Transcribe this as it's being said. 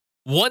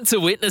Want to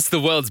witness the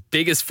world's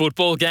biggest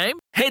football game?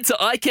 Head to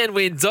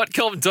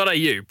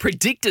iCanWin.com.au,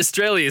 predict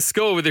Australia's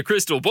score with a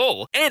crystal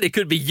ball, and it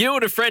could be you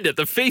and a friend at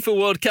the FIFA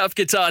World Cup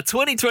Qatar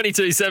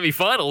 2022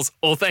 semi-finals,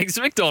 all thanks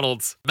to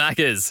McDonald's.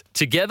 Maccas,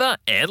 together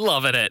and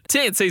loving it.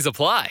 TNCs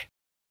apply.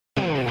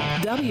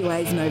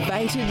 WA's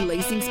novated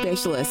leasing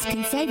specialist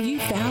can save you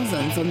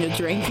thousands on your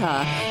dream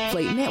car.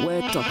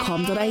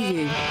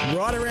 Fleetnetwork.com.au.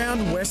 Right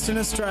around Western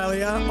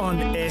Australia on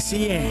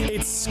SEN.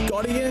 It's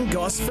Scotty and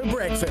Goss for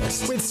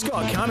breakfast with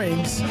Scott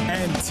Cummings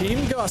and Tim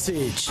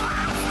Gossage.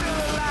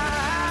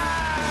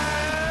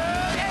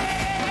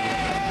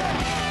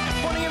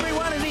 Morning,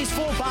 everyone. It is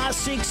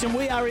 6:04 and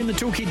we are in the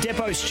Toolkit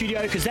Depot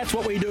studio because that's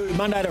what we do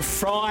Monday to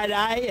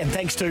Friday. And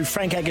thanks to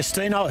Frank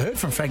Agostino. I heard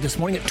from Frank this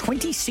morning at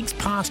 4:26.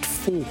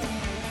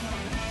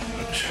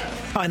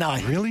 I know.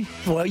 Really?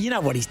 Well, you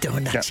know what he's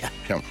doing, don't you?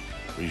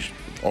 He's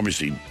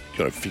obviously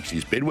got to fix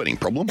his bedwetting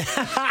problem.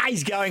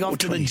 He's going off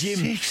to the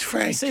gym.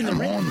 Frank, You seen the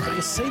rig? Have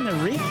you seen the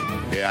rig?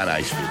 Yeah, I know,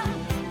 he's fit.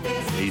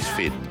 He's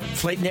fit.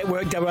 Fleet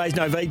Network, WA's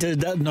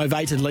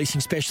novated leasing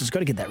specialist. Got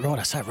to get that right.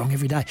 I say it wrong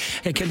every day.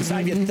 It can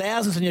save you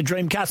thousands on your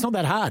dream car. It's not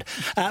that hard.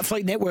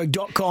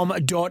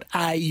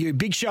 Fleetnetwork.com.au.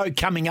 Big show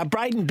coming up.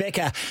 Braden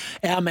Becker,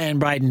 our man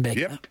Braden Becker.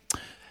 Yep.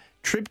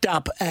 Tripped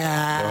up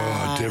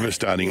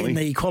devastatingly in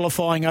the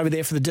qualifying over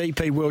there for the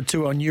DP World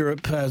Tour on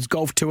Europe's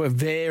golf tour,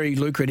 very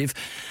lucrative.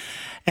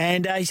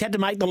 And he's had to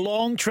make the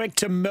long trek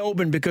to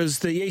Melbourne because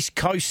the East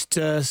Coast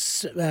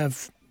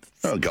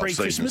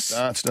pre-Christmas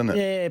starts, doesn't it?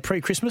 Yeah,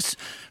 pre-Christmas,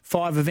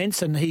 5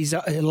 events, and he's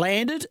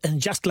landed,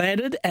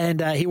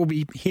 and he will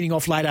be heading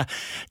off later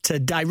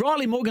today.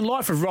 Riley Morgan,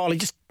 life of Riley,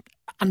 just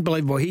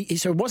unbelievable. He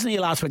so wasn't here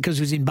last week because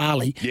he was in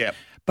Bali. Yeah,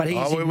 but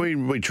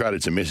we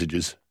traded some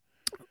messages.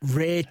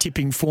 Rare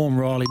tipping form,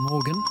 Riley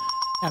Morgan.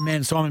 Our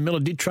man Simon Miller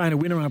did train a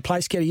winner on a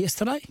place getter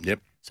yesterday. Yep.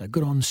 So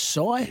good on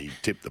Si. He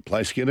tipped the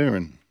place getter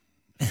and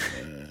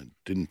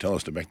didn't tell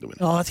us to back the winner.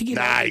 Oh, I think he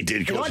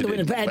did. Of course he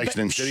did.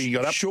 Instead he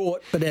got up.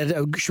 Short, but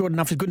short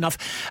enough is good enough.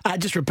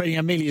 Just repeating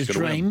Amelia's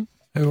Dream,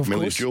 who of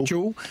Amelia's course,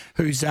 Jewel,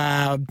 who's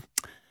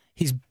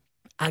his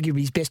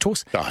arguably his best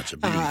horse. Oh,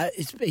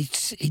 it's a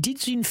beauty. He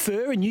did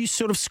infer, and you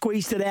sort of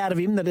squeezed it out of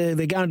him, that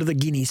they're going to the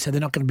Guineas, so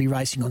they're not going to be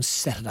racing on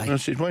Saturday. I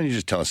said, why don't you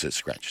just tell us it's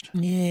scratched?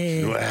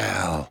 Yeah.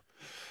 Well,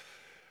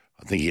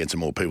 I think he had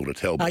some more people to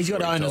tell. He's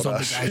got owners'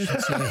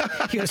 obligations. So you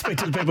got to speak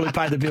to the people who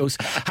pay the bills.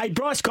 Hey,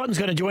 Bryce Cotton's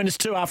going to join us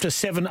too after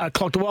 7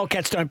 o'clock. The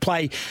Wildcats don't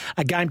play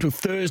a game till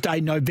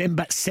Thursday,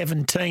 November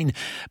 17.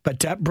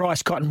 But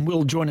Bryce Cotton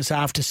will join us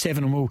after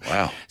 7, and we'll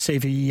see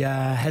if he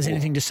has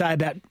anything to say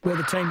about where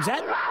the team's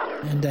at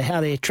and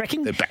how they're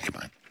trekking. They're back,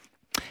 mate.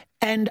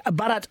 And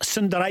Bharat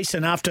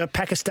Sundaresan after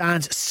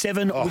Pakistan's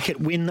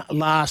 7-wicket win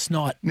last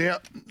night. Now,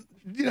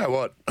 you know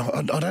what?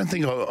 I don't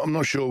think I'm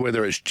not sure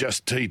whether it's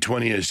just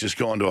T20 has just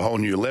gone to a whole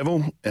new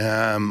level.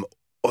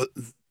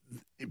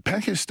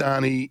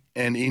 Pakistani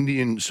and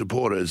Indian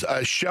supporters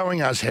are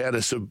showing us how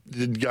to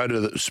go to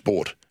the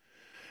sport.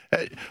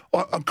 I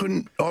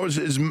was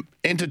as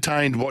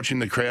entertained watching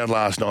the crowd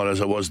last night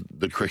as I was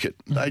the cricket.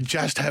 They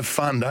just have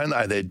fun, don't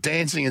they? They're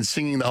dancing and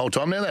singing the whole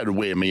time. Now, that would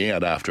wear me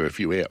out after a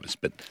few hours,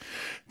 but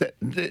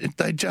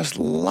they just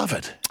love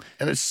it.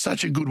 And it's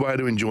such a good way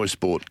to enjoy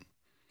sport.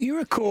 You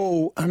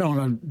recall,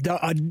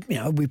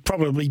 we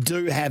probably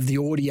do have the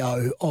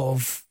audio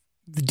of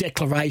the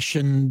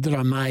declaration that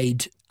I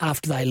made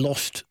after they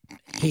lost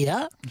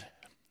here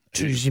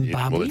to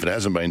Zimbabwe. Yeah, well, if it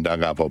hasn't been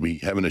dug up, I'll be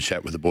having a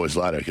chat with the boys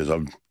later because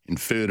I've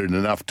inferred it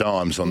enough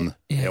times on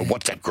our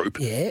WhatsApp group.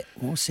 Yeah,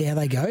 we'll see how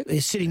they go.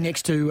 They're sitting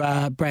next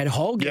to Brad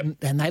Hogg, and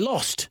they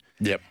lost.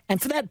 Yep.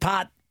 And for that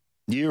part...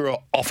 You're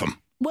off them.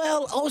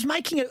 Well, I was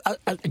making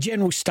a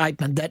general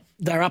statement that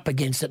they're up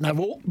against it and they've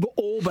all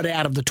but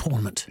out of the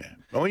tournament. Yeah.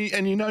 Oh,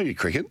 and you know your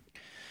cricket.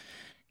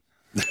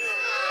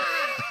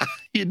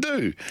 You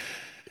do.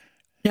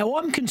 Now,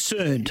 I'm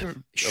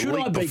concerned. Should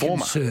I be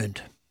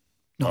concerned?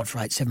 9 for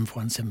 8, 7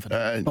 for 1, 7 for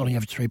 9. Bowling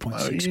over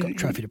 3.6. Got a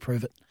trophy to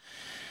prove it.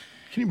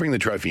 Can you bring the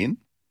trophy in?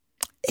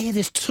 Yeah,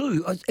 there's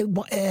 2.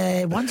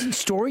 One's in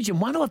storage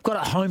and one I've got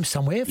at home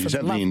somewhere. Is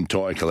that the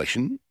entire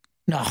collection?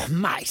 No,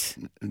 mate.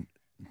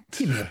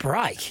 Give me a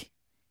break.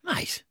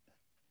 Mate,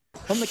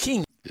 I'm the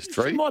king. There's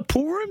 3? My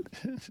pool room?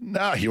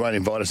 No, you won't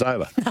invite us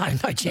over.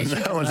 No chance.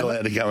 No one's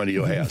allowed to go into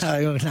your house.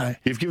 No.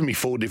 You've given me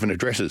 4 different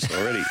addresses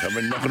already. I've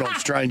been knocking on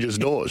strangers'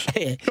 doors.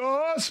 Yeah.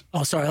 Guys!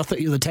 Oh, sorry, I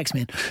thought you were the tax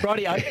man.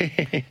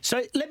 Rightio.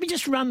 So let me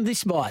just run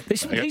this by.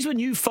 These were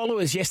new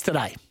followers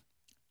yesterday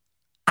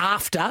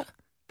after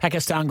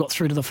Pakistan got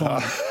through to the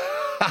final.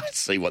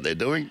 See what they're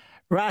doing.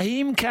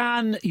 Rahim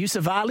Khan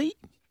Yusufali,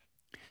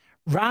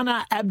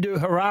 Rana Abdu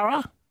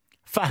Harara,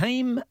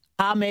 Fahim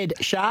Ahmed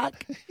Shah,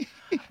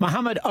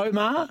 Muhammad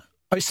Omar,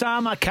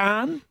 Osama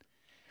Khan,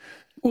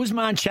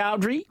 Usman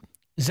Chowdhury,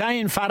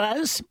 Zayn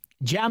Faraz,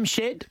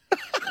 Jamshed,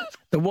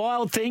 The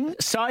Wild Thing,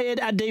 Syed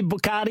Adib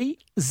Bukhari,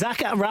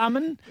 Zakar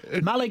Rahman,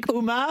 Malik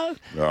Umar,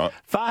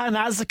 Fahan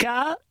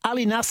Azkar,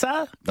 Ali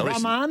Nasser,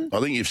 Rahman. I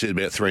think you've said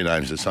about 3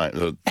 names the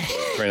same.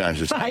 Three names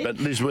the same. Mate. But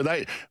Liz, were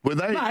they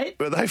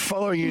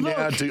following you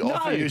now Look, to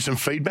offer you some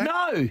feedback?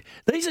 No,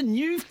 these are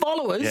new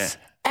followers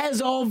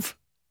as of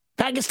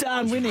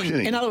Pakistan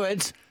winning. In other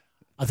words,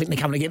 I think they're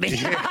coming to get me.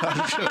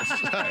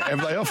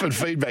 Have they offered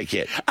feedback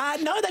yet?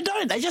 No, they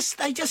don't. They just.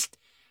 I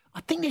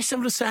think they're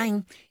sort of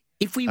saying,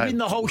 if we win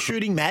the whole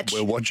shooting match,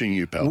 We're watching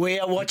you, pal. we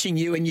are watching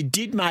you, and you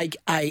did make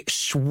a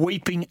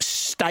sweeping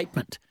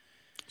statement.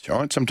 It's all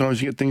right.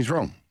 Sometimes you get things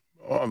wrong.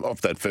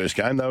 Off that first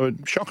game, they were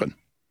shocking.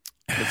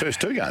 The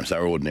first two games, they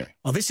were ordinary.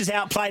 Well, this is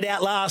how it played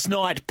out last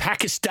night.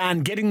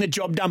 Pakistan getting the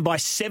job done by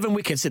 7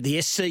 wickets at the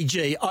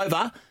SCG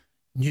over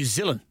New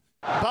Zealand.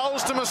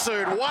 Bowls to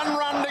Masood. 1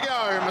 run to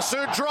go.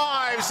 Masood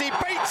drives. He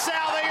beats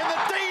Southee and the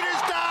deed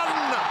is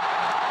done.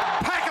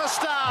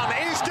 Pakistan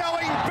is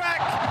going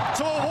back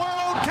to a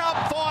World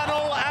Cup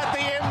final at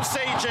the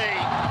MCG.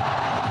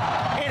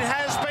 It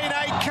has been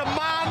a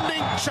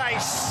commanding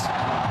chase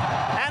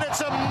and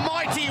it's a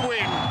mighty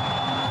win.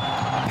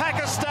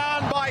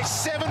 Pakistan by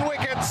 7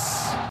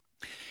 wickets.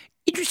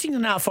 Interesting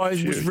enough, I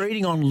was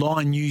reading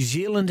online, New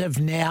Zealand have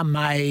now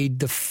made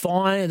the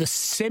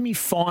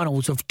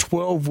semi-finals of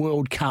 12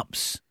 World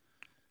Cups.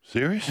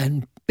 Serious?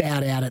 And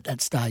bowed out at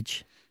that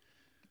stage.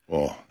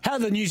 Oh. How are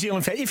the New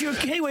Zealand fans? If you're a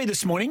Kiwi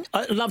this morning,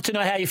 I'd love to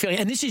know how you're feeling.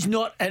 And this is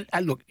not,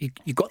 look,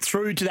 you got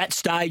through to that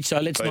stage, so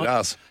let's Beat not.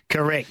 us.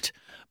 Correct.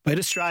 Beat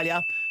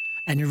Australia.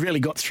 And you really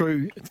got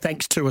through,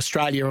 thanks to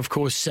Australia, of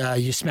course.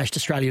 You smashed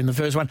Australia in the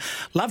first one.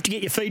 Love to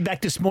get your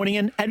feedback this morning.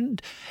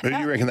 And who do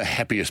you reckon the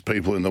happiest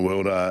people in the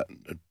world are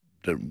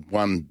that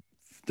won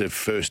their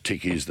first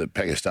tick is that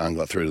Pakistan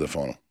got through to the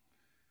final?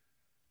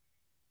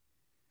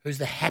 Who's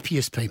the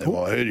happiest people?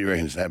 Well, who do you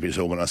reckon is the happiest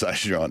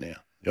organisation right now?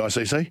 The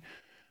ICC?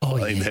 Oh,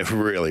 I think they're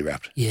really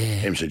wrapped.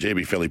 Yeah. MCG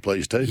be fairly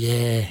pleased too.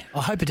 Yeah.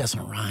 I hope it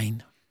doesn't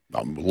rain.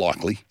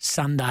 Likely.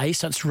 Sunday.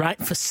 So it's rain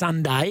for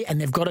Sunday,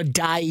 and they've got a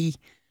day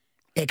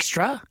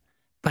extra,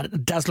 but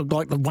it does look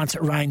like that once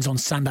it rains on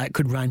Sunday, it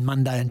could rain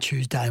Monday and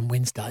Tuesday and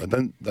Wednesday.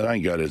 They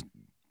don't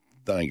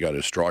go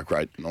to strike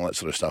rate and all that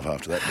sort of stuff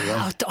after that, do they?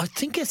 I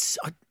think it's.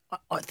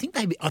 I think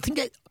I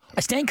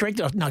stand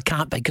corrected. No, it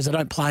can't be because they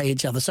don't play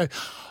each other. So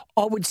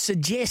I would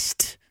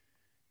suggest.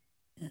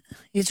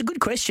 It's a good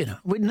question.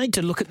 We need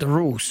to look at the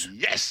rules.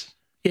 Yes.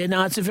 Yeah,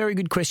 no, it's a very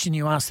good question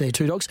you asked there,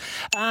 Two Dogs.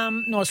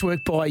 Nice work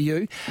by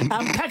you.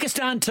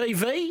 Pakistan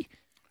TV.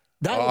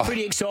 They were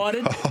pretty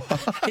excited.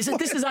 This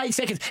is 8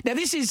 seconds. Now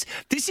this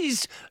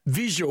is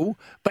visual,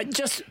 but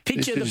just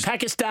picture the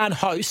Pakistan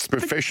host.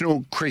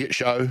 Professional cricket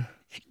show.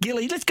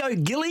 Gilly, let's go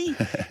Gilly,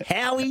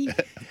 Howie,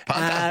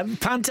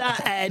 Punter,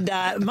 and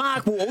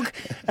Mark Walk.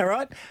 All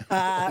right,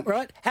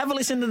 right. Have a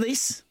listen to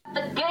this.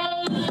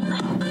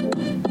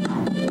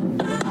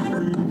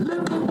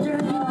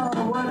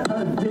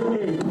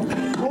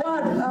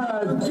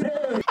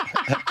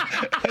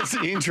 That's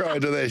the intro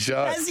to their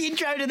show. That's the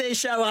intro to their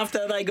show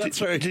after they got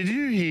through. Did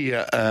you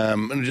hear,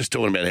 and just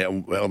talking about how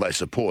well they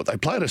support, they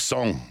played a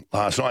song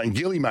last night, and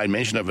Gilly made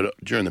mention of it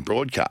during the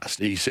broadcast.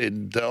 He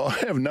said, I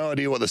have no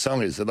idea what the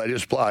song is that they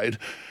just played,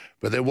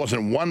 but there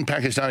wasn't one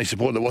Pakistani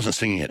supporter that wasn't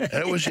singing it.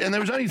 And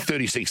there was only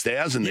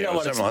 36,000 there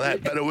or something like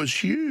that, but it was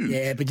huge.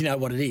 Yeah, but you know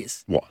what it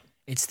is? What?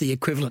 It's the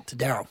equivalent to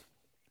Daryl.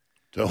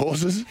 To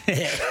horses?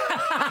 Yeah.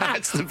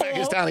 It's the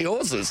Pakistani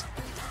horses.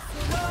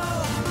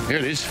 Here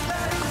it is.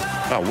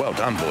 Oh, well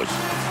done, boys.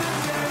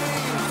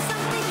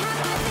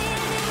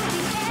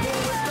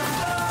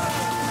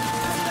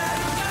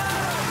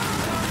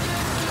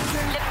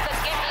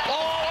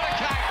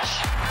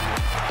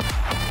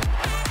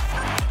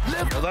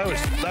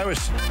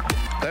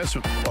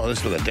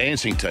 This was a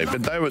dancing team,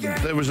 but there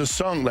was a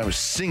song they were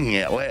singing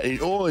out loud,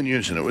 all in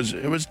unison. It was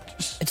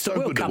just It's so the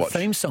World good to Cup watch.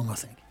 theme song, I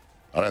think.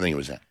 I don't think it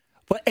was that.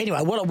 But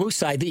anyway, what I will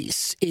say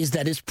this is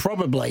that it's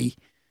probably,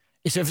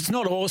 if it's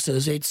not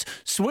horses, it's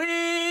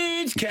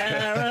Sweet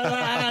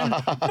Caroline.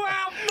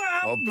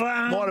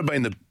 Might have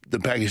been the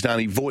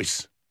Pakistani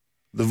voice.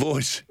 The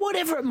voice.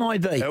 Whatever it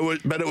might be.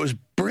 But it was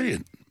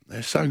brilliant.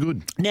 They're so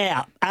good.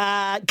 Now,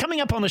 coming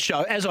up on the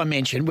show, as I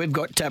mentioned, we've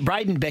got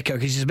Braden Becker,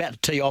 because he's about to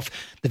tee off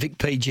the Vic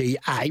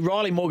PGA.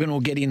 Riley Morgan will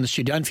get in the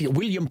studio. Don't forget,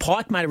 William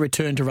Pike made a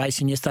return to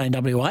racing yesterday in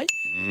WA.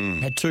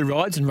 Had 2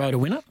 rides and rode a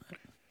winner.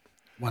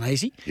 One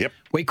easy. Yep.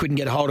 We couldn't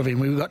get a hold of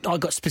him. I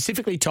got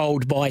specifically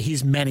told by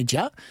his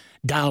manager,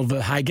 Dale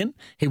Verhagen,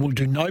 he will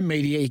do no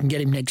media. You can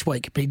get him next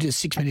week. But he did a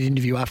 6-minute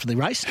interview after the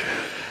race.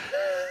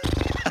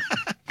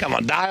 Come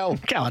on, Dale.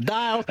 Come on,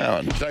 Dale.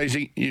 Come on. So is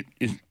he...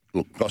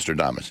 Look,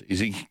 Nostradamus, is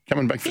he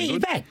coming back for good? Yeah, he's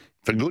back.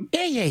 For good?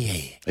 Yeah.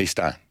 He's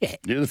staying. Yeah.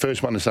 You're the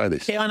first one to say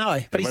this. Yeah, I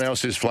know. But Everyone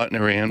else is floating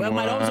around. Well,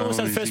 mate, I was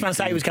also the first one to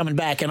say he was coming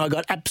back, and I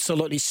got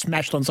absolutely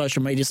smashed on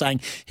social media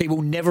saying he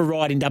will never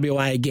ride in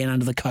WA again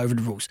under the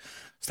COVID rules.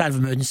 State of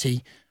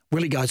emergency.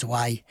 Willie goes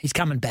away. He's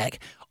coming back.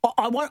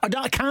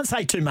 I can't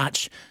say too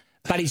much,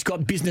 but he's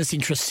got business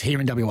interests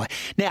here in WA.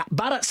 Now,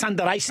 Bharat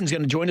Sundaresan's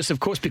going to join us, of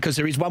course, because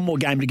there is one more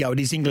game to go. It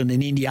is England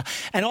and India.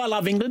 And I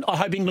love England. I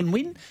hope England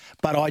win,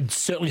 but I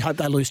certainly hope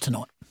they lose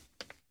tonight.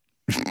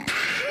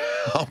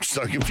 I'm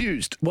so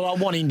confused. Well, I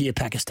want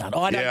India-Pakistan.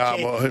 I don't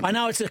care. Well, I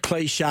know it's a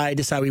cliche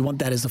to say we want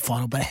that as the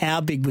final, but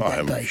how big would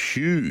that be?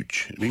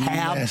 Huge. It'd be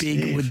How massive.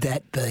 big would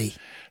that be?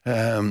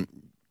 Well,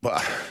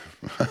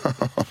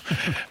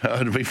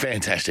 it'd be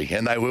fantastic,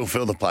 and they will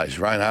fill the place,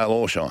 rain, hail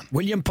or shine.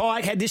 William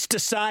Pike had this to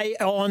say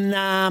on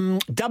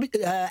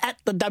at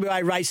the WA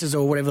races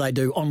or whatever they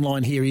do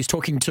online here. He's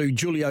talking to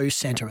Giulio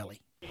Santarelli.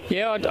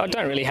 Yeah, I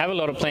don't really have a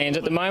lot of plans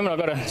at the moment. I've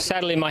got a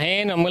saddle in my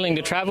hand. I'm willing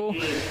to travel.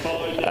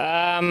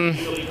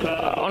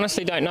 I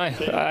honestly don't know.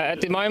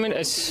 At the moment,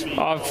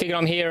 I've figured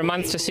I'm here a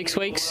month to 6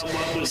 weeks,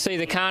 see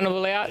the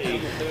carnival out.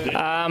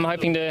 I'm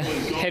hoping to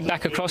head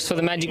back across for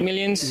the Magic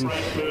Millions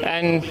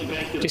and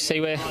just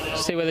see where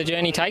the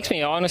journey takes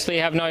me. I honestly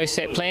have no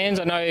set plans.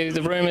 I know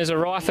the rumours are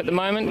rife at the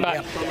moment,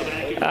 but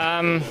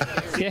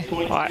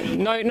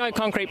no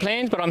concrete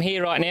plans. But I'm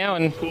here right now,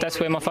 and that's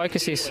where my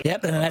focus is.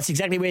 Yep, and that's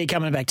exactly where you're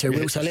coming back to,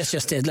 Will. So let's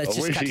just cut to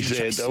the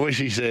chase. I wish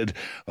he said,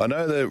 I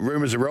know the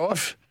rumours are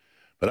rife,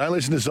 but don't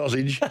listen to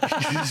Sausage.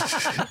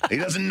 He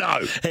doesn't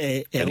know.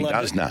 He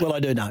does know. Well, I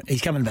do know.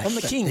 He's coming back. I'm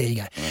the king. There you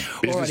go.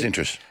 Business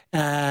interests.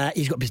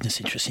 He's got business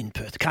interests in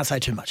Perth. Can't say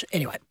too much.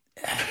 Anyway.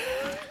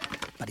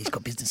 But he's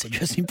got business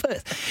interests in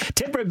Perth.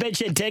 Temperate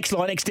Bedshed text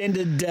line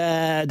extended.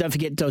 Don't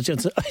forget, Dodge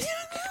Johnson.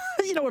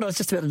 You know what I was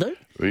just about to do?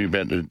 Were you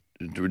about to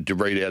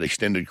read out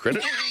extended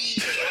credit?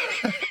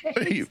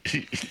 He's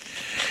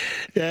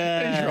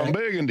Ron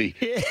Burgundy.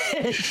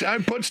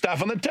 Don't put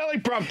stuff on the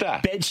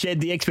teleprompter. Bedshed,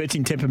 the experts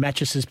in temper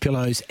mattresses,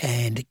 pillows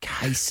and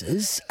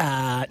cases.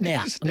 Now,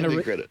 I'm going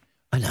to credit.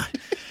 I know.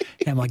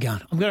 How am I going?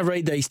 I'm going to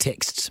read these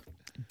texts.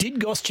 Did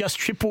Goss just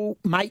triple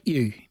mate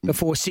you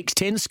before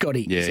 6:10,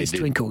 Scotty? Yeah, says he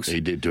did. Twinkles. He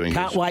did, Twinkles.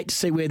 Can't wait to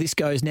see where this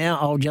goes now.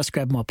 I'll just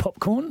grab my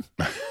popcorn.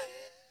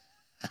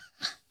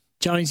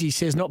 Jonesy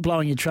says, not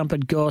blowing your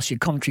trumpet, Goss. Your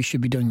commentary should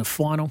be doing the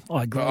final.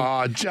 I agree.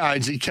 Oh,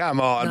 Jonesy, come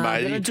on, mate.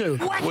 I'm going to do.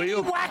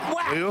 Whackity, whack,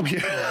 whack.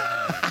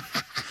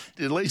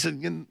 Did Lisa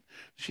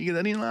she get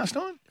that in last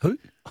night? Who?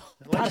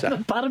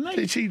 Lisa. Pardon me?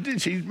 Did she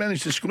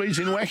manage to squeeze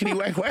in whackity,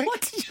 whack, whack?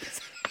 What did you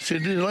say?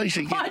 Did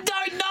Lisa get... I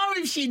don't know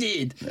if she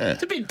did. Yeah.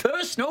 It's a bit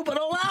personal, but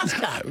I'll ask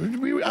her.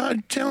 I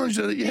challenged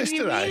her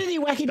yesterday. Any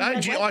wackity,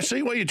 Don't you? I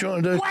see what you're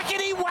trying to do.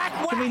 Whackity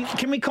whack whack.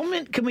 Can we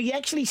comment? Can we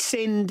actually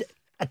send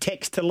a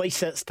text to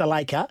Lisa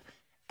Stalaker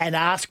and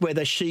ask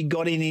whether she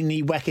got in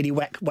any wackity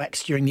whack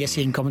whacks during the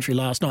SEN commentary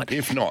last night?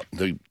 If not,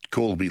 the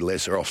call will be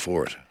lesser off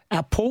for it.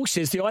 Paul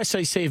says the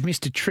ICC have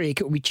missed a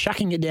trick. It will be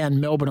chucking it down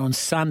Melbourne on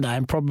Sunday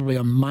and probably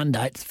on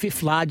Monday. It's the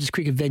fifth largest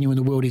cricket venue in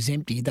the world is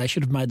empty. They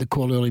should have made the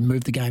call early and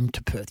moved the game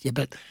to Perth. Yeah,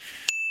 but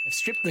they've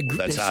stripped the...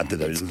 That's hard to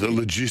do. The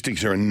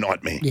logistics are a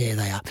nightmare. Yeah,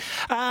 they are.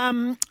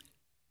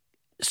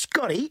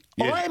 Scotty,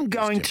 Yeah, I am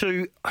going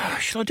to...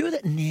 should I do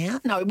that now?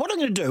 No, what I'm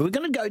going to do, we're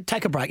going to go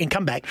take a break and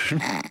come back.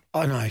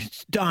 Oh, no,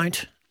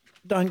 don't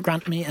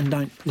grunt me and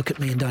don't look at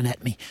me and don't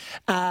at me.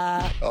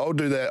 I'll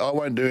do that. I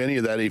won't do any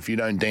of that if you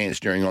don't dance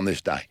during On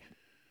This Day.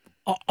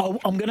 I'm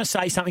going to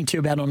say something to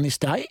you about On This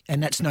Day,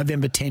 and that's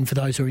November 10 for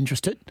those who are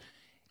interested.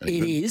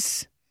 It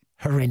is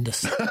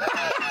horrendous.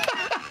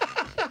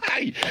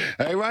 Hey,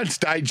 everyone,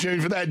 stay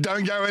tuned for that.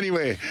 Don't go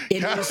anywhere.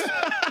 It is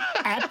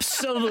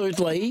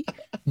absolutely...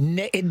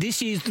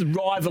 this is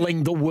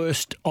rivaling the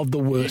worst of the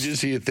You worst.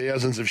 just hear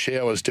thousands of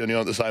showers turning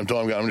on at the same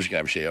time going, I'm just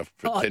going to have a shower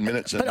for 10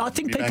 minutes. But I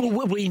think people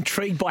will be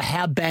intrigued by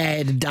how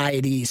bad a day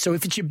it is. So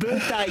if it's your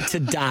birthday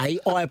today,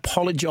 I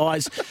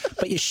apologise,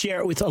 but you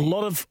share it with a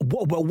lot of,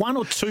 well, one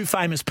or two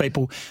famous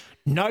people.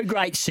 No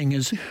great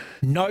singers,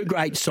 no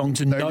great songs,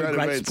 and no great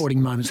events.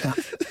 sporting moments.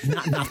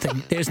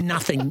 Nothing. There's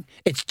nothing.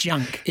 It's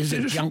junk. It's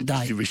a junk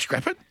day. Should we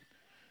scrap it?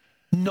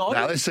 No.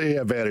 No, let's see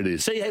how bad it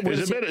is. See,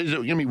 Is it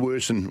going to be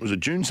worse than, was it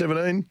June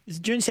 17? Is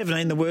June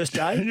 17 the worst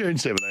day? June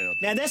 17, I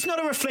think. Now, that's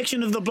not a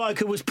reflection of the bloke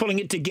who was pulling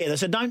it together,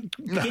 so don't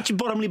get your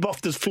bottom lip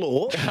off the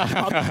floor.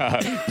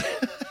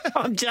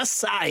 I'm just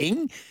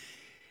saying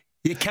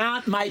you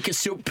can't make a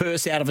silk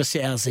purse out of a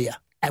sow's ear,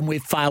 and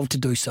we've failed to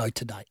do so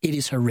today. It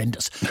is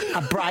horrendous.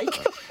 A break,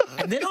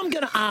 and then I'm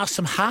going to ask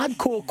some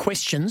hardcore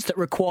questions that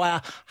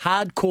require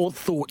hardcore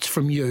thoughts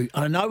from you.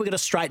 And I know we're going to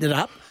straighten it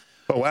up.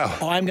 Oh, wow.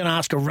 I'm going to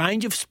ask a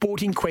range of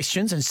sporting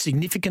questions and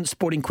significant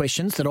sporting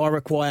questions that I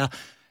require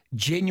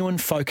genuine,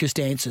 focused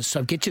answers.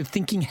 So get your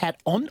thinking hat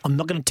on. I'm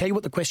not going to tell you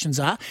what the questions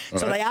are.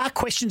 So they are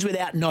questions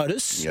without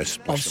notice. Yes,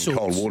 of splash some sorts.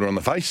 cold water on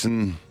the face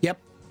and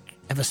Yep.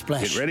 Have a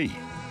splash. get ready.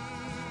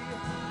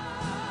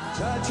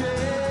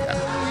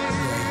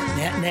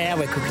 Now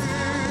we're cooking.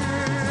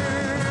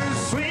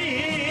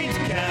 Sweet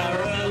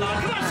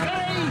Caroline. Come on,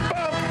 Scotty.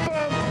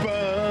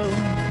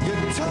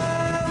 Your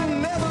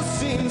time never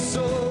seemed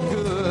so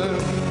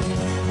good.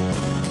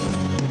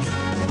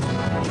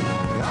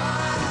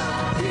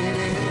 I've been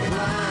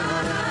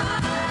inclined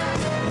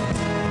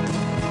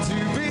to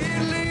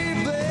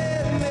believe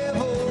there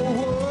never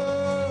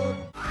was.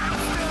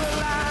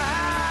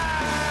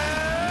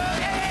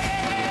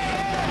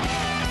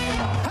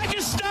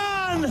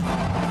 Pakistan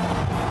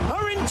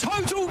are in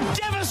total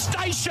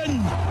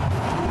devastation.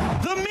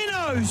 The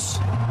Minnows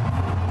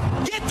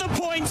get the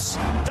points.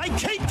 They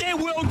keep their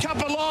World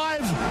Cup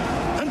alive.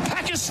 And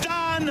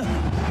Pakistan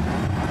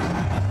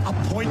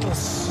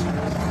pointless.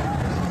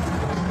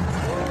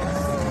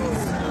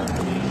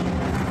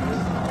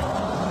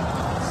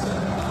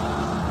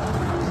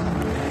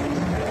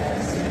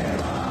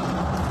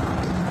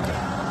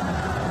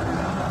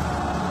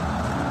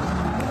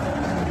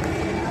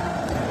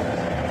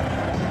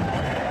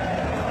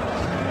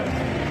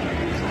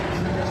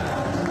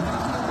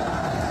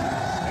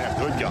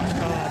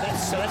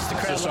 So that's the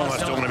crowd. That's the song I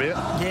was talking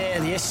about. Yeah,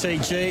 the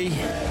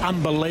SCG.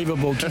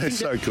 Unbelievable. It's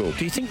so cool.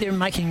 Do you think they're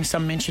making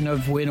some mention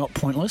of We're Not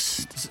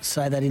Pointless? Does it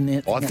say that in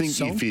there? I think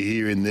if you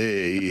hear in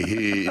there, you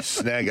hear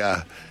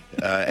snagger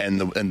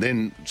and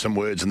then some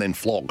words and then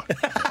flog.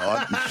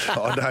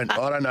 I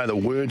don't know the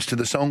words to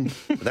the song,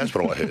 but that's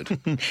what I heard.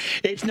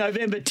 It's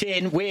November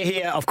 10. We're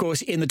here, of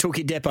course, in the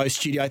Toolkit Depot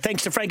studio.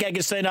 Thanks to Frank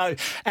Agostino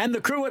and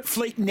the crew at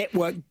Fleet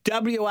Network,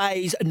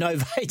 WA's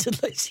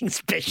novated leasing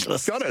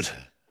specialist. Got it.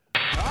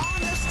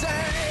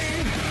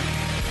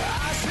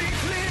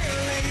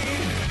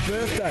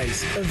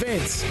 Birthdays,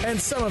 events, and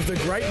some of the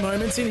great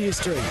moments in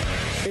history.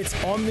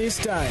 It's on this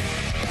day.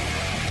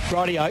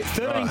 Rightio,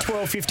 13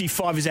 12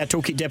 55 is our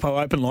Toolkit Depot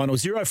open line, or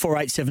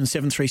 0487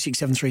 736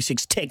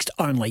 736. Text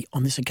only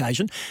on this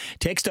occasion.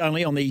 Text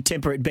only on the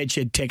Temperate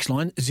Bedshed text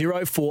line,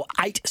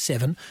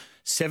 0487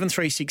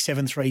 736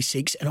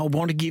 736. And I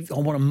want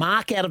to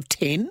mark out of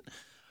 10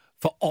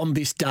 for on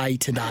this day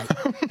today.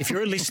 If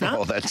you're a listener,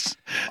 Oh, that's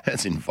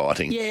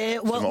inviting. yeah,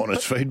 well, Some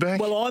honest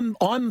feedback. Well,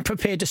 I'm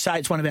prepared to say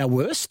it's one of our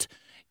worst.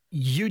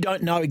 You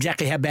don't know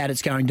exactly how bad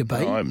it's going to be.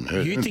 No, I haven't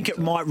heard. You think it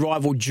might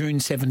rival June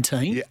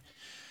 17. Yeah.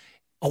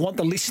 I want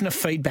the listener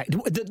feedback.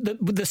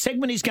 The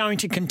segment is going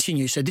to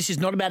continue, so this is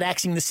not about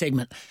axing the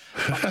segment.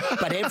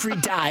 But every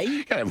day...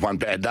 You can't have one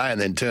bad day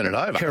and then turn it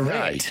over. Correct.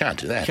 No, you can't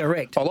do that.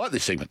 Correct. I like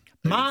this segment.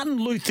 Martin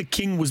Luther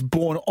King was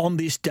born on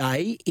this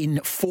day in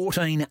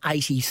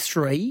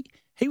 1483.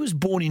 He was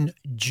born in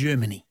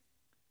Germany.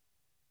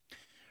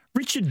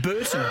 Richard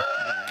Burton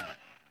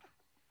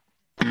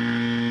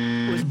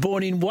was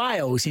born in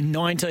Wales in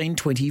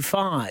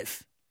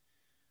 1925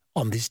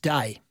 on this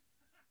day.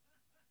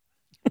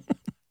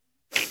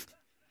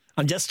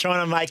 I'm just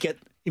trying to make it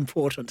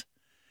important.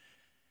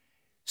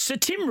 Sir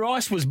Tim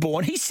Rice was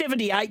born. He's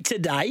 78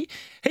 today.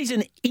 He's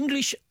an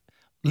English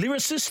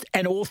lyricist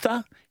and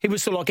author. He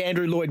was sort of like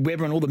Andrew Lloyd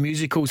Webber and all the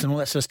musicals and all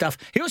that sort of stuff.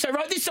 He also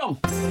wrote this song.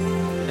 Not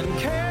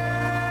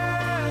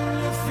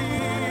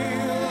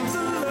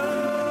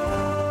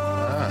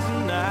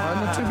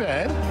too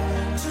bad.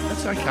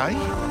 That's okay.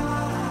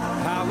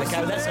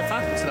 Okay, that's a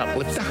fun. It's an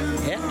uplifter.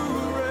 Yeah.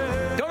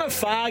 Donna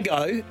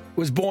Fargo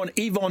was born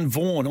Yvonne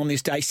Vaughn on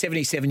this day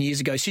 77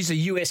 years ago. She's a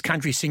US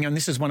country singer, and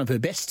this is one of her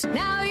best.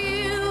 Now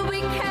you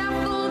be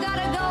careful,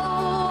 gotta go.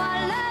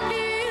 I love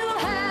you.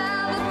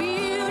 Have a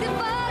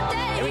beautiful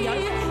day. Here we go.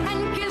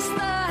 And kiss the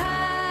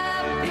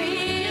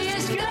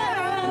happiest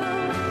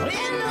girl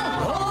in the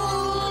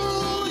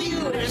whole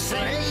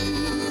USA.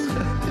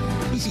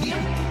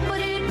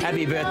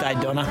 Happy birthday,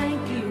 Donna.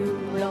 Thank you,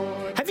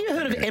 Lord. Have you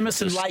heard of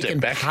Emerson, Just Lake step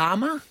and back.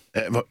 Palmer?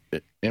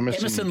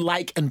 Emerson,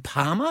 Lake and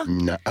Palmer?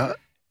 No.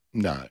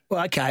 No.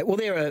 Well, okay. Well,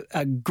 they're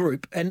a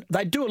group, and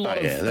they do a lot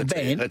of a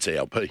band. That's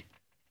ELP.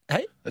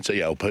 Hey? That's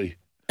ELP.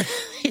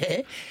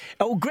 Yeah.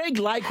 Well, Greg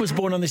Lake was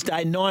born on this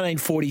day in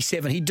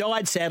 1947. He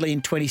died sadly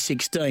in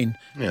 2016.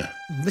 Yeah.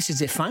 This is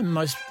their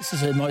This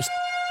is their most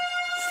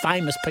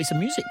famous piece of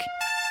music.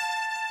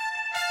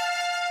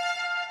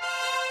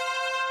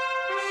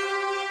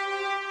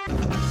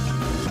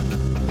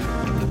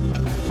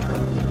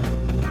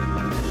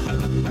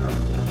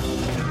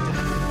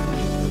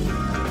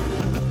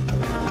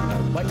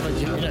 Wait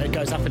till it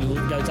goes up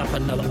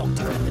another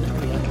octave. Here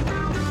we go.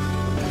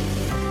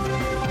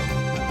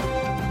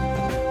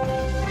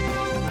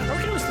 I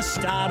reckon it was the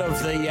start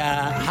of the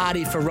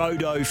Hardy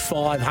Ferodo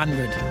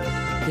 500.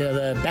 You know,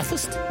 the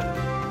Bathurst?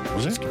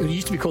 Was it? It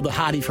used to be called the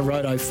Hardy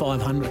Ferodo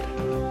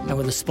 500. They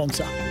were the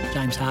sponsor,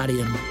 James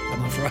Hardy and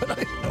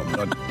Ferodo.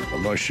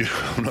 I'm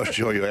not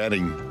sure you're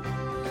adding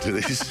to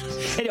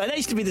this. Anyway, that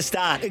used to be the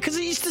start, because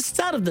it used to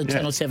start of the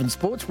Channel 7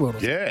 sports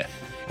world. Yeah.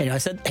 Anyway,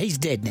 so he's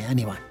dead now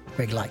anyway,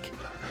 Greg Lake.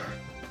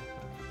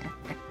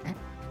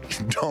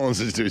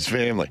 Condolences to his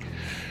family.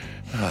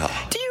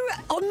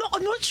 I'm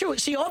not sure.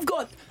 See,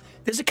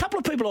 there's a couple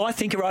of people I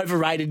think are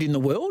overrated in the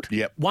world.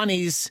 Yep. One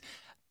is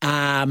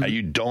Are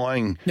you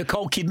dying?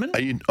 Nicole Kidman.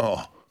 Are you?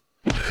 Oh.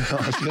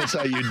 I was going to say,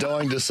 are you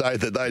dying to say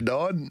that they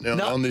died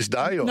on this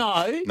day? Or?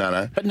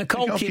 No. But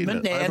Nicole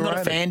Kidman, yeah, I'm not a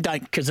overrated. fan,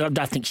 because I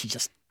don't think she's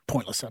just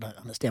pointless. I don't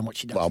understand what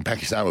she does. Well,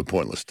 Pakistan were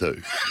pointless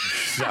too.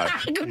 So,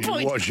 Good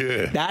point. Watch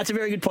her. No, that's a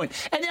very good point.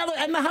 And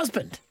the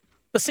husband,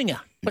 the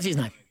singer, what's his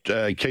name?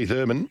 Keith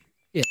Urban.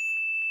 Yeah.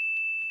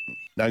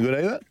 No good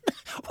either?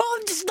 Well,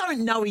 I just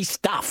don't know his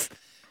stuff.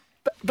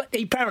 But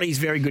apparently he's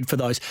very good for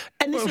those.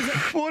 And this is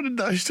Why did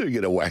those two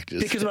get a whack?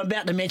 Just because I'm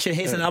about to mention,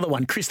 here's another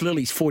one. Chris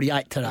Lilly's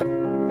 48 today. You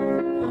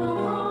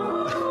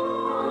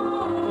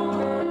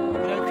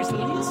know who Chris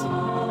Lilly is?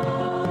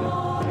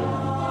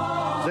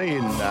 He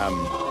in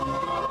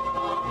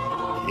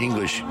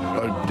English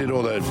did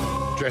all the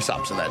dress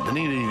ups and that, didn't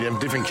he? Did he have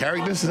different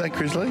characters? Is that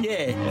Chris Lee?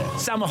 Yeah.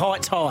 Summer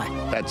Heights High.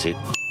 That's it.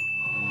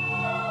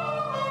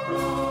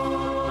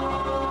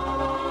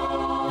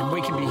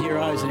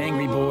 Rabbitohs and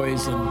Angry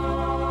Boys and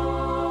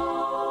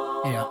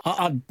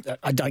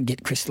I don't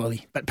get Chris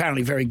Lilly, but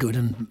apparently very good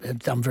and have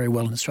done very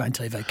well on Australian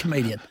TV.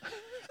 Comedian.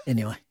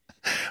 Anyway.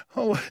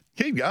 Oh,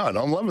 keep going.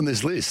 I'm loving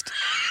this list.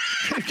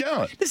 Keep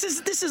going. This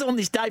is on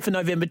this day for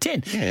November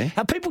 10. Yeah.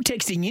 Are people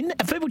texting in?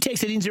 Have people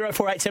texted in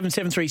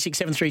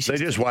 0487736736? They're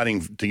just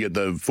waiting to get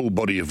the full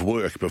body of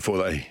work before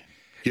they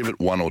give it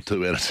 1 or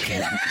 2 out of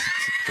 10.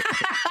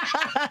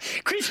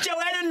 Chris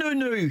Joanna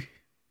Nunu.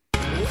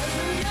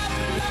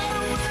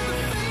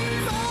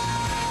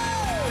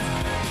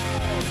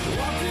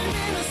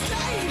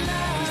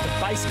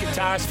 Bass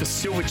guitarist for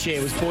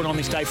Silverchair was born on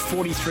this day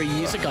 43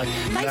 years ago.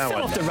 They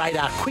fell off the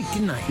radar quick,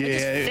 didn't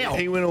they? Yeah,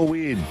 he went all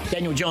weird.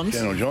 Daniel Johns.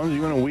 He went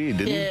all weird,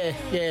 didn't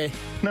he? Yeah.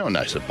 No one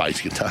knows a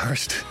bass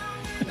guitarist.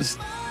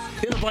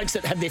 They're the blokes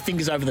that have their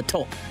fingers over the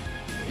top.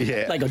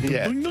 Yeah. They go...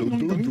 Yeah. You know,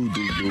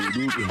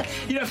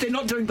 if they're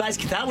not doing bass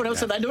guitar, what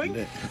else are they doing?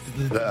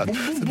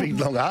 The big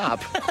long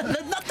harp.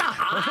 Not the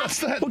harp. What's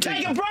that? We'll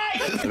take a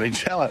break. I mean,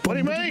 what do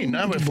you mean?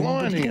 No, we're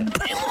flying here.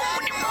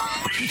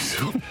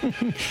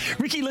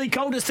 Ricky Lee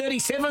Calder's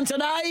 37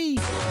 today.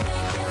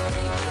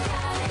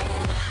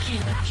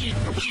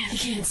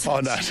 Oh,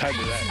 no, don't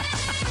do that.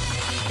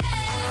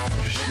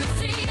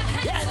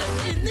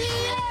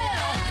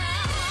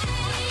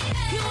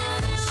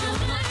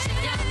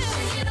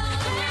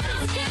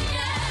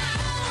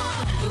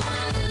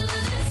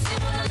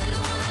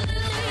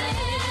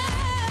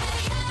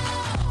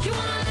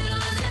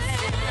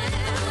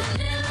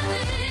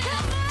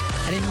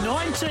 And in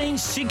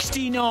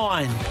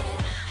 1969,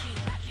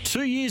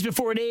 2 years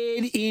before it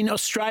aired in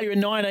Australia in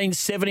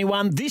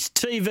 1971, this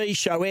TV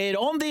show aired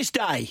on this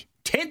day,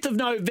 10th of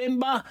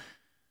November.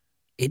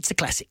 It's a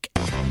classic.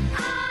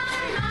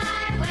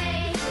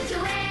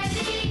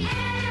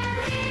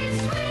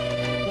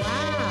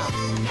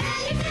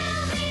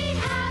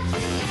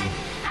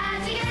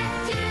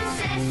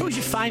 Who was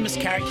your famous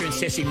character in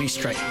Sesame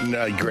Street?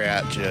 No,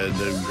 Grouch.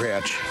 The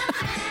Grouch.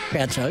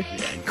 Groucho?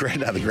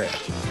 Yeah, the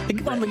Grouch.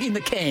 The one in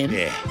the can?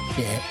 Yeah.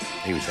 Yeah.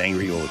 He was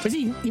angry all the time. Was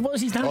he? What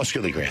was his name? Oscar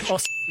the Grouch.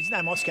 His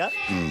name Oscar?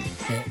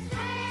 Yeah.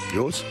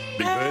 Yours?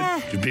 Big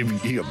Bird?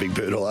 You got Big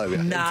Bird all over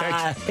you.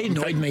 Nah, he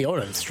annoyed me. I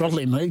wanted to throttle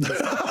him.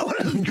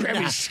 Grab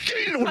his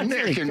skinny little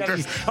neck and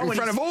just in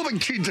front of all the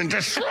kids and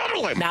just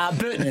throttle him. Nah,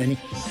 Bert and Ernie.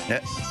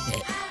 Yeah.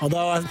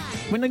 Although,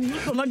 when I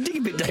dig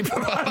a bit deeper,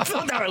 I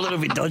thought they were a little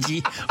bit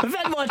dodgy. I've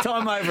had my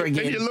time over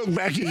again. Then you look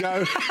back, you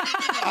go,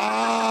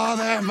 oh,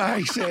 that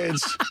makes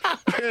sense.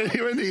 When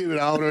you get a bit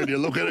older and you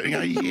look at it and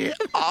go, yeah,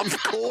 of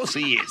course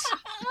he is.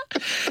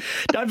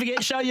 Don't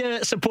forget, show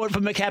your support for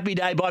McHappy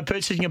Day by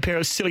purchasing a pair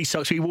of silly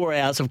socks. We wore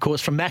ours, of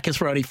course, from Macca's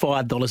for only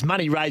 $5.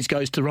 Money raised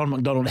goes to Ronald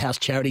McDonald House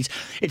Charities.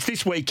 It's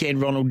this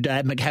weekend, Ronald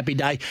McHappy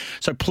Day,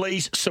 so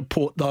please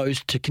support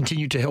those to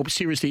continue to help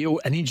seriously ill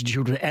and injured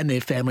children and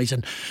their families.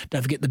 And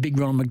don't forget the big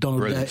Ronald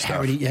McDonald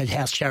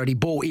House Charity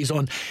Ball is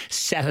on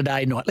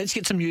Saturday night. Let's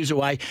get some news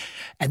away,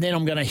 and then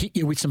I'm going to hit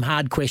you with some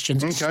hard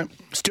questions. Okay.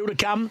 Still to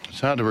come.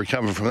 It's hard to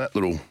recover from that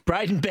little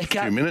Braden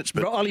Becker, few minutes,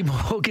 but Riley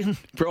Morgan,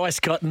 Bryce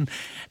Cotton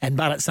and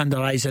Barnett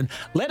Sundaresan.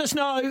 Let us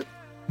know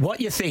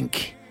what you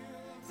think.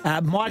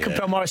 Michael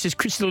Palmyra says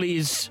Chris Lilly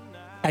is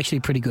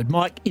actually pretty good.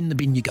 Mike, in the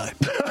bin you go.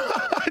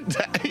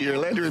 You're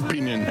allowed your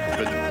opinion.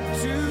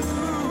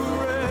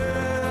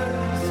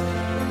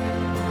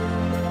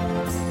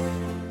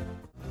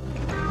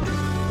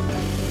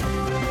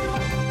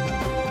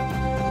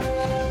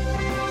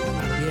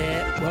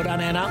 Well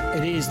done, Anna.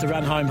 It is the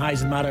run home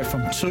Hazelmutto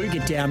from 2.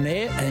 Get down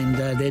there, and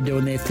they're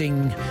doing their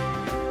thing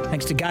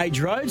thanks to Gage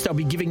Roads. They'll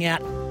be giving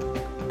out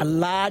a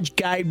large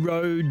Gage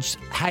Roads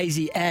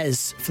Hazy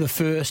As for the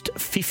first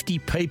 50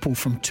 people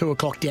from 2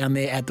 o'clock down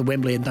there at the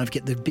Wembley. And don't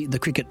forget, the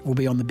cricket will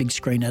be on the big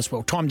screen as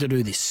well. Time to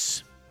do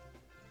this.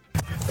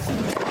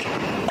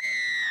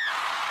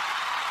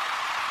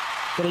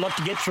 Got a lot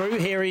to get through.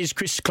 Here is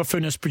Chris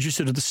Kofunis,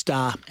 producer to The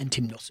Star, and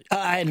Tim Nossi.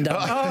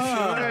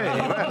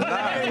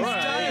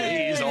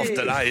 He's off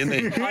today, isn't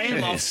he? I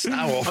am off. So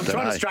off I'm today.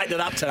 trying to straighten it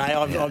up today.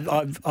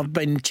 I've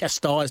been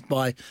chastised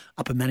by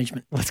upper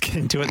management. Let's get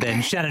into it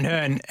then. Shannon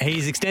Hearn,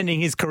 he's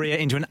extending his career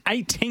into an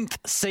 18th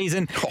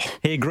season.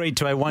 He agreed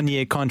to a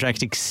 1-year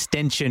contract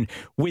extension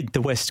with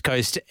the West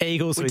Coast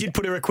Eagles. We did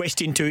put a request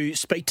in to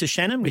speak to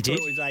Shannon. We thought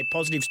it was a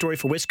positive story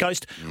for West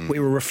Coast. We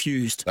were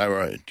refused. They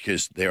were,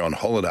 because they're on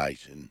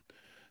holidays and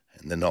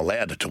they're not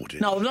allowed to talk to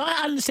you. No,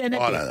 I understand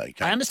that. I bit. don't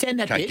know. I understand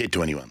that. Can't bit. get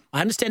to anyone.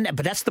 I understand that,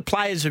 but that's the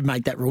players who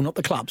make that rule, not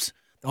the clubs.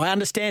 I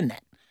understand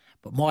that.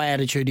 But my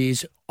attitude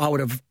is I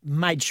would have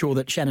made sure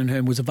that Shannon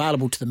Hearn was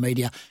available to the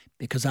media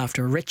because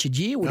after a wretched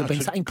year, it would have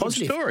been something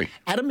positive. Story.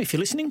 Adam, if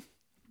you're listening.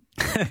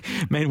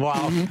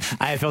 Meanwhile,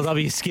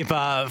 AFLW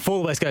skipper for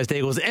the West Coast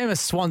Eagles, Emma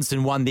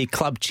Swanson, won the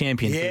club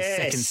champion for the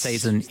second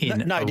season in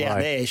no a doubt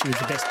row. there. She was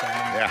the best player.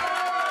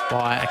 Yeah.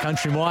 By a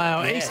country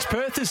mile. Yeah. East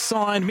Perth has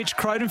signed Mitch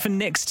Croden for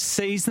next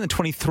season. The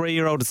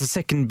 23-year-old is the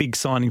second big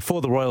signing for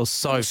the Royals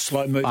so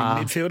Slow-moving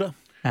midfielder.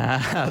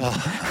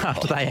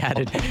 after they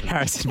added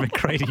Harrison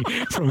McCready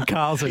from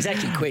Carlton. He's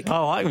actually quick. I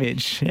like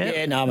Mitch. Yep,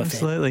 Yeah, no, I'm a fan.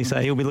 absolutely.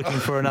 So he'll be looking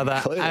for another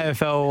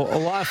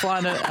AFL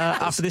lifeline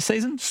after this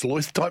season.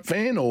 Sleuth type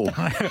fan or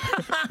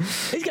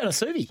He's going to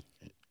Suvi.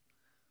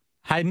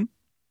 Hayden,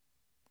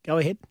 Go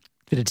ahead.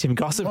 bit of Tim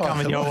Gossip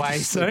coming your way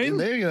soon.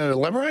 There, you going to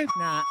elaborate?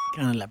 Nah,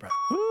 can't elaborate.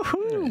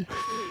 Woohoo.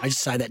 I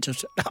just say that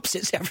just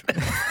upsets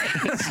everyone.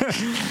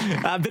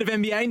 A bit of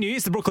NBA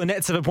news. The Brooklyn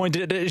Nets have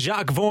appointed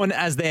Jacques Vaughn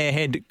as their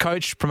head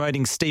coach,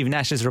 promoting Steve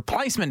Nash's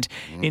replacement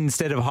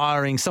instead of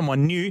hiring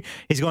someone new.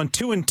 He's gone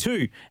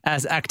 2-2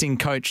 as acting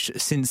coach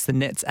since the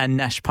Nets and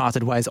Nash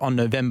parted ways on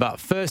November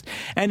 1st.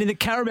 And in the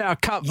Carabao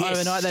Cup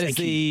overnight, that is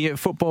the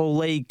Football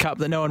League Cup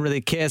that no one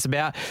really cares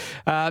about.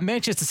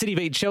 Manchester City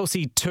beat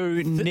Chelsea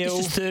 2-0. This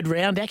is third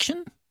round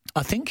action,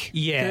 I think.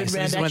 Yeah, Third so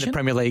round this is when the action.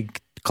 Premier League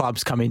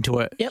clubs come into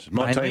it. Yep.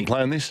 My mainly. team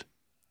playing this?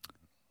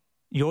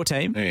 Your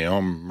team? Yeah,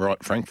 I'm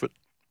right, Frankfurt.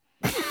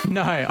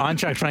 No,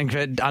 Eintracht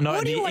Frankfurt are not Why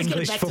in do you the always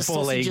English get back to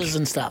Football League. sausages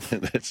and stuff?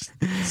 That's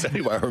the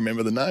only way I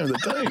remember the name of the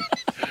team.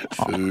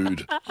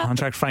 Food.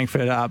 Eintracht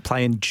Frankfurt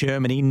play in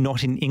Germany,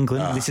 not in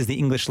England. This is the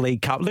English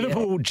League Cup.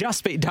 Liverpool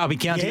just beat Derby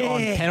County on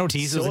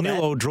penalties. It was a saw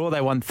that. 0-0 draw.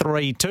 They won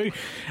 3-2.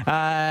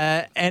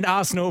 And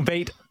Arsenal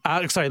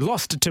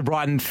lost to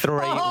Brighton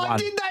 3-1. Oh,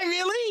 did they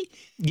really?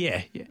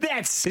 Yeah.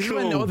 That's This cool.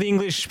 is when all the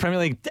English Premier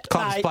League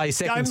clubs Mate, play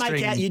second don't make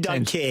string out you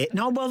don't teams. care.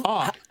 No, well,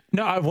 Oh,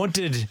 no, I know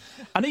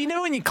you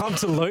know when you club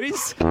to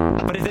lose,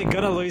 but if they're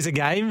going to lose a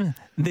game,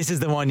 this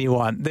is the one you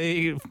want.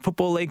 The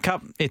Football League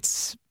Cup,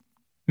 it's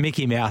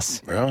Mickey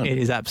Mouse. Right. It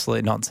is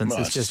absolute nonsense.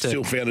 Well, It's just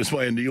still found its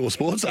way into your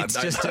sports It's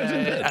update, just isn't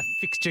it? a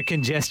fixture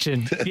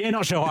congestion. Yeah,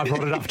 not sure why I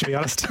brought it up, to be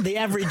honest. the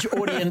average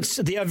audience,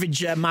 the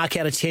average mark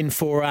out of 10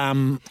 for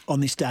on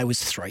this day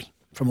was 3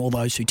 from all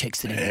those who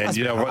texted in. And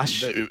you know what?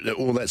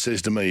 All that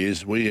says to me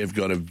is we have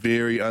got a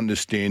very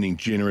understanding,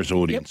 generous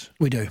audience.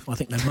 We do. I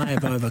think they may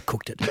have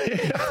overcooked it.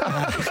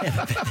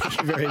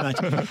 Thank you very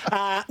much.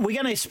 We're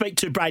going to speak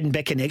to Braden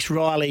Becker next.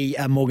 Riley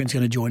Morgan's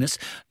going to join us.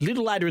 A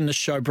little later in the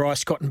show,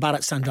 Bryce Scott and Bharat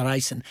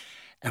Sundaresan.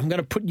 I'm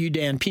going to pin you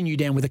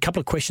down with a couple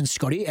of questions,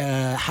 Scotty.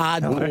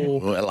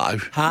 Hardcore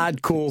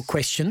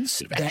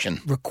questions action.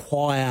 that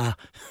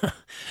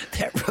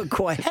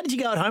require. How did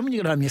you go at home when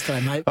you got home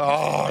yesterday, mate? Oh,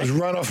 I was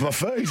run off my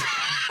feet.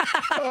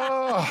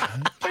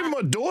 Even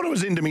my daughter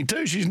was into me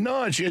too. She's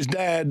 9. She goes,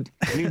 Dad,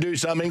 can you do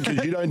something?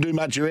 Because you don't do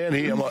much around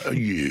here. I'm like, oh,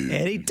 you.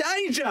 Any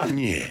danger?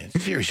 Yeah,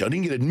 seriously, I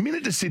didn't get a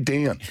minute to sit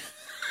down.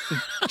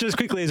 Just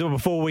quickly as well,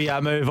 before we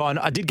move on,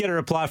 I did get a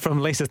reply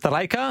from Lisa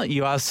Thaleka.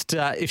 You asked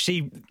if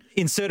she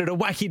inserted a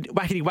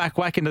whackety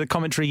whack into the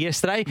commentary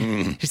yesterday.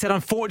 She said,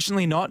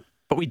 unfortunately not,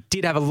 but we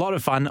did have a lot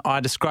of fun. I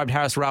described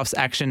Harris Ralph's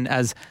action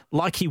as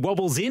like he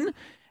wobbles in,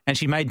 and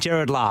she made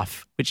Jared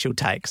laugh, which she'll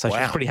take. So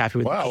she's pretty happy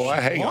with Wow, it.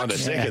 well, hang on a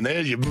second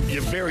there. You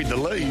buried the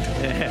lead.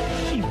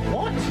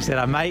 What? She said,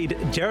 I made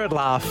Jared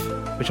laugh,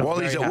 which I'm While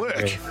very he's at happy work.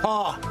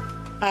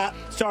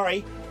 with.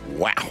 Sorry.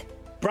 Wow.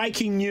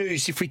 Breaking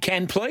news, if we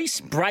can, please.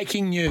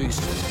 Breaking news.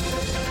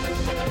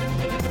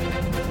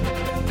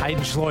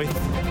 Hayden Schloith.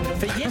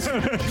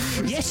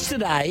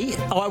 Yesterday,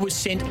 I was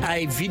sent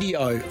a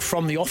video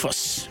from the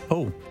office.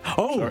 Oh,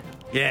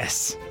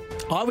 yes.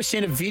 I was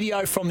sent a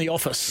video from the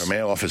office. From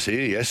our office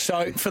here, yes.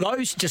 So for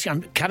those, just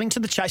I'm cutting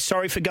to the chase.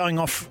 Sorry for going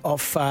off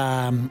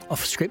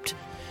script,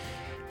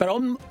 but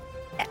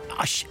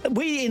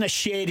we're in a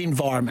shared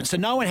environment, so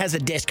no one has a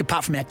desk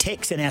apart from our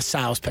techs and our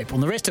salespeople,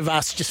 and the rest of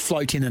us just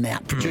float in and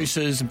out,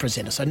 producers and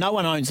presenters. So no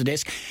one owns a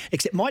desk,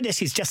 except my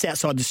desk is just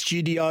outside the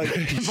studio.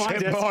 My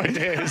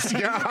desk.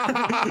 No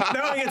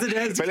one gets a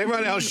desk. But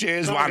everyone else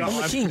shares one. I'm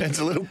the king. It's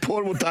a little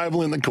portable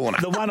table in the corner.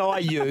 The one I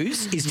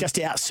use is just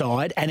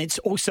outside, and it's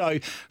also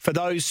for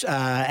those,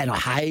 and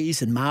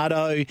Hayes and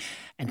Mardo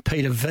and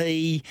Peter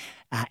V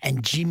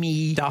and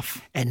Jimmy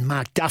Duff and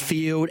Mark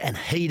Duffield and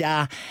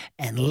Heater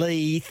and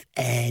Leith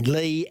and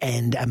Lee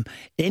and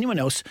anyone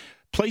else.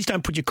 Please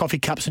don't put your coffee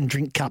cups and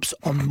drink cups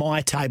on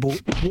my table.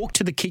 Walk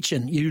to the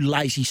kitchen, you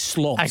lazy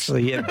slobs.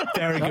 Actually, yeah,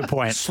 very good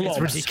point. Slobs.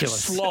 It's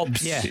ridiculous.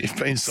 Slobs. Yeah. You've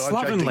been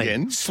sidetracked Slovenly.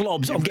 again.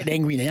 Slobs. I'm getting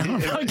angry now.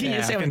 I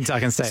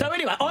can see So it.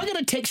 anyway, I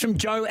got a text from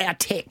Joe, our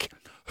tech,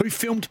 who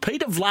filmed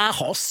Peter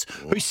Vlahos,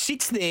 who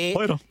sits there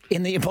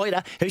in the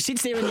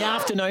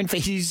afternoon for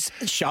his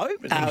show,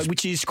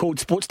 which is called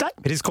Sports Day.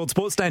 It is called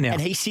Sports Day now.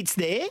 And he sits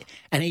there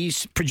and he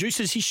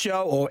produces his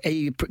show, or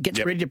he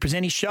gets ready to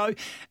present his show,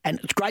 and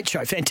it's a great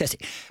show,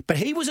 fantastic. But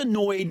he was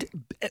annoyed.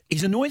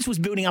 His annoyance was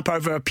building up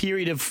over a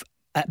period of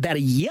about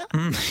a year.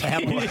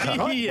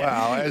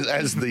 Wow,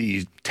 as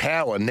the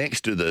tower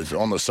next to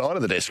on the side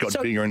of the desk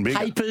got bigger and bigger.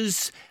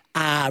 Papers,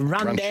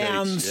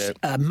 rundowns,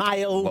 sheets,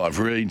 mail, live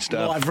reads,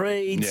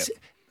 Yep.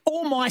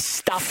 All my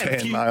stuff,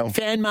 Fan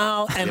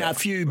mail, and a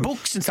few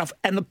books and stuff,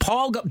 and the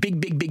pile got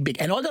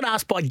big. And I got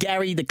asked by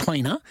Gary, the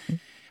cleaner,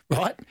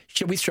 right?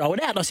 Should we throw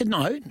it out? And I said,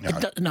 no,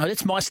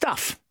 that's my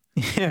stuff.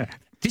 Yeah.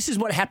 This is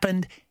what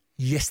happened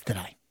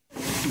yesterday.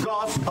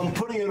 Guys, I'm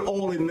putting it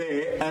all in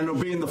there, and it'll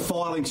be in the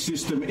filing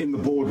system in the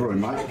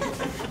boardroom, mate.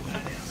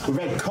 We've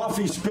had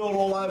coffee spilled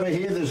all over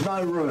here. There's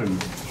no room.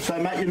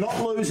 So, mate, you're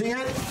not losing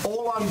it.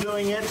 All I'm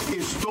doing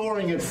is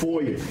storing it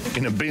for you.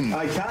 In a bin.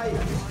 Okay?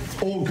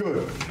 All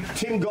good.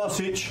 Tim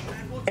Gossage,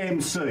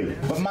 MC.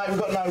 But, mate, we've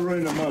got no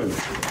room to move.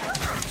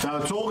 So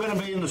it's all going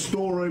to be in the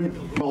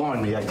storeroom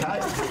behind me,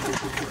 okay?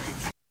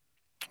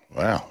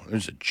 Wow,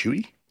 there's a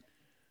Chewy.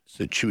 It's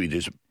a Chewy.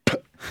 There's a...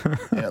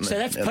 So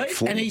that's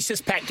Pete, and he's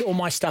just packed all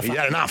my stuff He's up.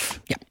 had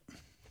enough. Yep.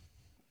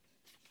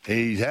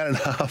 He's had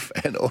enough,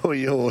 and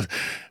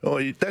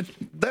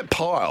that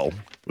pile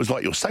was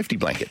like your safety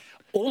blanket.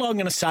 All I'm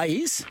going to say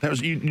is... That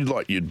was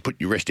you'd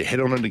rest your head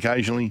on it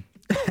occasionally.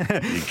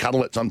 You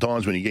cuddle it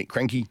sometimes when you get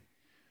cranky.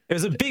 It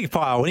was a big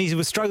pile. When he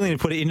was struggling to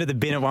put it into the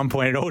bin at one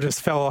point, it all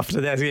just fell off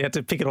to there. So he had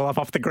to pick it all up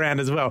off the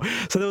ground as well.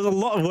 So there was a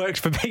lot of work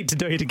for Pete to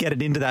do to get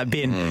it into that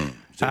bin.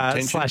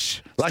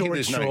 Slash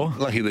storage straw.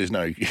 Lucky there's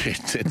no...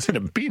 It's in a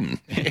bin.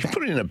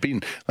 Put it in a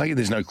bin. Lucky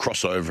there's no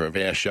crossover of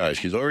our shows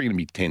because I reckon it'd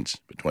be tense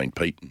between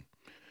Pete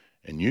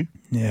and you.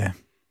 Yeah.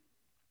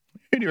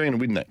 Who do you reckon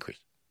will win that, Chris?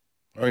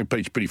 I reckon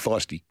Pete's pretty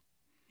feisty.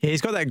 Yeah,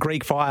 he's got that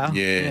Greek fire.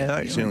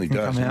 Yeah, he certainly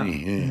does.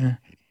 Yeah.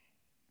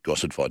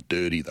 Goss would fight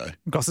dirty, though.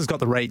 Goss has got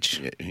the reach.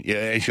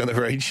 Yeah, he's got the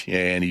reach.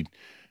 Yeah, and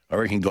I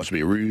reckon Goss would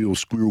be a real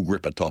squirrel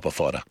gripper type of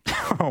fighter.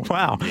 Oh,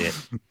 wow. Yeah,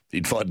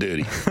 he'd fight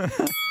dirty.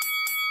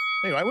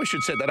 Anyway, we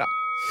should set that up.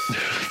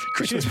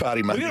 Christmas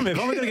party, mate. We're going to move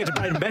on. We're going to get to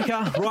Braden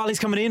Becker. Riley's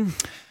coming in.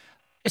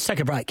 Let's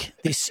take a break.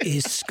 This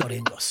is Scotty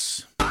and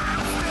Goss.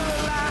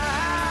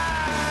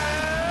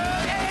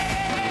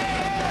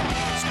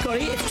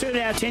 Scotty, let's turn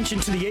our attention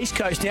to the East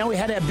Coast now. We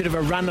had a bit of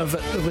a run of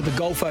it with the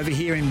golf over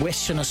here in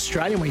Western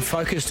Australia, and we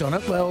focused on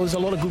it. Well, there's a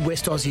lot of good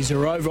West Aussies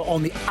who are over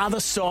on the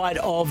other side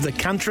of the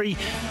country.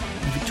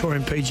 The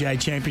Victorian PGA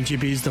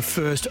Championship is the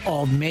first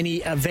of many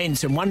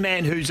events. And one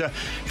man who's a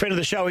friend of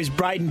the show is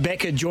Braden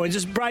Becker joins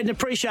us. Braden,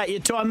 appreciate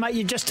your time, mate.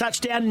 You just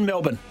touched down in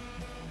Melbourne.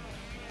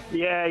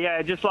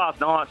 Yeah, just last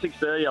night,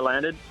 6:30 I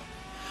landed.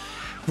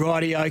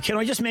 Rightio. Can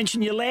I just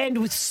mention you land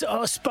with,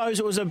 I suppose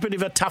it was a bit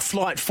of a tough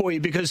flight for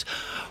you because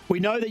we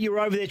know that you're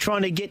over there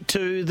trying to get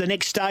to the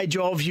next stage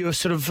of your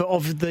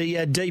of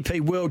the DP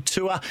World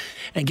Tour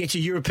and get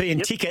your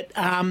European ticket,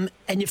 and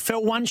you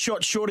fell one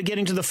shot short of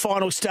getting to the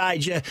final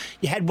stage. You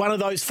had one of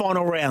those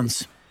final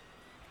rounds.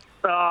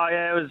 Oh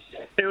yeah,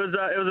 it was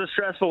a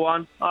stressful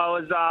one. I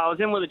was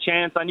in with a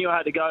chance. I knew I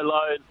had to go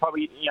low,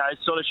 probably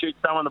sort of shoot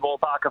someone in the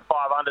ballpark of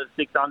 5 under,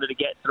 6 under to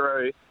get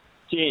through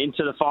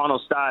into the final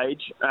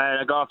stage,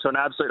 and I got off to an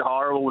absolute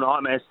horrible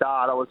nightmare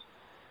start. I was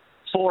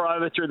 4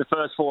 over through the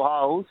first 4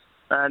 holes,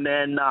 and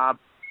then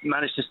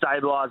managed to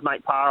stabilise,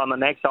 make par on the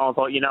next hole. I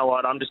thought, you know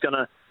what, I'm just going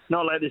to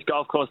not let this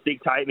golf course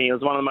dictate me. It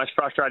was one of the most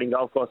frustrating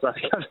golf courses I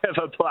think I've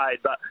ever played,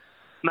 but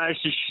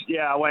managed to,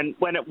 when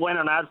it went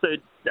on an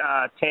absolute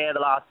tear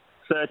the last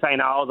 13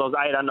 holes. I was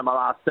 8 under my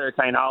last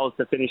 13 holes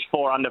to finish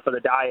 4 under for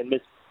the day and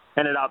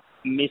ended up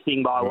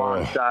missing by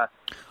one. So,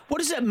 what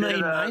does that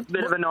mean, mate?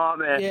 Bit of a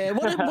nightmare. Yeah,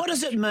 what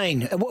does it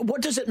mean?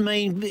 What does it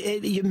mean?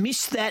 You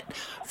missed that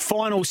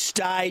final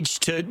stage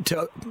to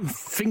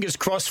fingers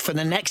crossed for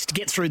the next to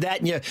get through that,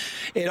 and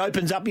it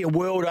opens up your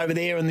world over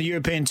there in the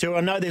European Tour.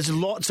 I know there's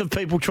lots of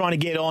people trying to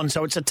get on,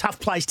 so it's a tough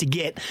place to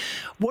get.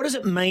 What does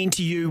it mean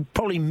to you,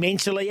 probably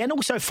mentally and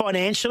also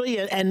financially?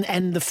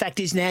 And the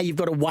fact is now you've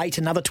got to wait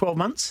another 12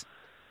 months?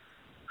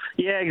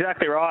 Yeah,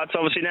 exactly right. So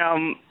obviously now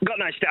I've got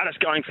no status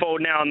going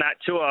forward now on that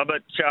tour,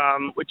 but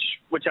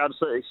which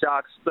absolutely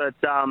sucks. But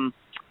so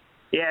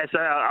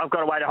I've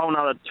got to wait a whole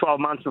another 12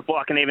 months before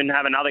I can even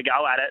have another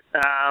go at it.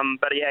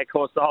 But yeah, of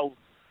course, the whole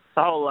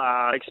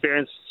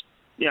experience,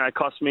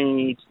 cost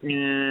me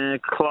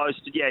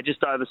close to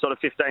just over sort of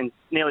 15,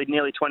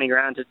 nearly 20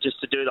 grand to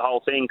do the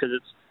whole thing because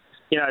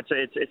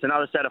it's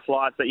another set of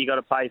flights that you got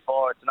to pay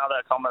for. It's another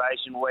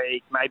accommodation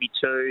week, maybe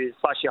 2,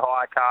 plus your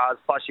hire cars,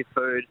 plus your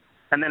food.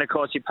 And then, of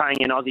course, you're paying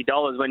in Aussie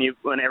dollars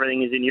when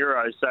everything is in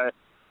euros. So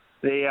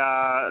the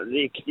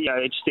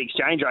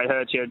exchange rate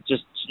hurts you.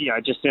 Just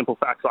simple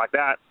facts like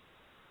that.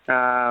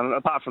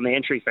 Apart from the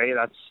entry fee,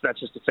 that's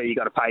just a fee you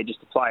got to pay just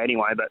to play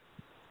anyway. But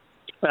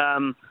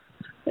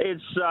it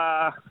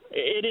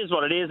is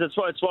what it is. It's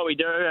what we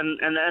do,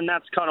 and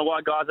that's kind of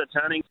why guys are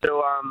turning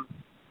to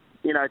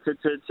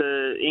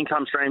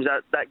income streams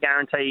that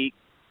can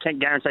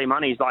guarantee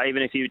monies. Like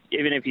even if you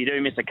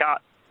do miss a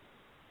cut.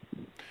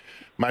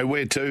 Mate,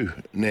 where to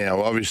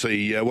now?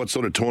 Obviously, what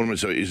sort of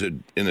tournaments? Is it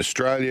in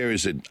Australia?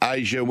 Is it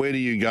Asia? Where do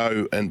you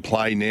go and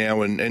play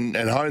now and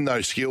hone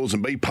those skills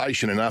and be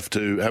patient enough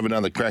to have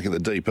another crack at the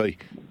DP?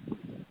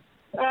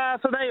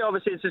 For me,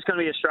 obviously, it's just going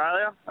to be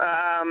Australia.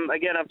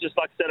 Again, I've just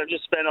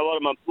spent a lot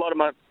of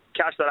my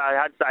cash that I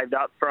had saved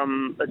up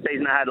from the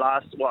season I had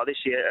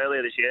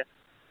earlier this year,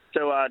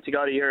 to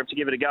go to Europe to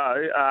give it a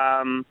go.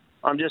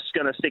 I'm just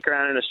going to stick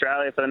around in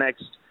Australia for the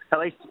next, at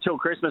least till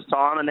Christmas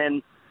time, and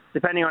then,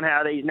 depending on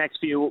how these next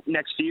few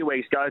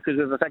weeks go, because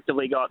we've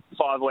effectively got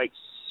 5 weeks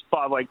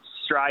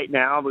straight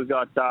now. We've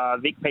got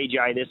Vic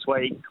PGA this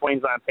week,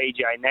 Queensland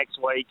PGA next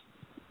week,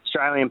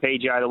 Australian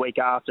PGA the week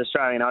after,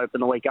 Australian Open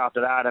the week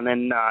after that, and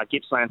then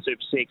Gippsland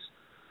Super 6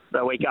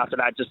 the week after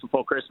that, just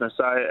before Christmas.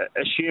 So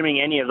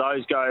assuming any of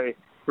those go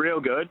real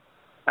good.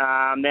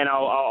 Then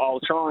I'll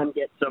try and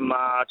get some.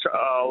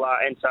 I'll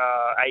enter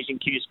Asian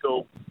Q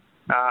School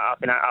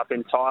up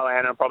in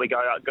Thailand. I'll probably go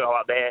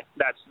up there.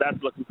 That's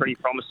looking pretty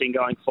promising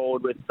going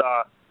forward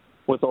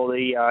with all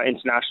the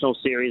international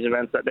series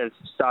events that they've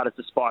started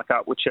to spike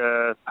up, which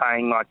are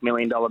paying like $1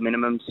 million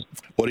minimums.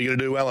 What are you going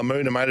to do,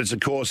 Alamuna, mate? It's a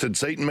course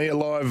that's eaten me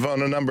alive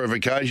on a number of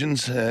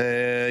occasions. You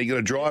got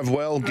to drive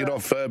well, get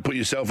off, put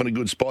yourself in a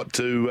good spot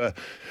to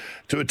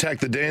attack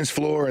the dance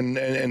floor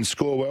and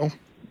score well.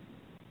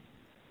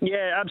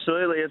 Yeah,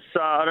 absolutely. It's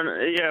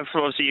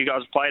obviously you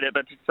guys played it,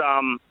 but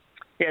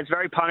it's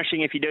very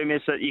punishing if you do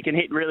miss it. You can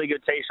hit really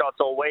good tee shots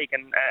all week,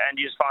 and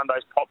you just find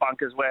those pop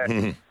bunkers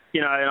where. You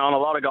know, and on a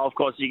lot of golf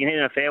courses, you can hit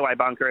in a fairway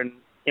bunker, and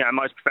you know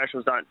most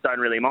professionals don't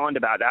really mind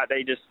about that.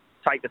 They just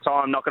take the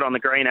time, knock it on the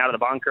green out of the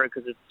bunker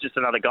because it's just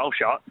another golf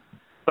shot.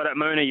 But at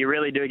Moona, you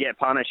really do get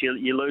punished.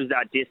 You lose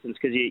that distance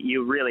because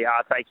you really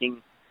are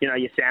taking your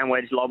sand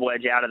wedge, lob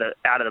wedge out of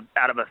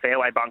a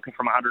fairway bunker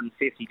from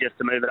 150 just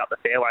to move it up the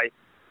fairway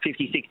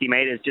 50, 60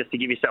 metres just to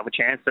give yourself a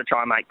chance to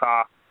try and make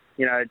par.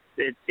 You know,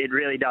 it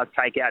really does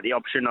take out the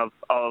option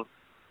of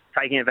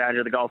taking advantage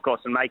of the golf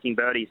course and making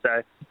birdies.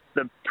 So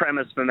the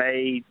premise for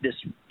me, this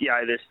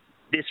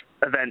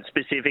event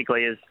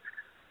specifically is,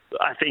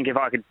 I think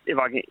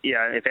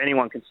if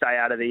anyone can stay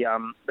out of the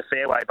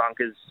fairway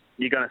bunkers,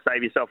 you're going to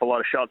save yourself a lot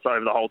of shots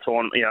over the whole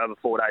tournament, over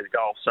 4 days of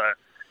golf. So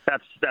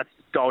that's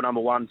goal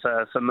number one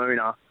for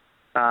Moona.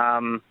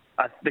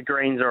 The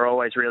greens are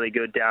always really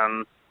good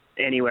down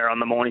anywhere on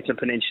the Mornington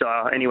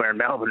Peninsula, anywhere in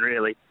Melbourne,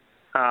 really.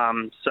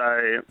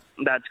 So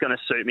that's going to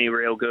suit me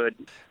real good.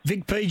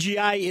 Vic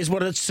PGA is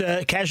what it's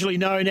casually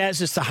known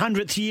as. It's the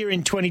 100th year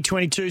in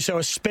 2022, so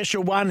a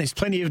special one. There's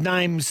plenty of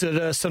names that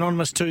are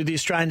synonymous to the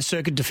Australian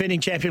circuit.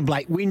 Defending champion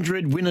Blake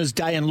Windred, winners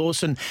Dayan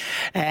Lawson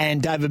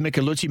and David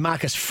Micheluzzi.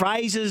 Marcus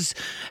Fraser's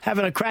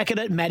having a crack at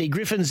it. Matty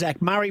Griffin,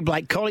 Zach Murray,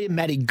 Blake Collier,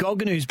 Matty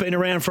Goggin, who's been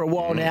around for a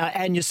while now,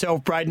 and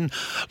yourself, Braden.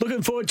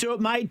 Looking forward to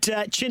it, mate.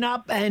 Chin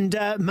up, and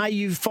may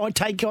you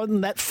take on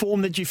that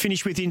form that you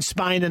finished with in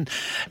Spain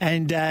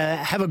and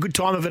have a good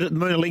time of it at the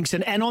Moona Links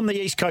and on the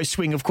East Coast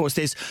swing. Of course,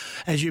 there's,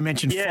 as you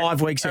mentioned,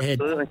 5 weeks ahead.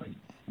 Absolutely.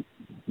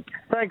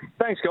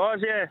 Thanks, guys.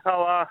 Yeah,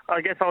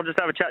 I guess I'll just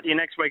have a chat to you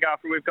next week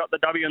after we've got the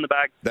W in the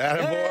bag.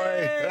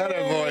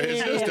 Attaboy.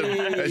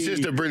 It's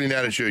just a brilliant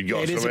attitude,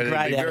 Goss. It is a great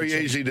it'd be very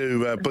attitude. easy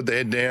to put the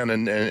head down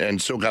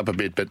and silk up a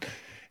bit, but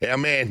our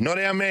man, not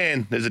our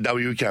man, there's a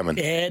W coming.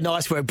 Yeah,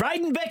 nice work.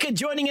 Braden Becker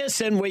joining us,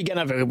 and we're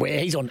going to...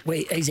 He's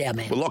our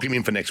man. We'll lock him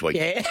in for next week.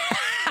 Yeah.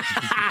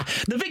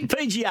 The Vic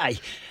PGA.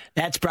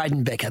 That's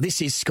Braden Becker.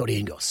 This is Scotty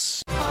and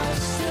Goss.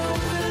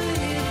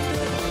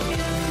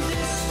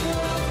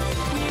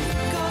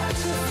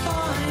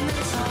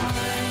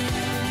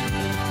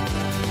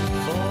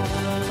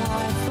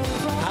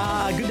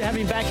 Good to have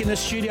him back in the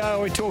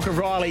studio. We talk of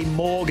Riley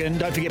Morgan.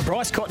 Don't forget,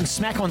 Bryce Cotton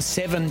smack on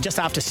 7, just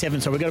after 7,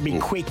 so we've got to be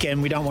quick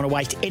and we don't want to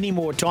waste any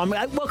more time.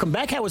 Welcome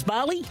back. How was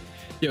Bali?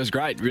 Yeah, it was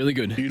great. Really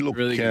good. You look,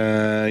 really good.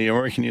 I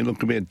reckon you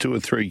looked about 2 or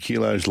 3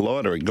 kilos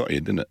lighter. It got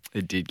you, didn't it?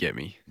 It did get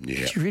me. Yeah.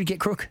 Did you really get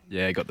crook?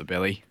 Yeah, I got the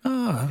belly.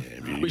 Oh.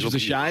 Yeah, which was a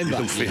shame,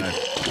 but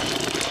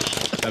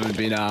haven't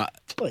been.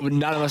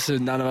 None of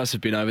us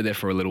have been over there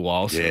for a little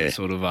while, so it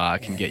sort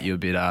of can get you a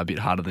bit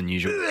harder than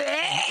usual.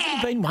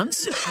 Been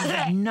once. I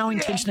have no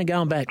intention of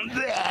going back.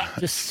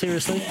 Just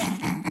seriously,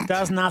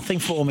 does nothing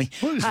for me.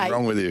 What is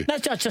wrong with you? No,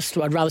 just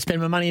I'd rather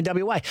spend my money in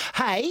WA.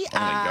 Hey,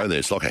 I don't go there.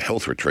 It's like a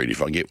health retreat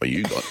if I get what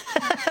you got.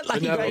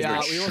 Lucky No,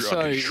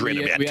 Grace.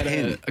 we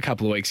had a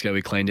couple of weeks ago.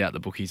 We cleaned out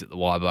the bookies at the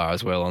Y Bar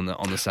as well on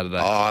the Saturday.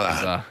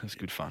 It was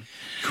good fun.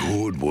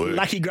 Good work.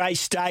 Lucky Grace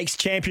Stakes,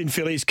 Champion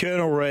Fillies,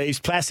 Colonel Reeves,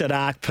 Placid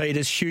Arc,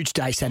 Peters. Huge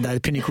day Saturday. The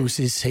Pinnacles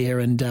is here,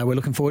 and we're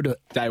looking forward to it.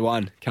 Day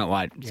one, can't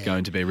wait. It's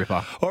going to be a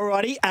ripper.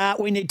 Alrighty,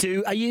 we need to.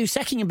 Are you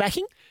sacking and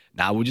backing?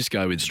 Nah, we'll just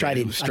go with straight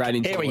into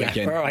the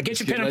weekend. All right, get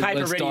your pen and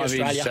paper ready,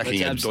 Australia.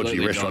 Sacking a dodgy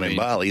restaurant in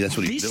Bali. That's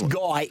what he's This doing.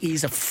 guy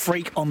is a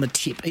freak on the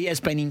tip. He has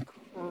been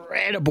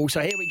incredible.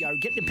 So here we go.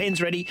 Get your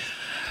pens ready.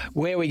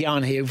 Where are we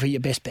going here for your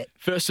best bet?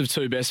 First of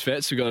 2 best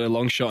bets, we've got a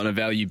long shot and a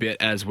value bet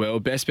as well.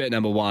 Best bet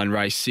number 1,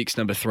 race 6,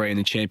 number 3 in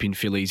the Champion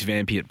Fillies,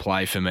 Vampy at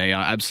play for me.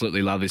 I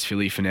absolutely love this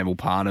filly for Neville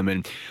Parnham,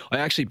 and I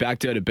actually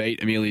backed her to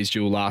beat Amelia's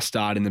Jewel last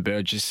start in the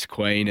Burgess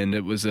Queen, and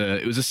it was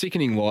a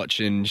sickening watch,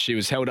 and she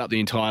was held up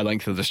the entire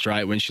length of the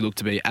straight when she looked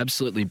to be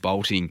absolutely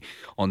bolting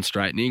on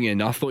straightening,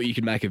 and I thought you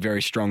could make a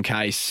very strong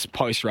case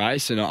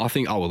post-race, and I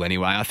think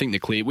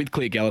with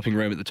clear galloping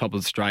room at the top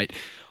of the straight,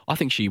 I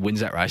think she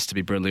wins that race, to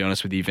be brutally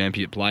honest with you,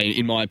 Vampy at play,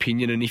 in my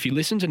opinion. And if you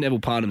listen to Neville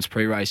Parnham's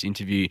pre-race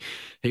interview,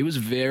 he was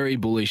very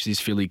bullish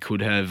this filly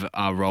could have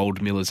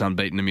rolled Miller's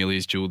Unbeaten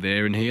Amelia's Jewel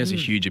there, and he has a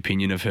huge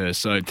opinion of her.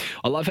 So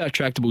I love how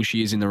tractable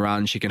she is in the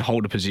run. She can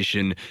hold a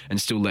position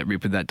and still let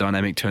rip with that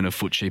dynamic turn of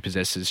foot she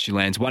possesses. She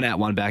lands 1 out,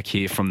 1 back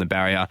here from the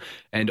barrier.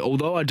 And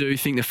although I do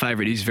think the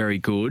favourite is very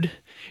good,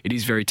 it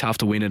is very tough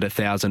to win at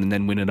 1,000 and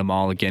then win at a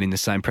mile again in the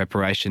same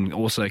preparation,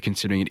 also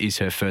considering it is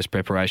her first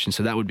preparation.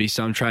 So that would be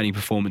some training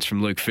performance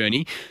from Luke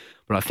Fernie.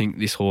 but I think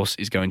this horse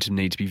is going to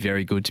need to be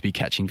very good to be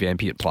catching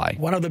Vampy at play.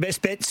 One of the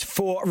best bets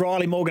for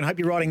Riley Morgan. Hope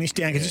you're writing this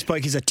down because this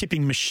bloke is a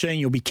tipping machine.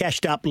 You'll be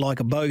cashed up like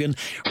a bogan.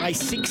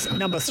 Race 6,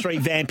 number 3,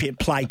 Vampy at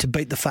play to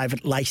beat the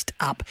favourite Laced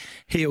Up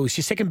Heels.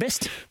 Your second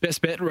best?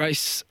 Best bet,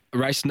 race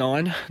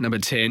 9, number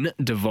 10,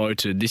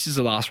 Devoted. This is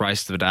the last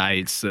race of the day.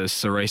 It's the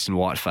Cerise and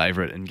White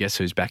favourite, and guess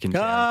who's back in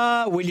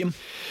town? William.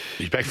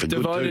 He's back for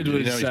Devoted good,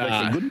 too. was, He's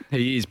back for good?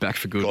 He is back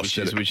for good,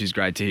 which is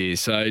great to hear.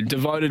 So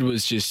Devoted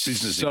was just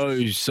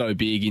so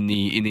big in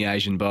the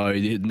Asian Bow.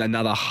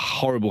 Another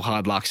horrible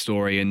hard luck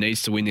story, and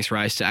needs to win this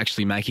race to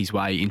actually make his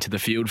way into the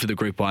field for the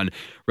Group 1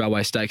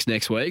 Railway Stakes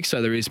next week.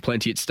 So there is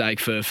plenty at stake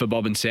for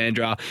Bob and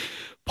Sandra.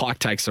 Pike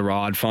takes the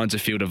ride, finds a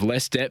field of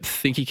less depth.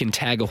 Think he can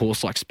tag a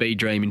horse like Speed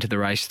Dream into the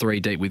race 3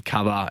 deep with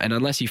cover. And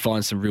unless he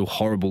finds some real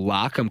horrible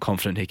luck, I'm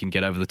confident he can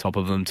get over the top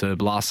of them to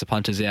blast the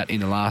punters out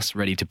in the last.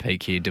 Ready to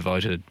peak here,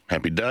 Devoted.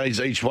 Happy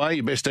days each way.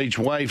 Your best each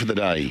way for the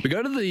day. We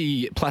go to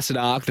the Placid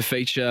Arc, the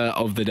feature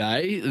of the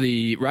day.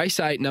 The race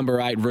 8,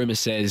 number 8, Rumour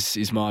Says,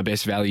 is my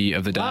best value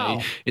of the day.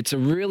 Wow. It's a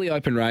really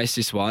open race,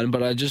 this one,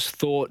 but I just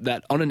thought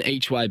that on an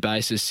each way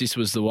basis, this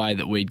was the way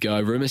that we'd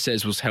go. Rumour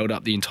Says was held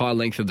up the entire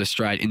length of the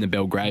straight in the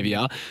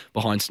Belgravia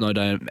behind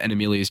Snowdome and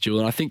Amelia's Jewel,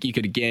 and I think you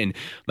could again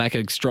make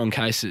a strong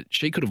case that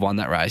she could have won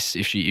that race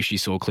if she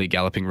saw clear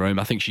galloping room.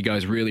 I think she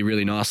goes really,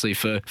 really nicely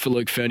for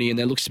Luke Fernie, and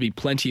there looks to be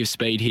plenty of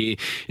speed here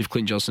if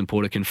Clint Johnson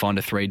Porter can find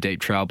a 3 deep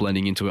trail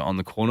blending into it on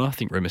the corner. I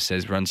think Rumour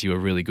Says runs you a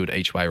really good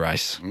each way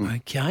race.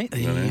 Okay,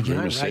 there you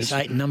go. Race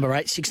 8, number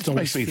 8, $6.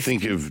 Makes me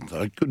think of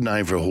a good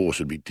name for a horse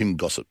would be Tim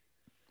Gossip.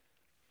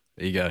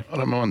 There you go. I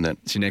don't mind that.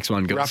 It's your next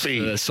one, guys.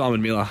 Ruffy.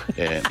 Simon Miller.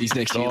 Yeah. He's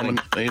next Simon,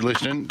 year. are you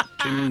listening?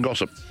 Tim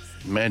Gossip.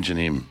 Imagine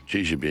him.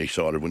 Geez, you'd be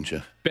excited, wouldn't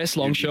you? Best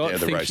long shot.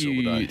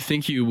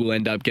 Think you will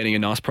end up getting a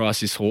nice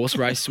price this horse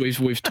race.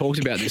 We've talked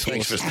about this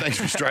horse. Thanks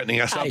for straightening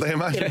us up there,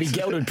 mate. It'll be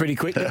gelded pretty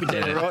quick. Let me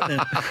tell you right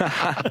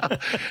now.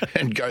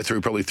 And go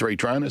through probably 3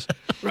 trainers.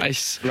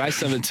 Race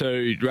number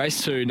 2,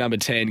 race 2, number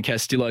 10,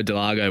 Castillo de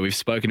Largo. We've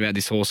spoken about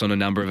this horse on a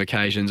number of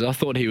occasions. I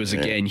thought he was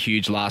again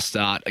huge last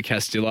start at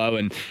Castillo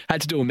and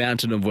had to do a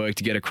mountain of work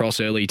to get across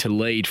early to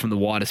lead from the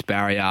widest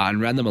barrier and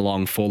ran them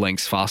along 4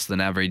 lengths faster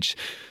than average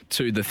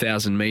to the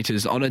 1,000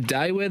 metres on a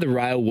day where the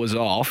rail was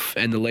off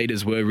and the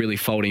leaders were really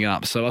folding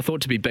up. So I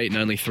thought to be beaten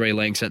only 3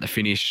 lengths at the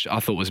finish,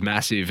 I thought was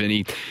massive.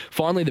 And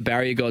finally the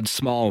barrier gods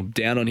smile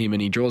down on him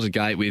and he draws a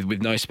gate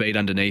with no speed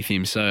underneath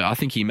him. So I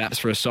think he maps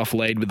for a soft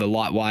lead with a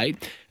light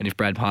weight. And if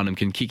Brad Parnham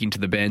can kick into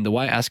the bend, the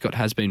way Ascot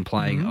has been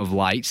playing of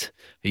late,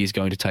 he is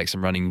going to take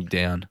some running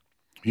down.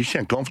 You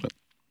sound confident.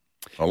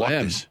 I like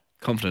this.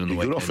 Confident in the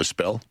weekend. Good off a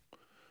spell.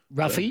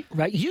 Ruffy,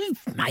 mate,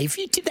 if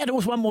you tip that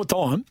horse one more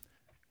time,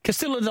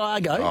 Castillo de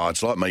Largo. Oh,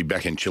 it's like me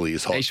backing Chili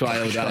is hot. Each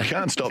way all day. I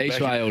can't stop Each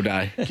way all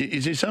day.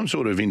 Is there some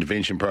sort of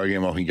intervention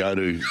program I can go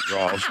to,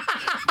 Riles,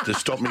 to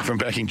stop me from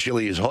backing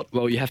Chili is hot?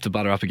 Well, you have to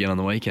butter up again on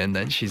the weekend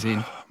then. She's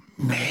in.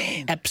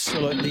 Man,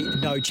 absolutely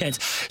no chance.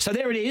 So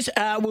there it is.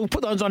 We'll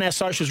put those on our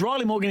socials.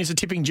 Riley Morgan is a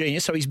tipping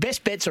genius, so his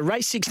best bets are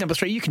race 6, number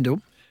 3. You can do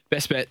them.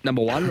 Best bet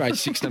number 1,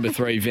 race 6, number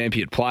 3,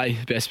 Vampy at play.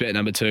 Best bet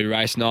number 2,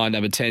 race 9,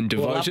 number 10,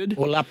 Devoted.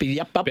 All up.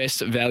 Best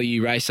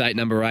value, race 8,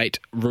 number 8,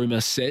 Rumour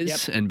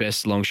Says. And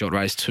best long shot,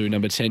 race 2,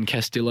 number 10,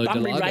 Castillo de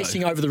Largo.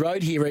 Racing over the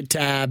road here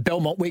at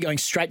Belmont. We're going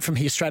straight from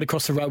here, straight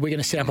across the road. We're going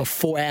to set up a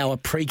 4-hour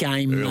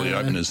pre-game. Early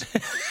openers.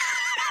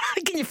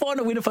 Can you find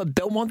a winner for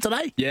Belmont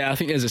today? Yeah, I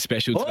think there's a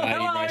special today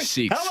in race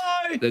 6.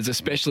 Hello. There's a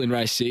special in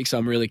race 6.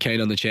 I'm really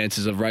keen on the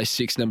chances of race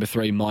 6, number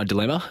 3, My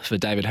Dilemma for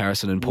David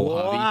Harrison and Paul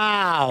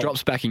Harvey.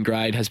 Drops back in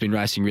grade, has been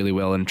racing really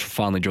well and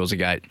finally draws a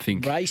gate. I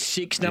think race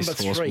 6, number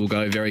 3. This horse will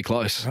go very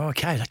close.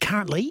 Okay, so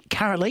currently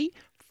 $4.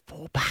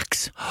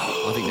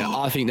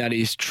 I think that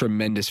is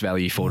tremendous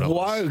value,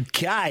 $4.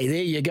 Okay,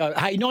 there you go.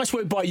 Hey, nice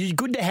work by you.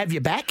 Good to have you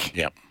back.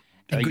 Yep.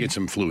 Go get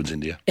some fluids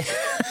into you.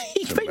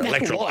 He's been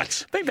back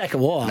electrolytes. Been back a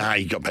while. No,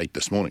 he got back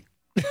this morning.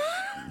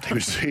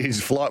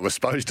 His flight was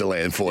supposed to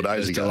land 4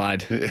 days ago.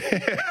 Delayed.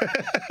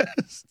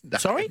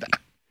 Sorry?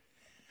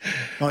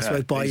 Nice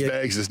work by his you.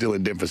 bags are still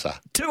in Denver.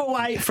 2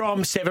 away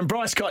from 7.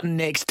 Bryce Cotton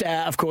next,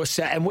 of course.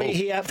 And we're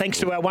here thanks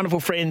to our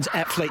wonderful friends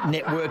at Fleet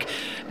Network.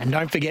 And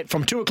don't forget,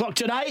 from 2 o'clock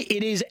today,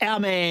 it is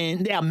our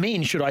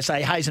men, should I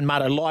say, Hayes and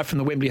Marto, live from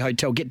the Wembley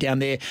Hotel. Get down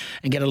there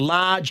and get a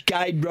large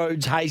Gade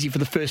Roads hazy for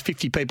the first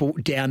 50 people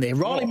down there.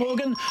 Riley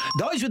Morgan,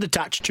 those with the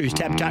touch, choose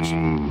Tab Touch.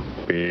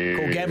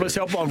 Call Gamblers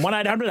Help on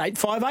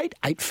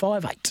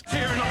 1-800-858-858.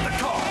 Tearing up the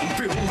car,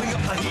 building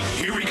up the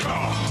heat. Here we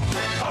come.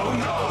 Oh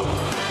no.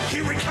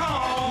 Here we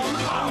come.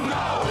 Oh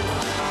no.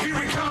 Here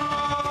we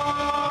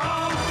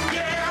come.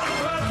 Yeah,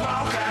 the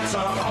Wildcats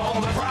are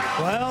on the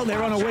prowl. Well,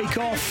 they're on a week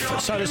off,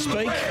 so to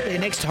speak. Their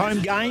next home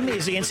game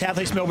is against South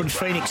East Melbourne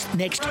Phoenix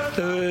next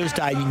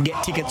Thursday. You can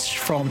get tickets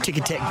from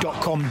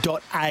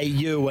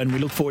ticketek.com.au, and we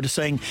look forward to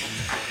seeing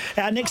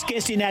our next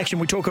guest in action.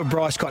 We talk of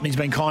Bryce Cotton. He's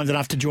been kind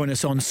enough to join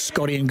us on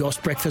Scotty and Goss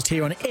Breakfast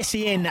here on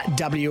SEN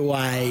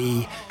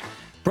WA.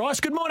 Bryce,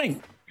 good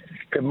morning.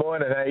 Good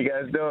morning. How you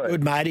guys doing?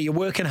 Good, mate. Are you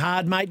working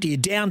hard, mate? Do you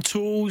down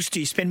tools?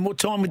 Do you spend more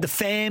time with the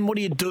fam? What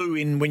do you do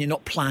when you're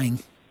not playing?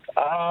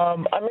 I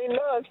mean,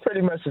 no, it's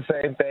pretty much the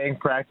same thing,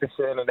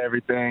 practicing and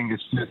everything.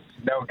 It's just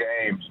no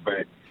games,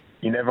 but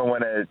you never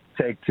want to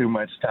take too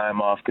much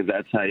time off because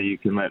that's how you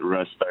can let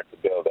rust start to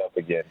build up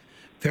again.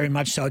 Very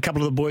much so. A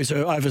couple of the boys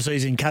are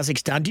overseas in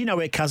Kazakhstan. Do you know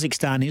where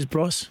Kazakhstan is,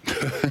 Bryce?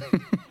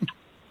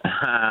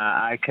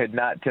 I could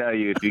not tell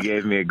you if you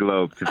gave me a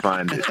globe to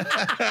find it.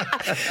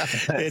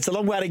 It's a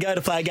long way to go to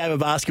play a game of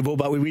basketball,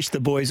 but we wish the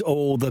boys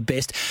all the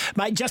best.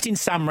 Mate, just in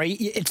summary,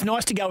 it's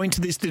nice to go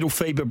into this little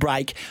FIBA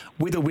break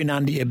with a win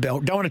under your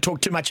belt. Don't want to talk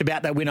too much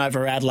about that win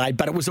over Adelaide,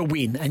 but it was a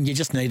win and you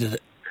just needed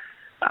it.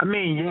 I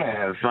mean,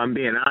 yeah, if I'm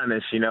being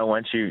honest,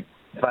 once you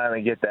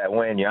finally get that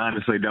win, you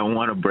honestly don't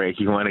want to break.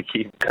 You want to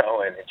keep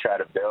going and try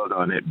to build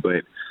on it.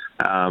 But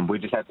we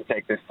just have to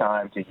take this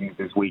time to use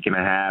this week and a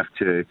half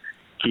to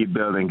keep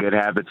building good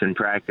habits in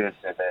practice,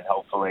 and then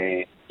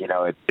hopefully,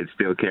 it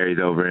still carries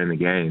over in the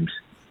games.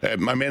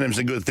 Momentum's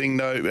a good thing,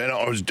 though. And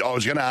I was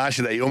going to ask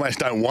you that. You almost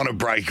don't want to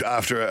break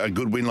after a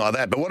good win like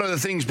that. But what are the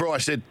things,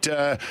 Bryce,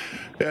 that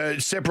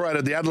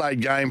separated the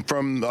Adelaide game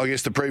from, I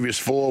guess, the previous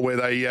four where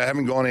they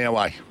haven't gone our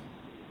way?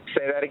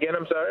 Say that again,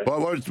 I'm sorry?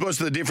 Well, what's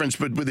the difference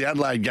with the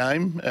Adelaide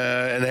game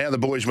and how the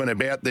boys went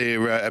about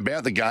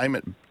the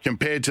game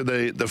compared to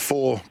the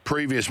four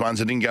previous ones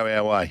that didn't go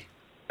our way?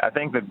 I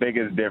think the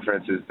biggest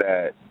difference is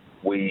that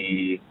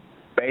we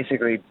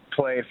basically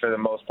played for the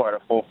most part a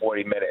full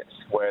 40 minutes,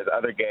 whereas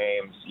other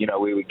games,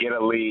 we would get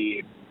a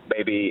lead,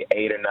 maybe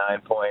 8 or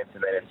 9 points,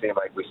 and then it seemed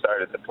like we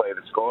started to play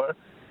the score,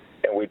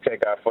 and we'd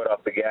take our foot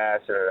off the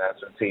gas, and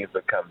that's when teams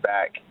would come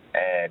back.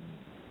 And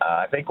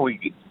I think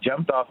we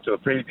jumped off to a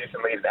pretty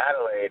decent lead in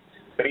Adelaide,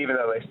 but even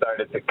though they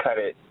started to cut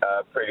it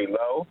pretty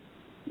low,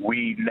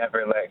 we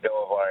never let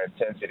go of our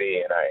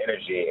intensity and our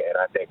energy, and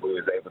I think we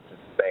was able to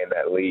sustain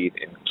that lead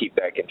and keep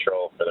that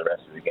control for the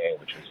rest of the game,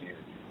 which was huge.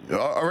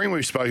 I think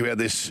we spoke about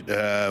this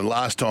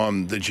last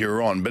time that you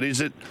were on, but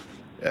is it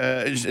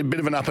it's a bit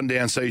of an up and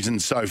down season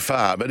so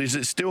far, but is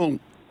it still...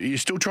 You're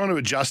still trying to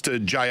adjust to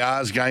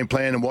JR's game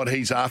plan and what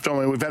he's after. I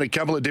mean, we've had a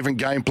couple of different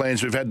game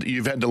plans you've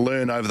had to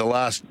learn over the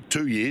last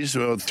 2 years,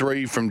 or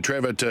three, from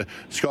Trevor to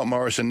Scott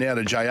Morrison now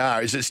to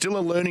JR. Is it still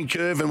a learning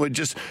curve, and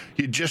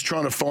you're just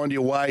trying to find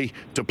your way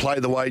to play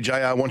the way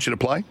JR wants you to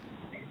play?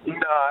 No,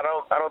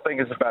 I don't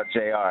think it's about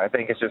JR. I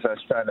think it's just us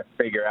trying to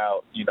figure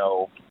out,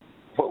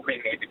 what we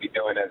need to be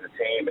doing as a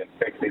team and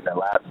fixing the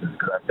lapses.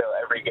 Because I feel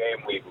every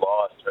game we've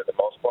lost, for the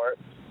most part,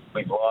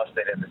 we've lost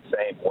it in the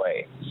same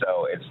way.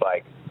 So it's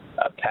like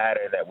a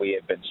pattern that we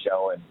have been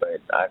showing, but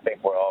I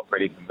think we're all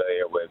pretty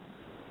familiar with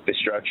the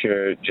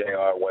structure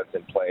JR wants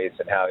in place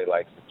and how he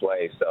likes to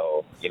play.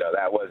 So,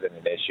 that wasn't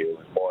an issue. It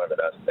was more of an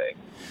us thing.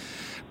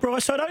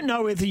 Bryce, I don't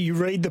know whether you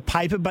read the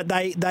paper, but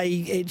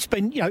it's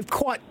been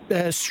quite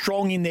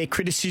strong in their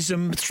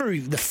criticism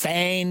through the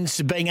fans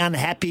being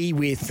unhappy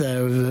with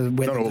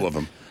not all of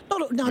them.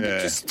 But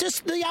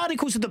just the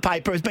articles of the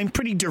paper has been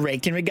pretty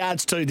direct in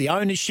regards to the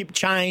ownership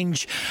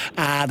change,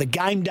 the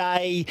game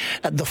day,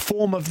 the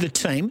form of the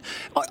team.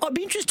 I'd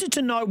be interested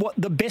to know what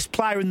the best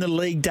player in the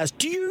league does.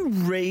 Do you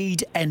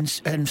read and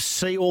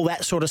see all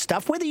that sort of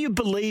stuff, whether you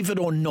believe it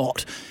or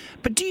not?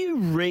 But do you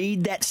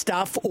read that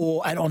stuff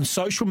and on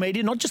social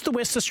media, not just the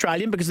West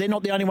Australian, because they're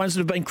not the only ones that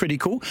have been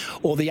critical,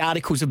 or the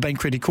articles have been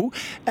critical?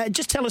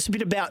 Just tell us a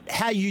bit about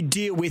how you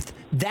deal with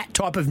that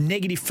type of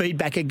negative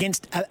feedback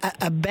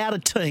about a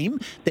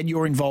team that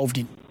you're involved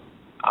in.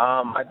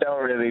 I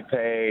don't really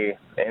pay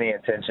any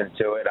attention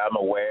to it. I'm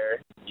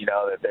aware,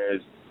 that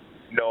there's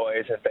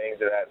noise and things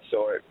of that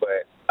sort,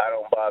 but I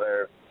don't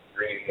bother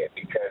reading it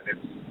because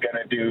it's going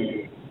to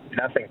do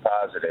nothing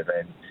positive.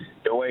 And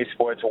the way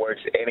sports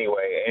works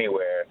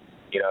anywhere,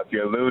 if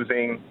you're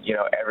losing,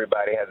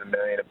 everybody has a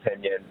million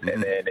opinions. Mm-hmm.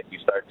 And then if you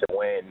start to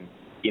win,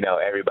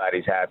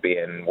 everybody's happy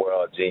and we're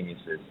all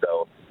geniuses.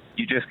 So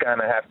you just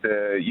kind of have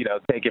to,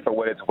 take it for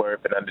what it's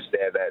worth and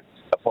understand that's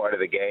a part of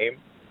the game,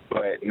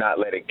 but not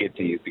let it get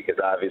to you, because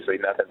obviously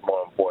nothing's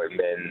more important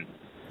than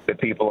the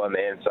people on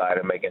the inside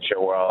and making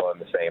sure we're all on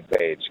the same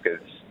page, because,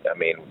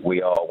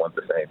 we all want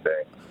the same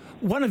thing.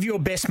 One of your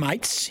best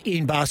mates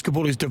in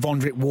basketball is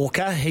Devondrick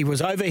Walker. He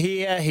was over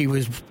here. He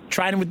was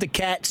training with the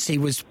Cats. He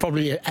was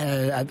probably,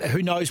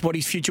 who knows what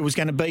his future was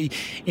going to be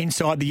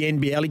inside the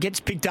NBL. He gets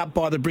picked up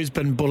by the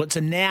Brisbane Bullets,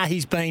 and now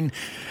he's been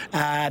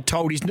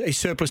told he's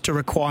surplus to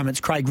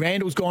requirements. Craig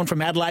Randall's gone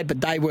from Adelaide,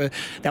 but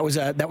that was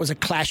a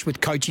clash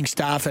with coaching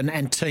staff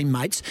and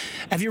teammates.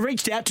 Have you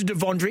reached out to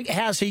Devondrick?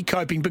 How's he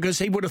coping? Because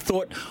he would have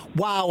thought,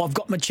 wow, I've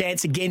got my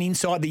chance again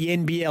inside the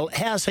NBL.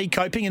 How's he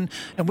coping,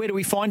 and where do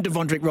we find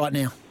Devondrick right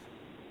now?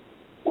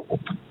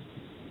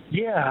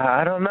 Yeah,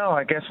 I don't know.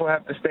 I guess we'll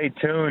have to stay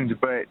tuned.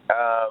 But,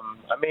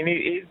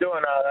 he's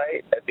doing all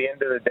right. At the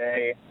end of the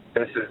day,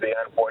 this is the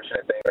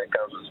unfortunate thing that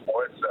comes with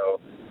sports.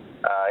 So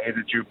he's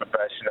a true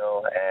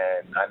professional,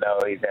 and I know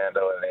he's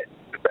handling it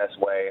the best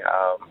way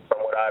from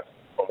what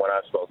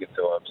I've spoken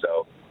to him.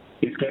 So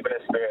he's keeping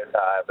his spirits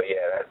high. But,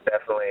 yeah, that's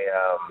definitely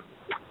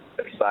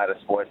the side of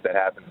sports that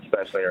happens,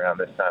 especially around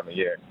this time of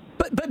year.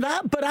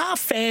 But are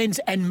fans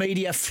and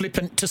media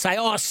flippant to say,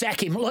 "Oh,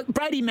 sack him"? Like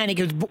Brady Manning,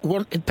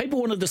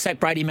 people wanted to sack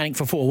Brady Manning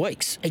for 4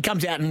 weeks. He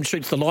comes out and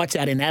shoots the lights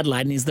out in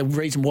Adelaide, and is the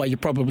reason why you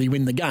probably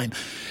win the game.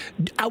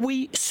 Are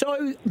we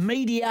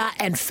media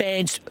and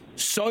fans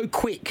so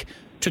quick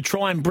to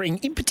try and bring,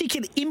 in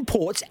particular,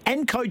 imports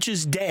and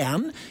coaches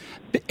down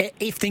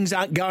if things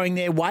aren't going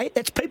their way?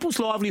 It's people's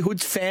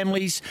livelihoods,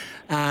 families,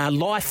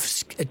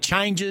 life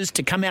changes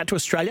to come out to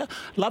Australia.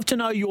 Love to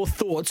know your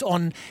thoughts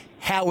on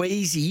how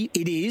easy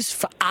it is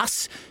for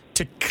us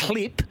to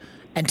clip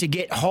and to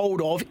get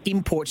hold of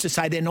imports to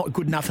say they're not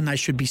good enough and they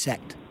should be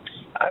sacked.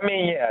 I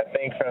mean, yeah, I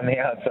think from the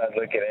outside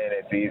looking in,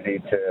 it's easy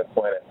to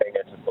point a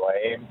finger to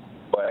blame.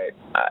 But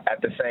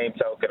at the same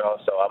token,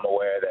 also, I'm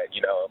aware that,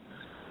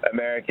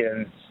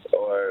 Americans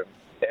or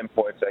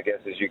imports, I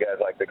guess, as you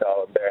guys like to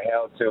call them, they're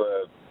held to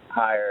a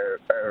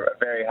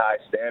very high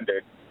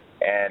standard.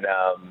 And,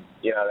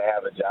 they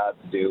have a job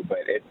to do, but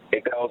it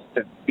goes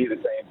to be the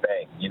same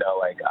thing.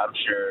 I'm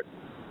sure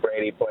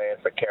Brady playing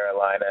for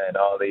Carolina and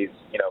all these,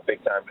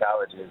 big-time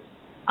colleges,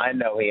 I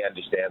know he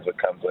understands what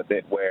comes with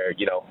it, where,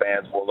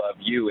 fans will love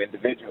you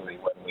individually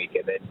one week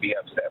and then be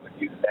upset with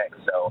you the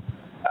next. So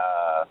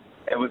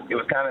it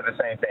was kind of the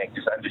same thing,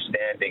 just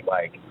understanding,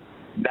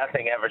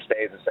 nothing ever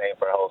stays the same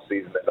for a whole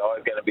season. There's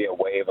always going to be a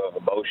wave of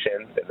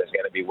emotions, and there's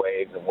going to be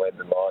waves of wins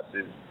and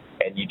losses,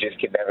 and you just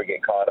can never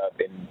get caught up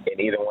in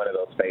either one of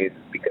those phases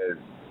because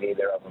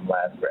neither of them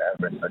last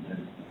forever. So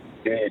just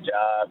do your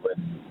job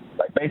and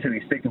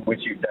basically stick to what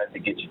you've done to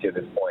get you to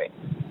this point.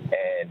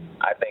 And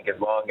I think as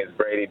long as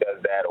Brady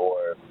does that,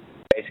 or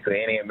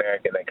basically any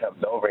American that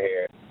comes over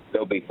here,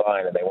 they'll be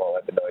fine and they won't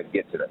let the noise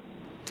get to them.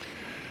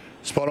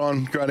 Spot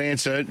on. Great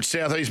answer.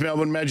 South East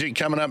Melbourne Magic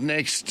coming up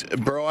next.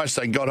 Bryce,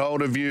 they got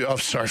hold of you.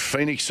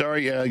 Phoenix,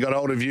 got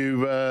hold of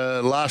you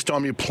last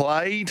time you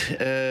played.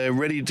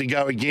 Ready to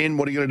go again.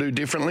 What are you going to do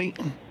differently?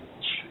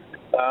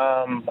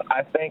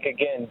 I think,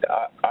 again,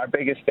 our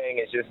biggest thing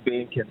is just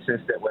being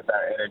consistent with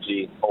our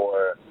energy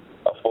for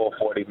a full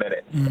 40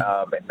 minutes and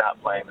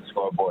not playing the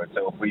scoreboard.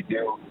 So if we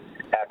do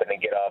happen to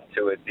get off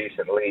to a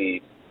decent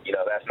lead,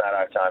 that's not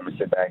our time to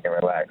sit back and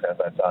relax. That's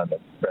our time to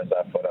press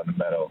our foot on the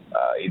metal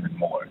even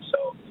more.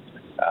 So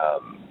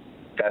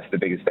that's the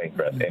biggest thing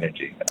for us,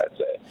 energy, I'd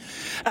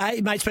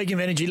say. Mate, speaking of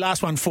energy,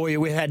 last one for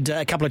you. We had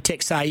a couple of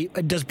texts say,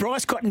 does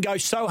Bryce Cotton go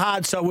so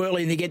hard so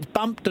early and he gets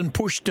bumped and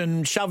pushed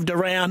and shoved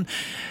around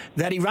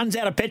that he runs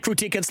out of petrol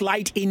tickets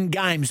late in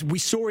games? We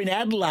saw in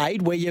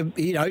Adelaide where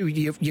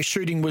your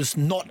shooting was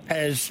not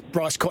as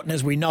Bryce Cotton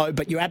as we know,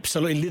 but you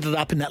absolutely lit it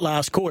up in that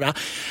last quarter.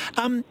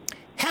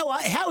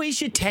 How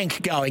is your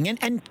tank going?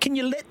 And can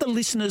you let the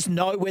listeners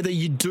know whether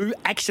you do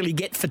actually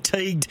get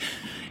fatigued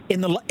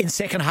in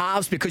second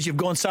halves because you've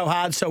gone so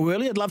hard so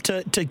early? I'd love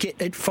to get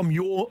it from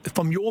your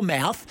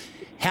mouth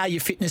how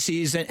your fitness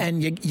is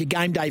and your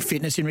game day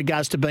fitness in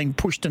regards to being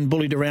pushed and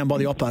bullied around by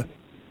the Oppo.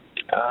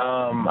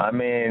 I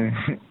mean,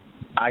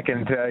 I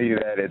can tell you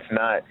that it's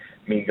not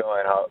me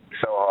going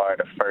so hard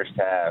the first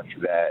half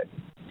that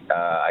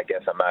I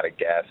guess I'm out of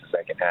gas the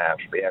second half.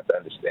 We have to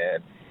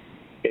understand,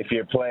 if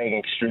you're playing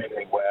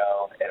extremely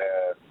well in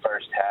a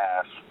first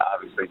half,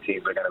 obviously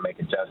teams are going to make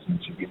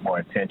adjustments. You get more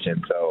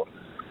attention, so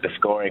the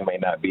scoring may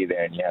not be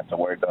there, and you have to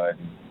work on,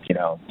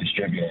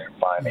 distributing and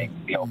finding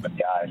the open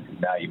guys,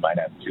 because now you might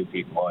have two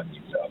people on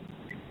you. So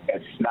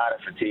it's not a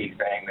fatigue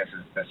thing. This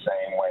is the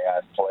same way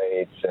I've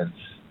played since,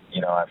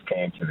 I've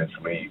came to this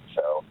league.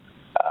 So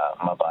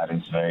my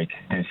body's very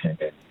conditioned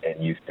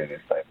and used to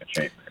this type of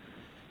treatment.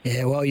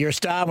 Yeah, well, you're a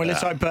star. Well,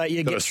 let's hope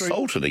you get through.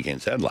 Assaulted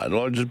against Adelaide.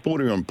 I just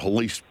bordering on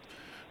police.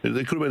 There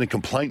could have been a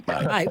complaint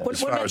made,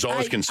 as far as I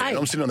was concerned.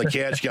 I'm sitting on the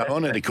couch going, I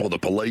need to call the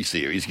police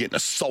here. He's getting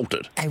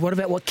assaulted. Hey, what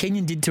about what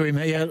Kenyon did to him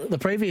the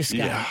previous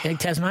game in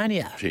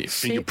Tasmania? Gee,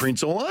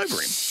 fingerprints all over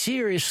him.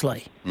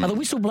 Seriously. Are the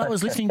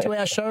whistleblowers listening to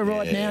our show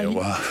right now?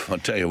 Well, I'll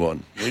tell you what.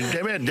 How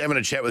about having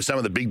a chat with some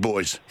of the big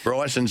boys,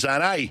 Bryce, and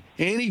saying, hey,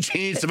 any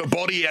chance of a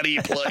body out of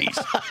here, please?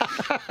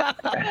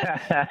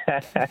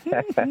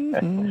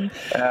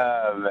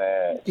 Oh,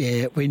 man.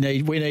 Yeah, we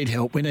need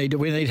help. We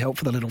need help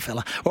for the little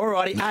fella. All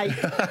righty. Hey.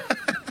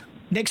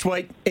 Next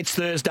week, it's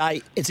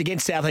Thursday. It's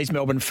against South East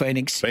Melbourne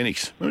Phoenix. When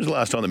was the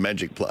last time the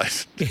Magic played?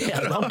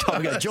 Yeah, a long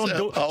time ago. John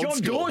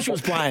Dorsch was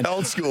playing.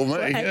 Old school,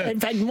 mate. In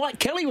fact, Mike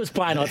Kelly was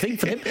playing, I think,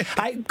 for them.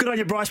 Hey, good on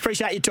you, Bryce.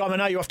 Appreciate your time. I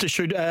know you're off to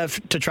shoot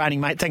to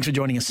training, mate. Thanks for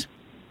joining us.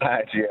 All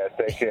right, yeah,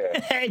 take care.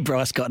 Hey,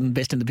 Bryce Cotton,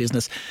 best in the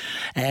business.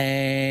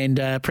 And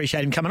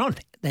appreciate him coming on.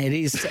 There it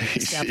is,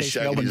 South East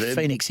Melbourne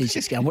Phoenix. He's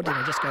just going, what did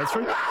I just go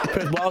through?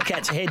 Perth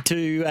Wildcats, head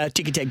to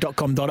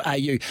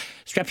ticketek.com.au.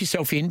 Strap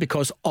yourself in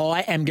because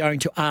I am going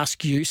to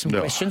ask you some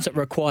questions that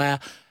require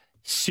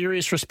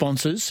serious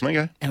responses.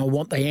 Okay. And I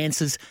want the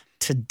answers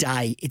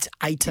today. It's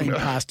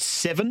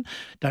 7:18.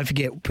 Don't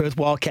forget, Perth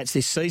Wildcats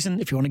this season.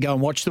 If you want to go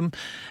and watch them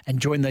and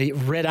join the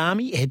Red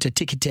Army, head to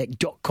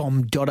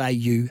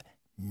ticketek.com.au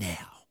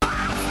now.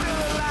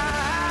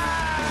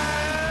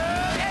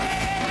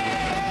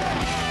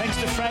 Thanks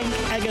to Frank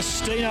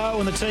Agostino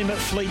and the team at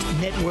Fleet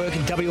Network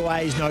and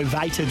WA's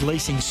novated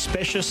leasing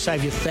specialist.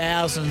 Save you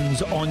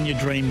thousands on your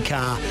dream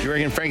car. Do you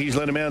reckon Frankie's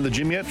let him out of the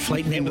gym yet?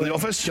 Into the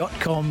office?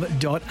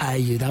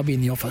 FleetNetwork.com.au. They'll be in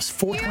the office.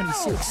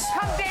 4:26.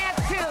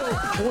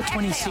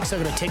 4:26.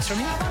 I got a text from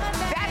him.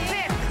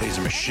 He's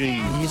a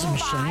machine. He is a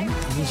machine.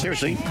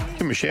 Seriously,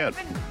 give him a shout.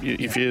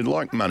 If you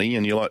like money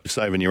and you like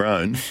saving your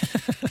own,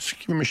 just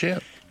give him a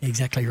shout.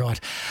 Exactly right.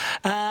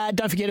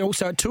 Don't forget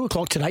also at 2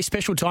 o'clock today,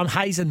 special time,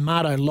 Hayes and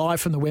Mardo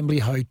live from the Wembley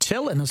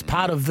Hotel. And as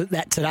part of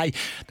that today,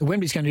 the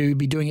Wembley's going to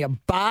be doing a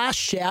bar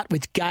shout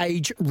with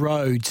Gauge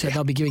Roads. So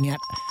they'll be giving out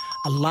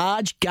a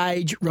large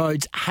Gauge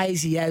Roads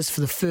Hazy As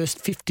for the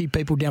first 50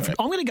 people down.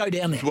 I'm going to go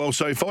down there. Well,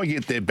 so if I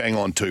get there bang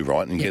on 2,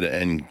 right, and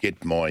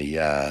get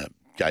my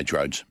Gauge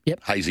Roads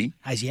Hazy.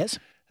 Hazy As.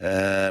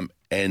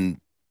 And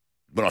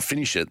when I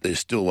finish it, there's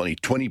still only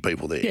 20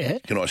 people there. Yeah.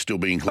 Can I still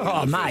be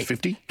included in the first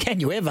 50? Can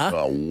you ever?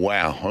 Oh,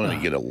 wow. I'm going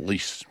to get at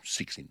least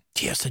 6 in.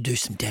 He has to do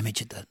some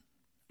damage at the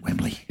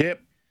Wembley.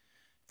 Yep.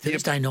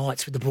 Thursday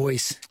nights with the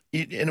boys.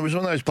 And it was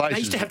one of those places. I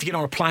used to have to get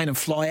on a plane and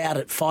fly out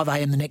at 5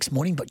 a.m. the next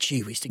morning, but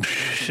gee, we used to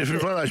it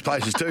was one of those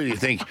places too, you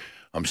think,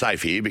 I'm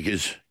safe here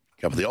because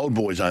a couple of the old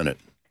boys own it.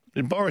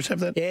 Did Boris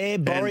have that? Yeah,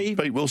 Borry. And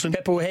Pete Wilson.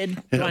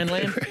 Pepperhead, Dwayne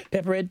Lamb.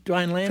 Pepperhead,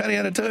 Dwayne Lamb. Fatty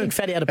had it too.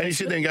 Fatty had a And he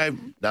sit there and go,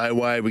 no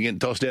way, we're getting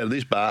tossed out of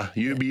this bar.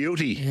 You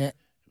beauty. Yeah.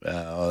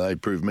 They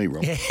proved me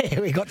wrong.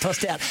 Yeah, we got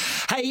tossed out.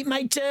 Hey,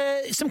 mate,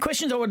 some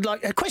questions I would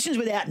like. Questions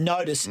without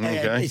notice,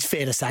 Okay. it's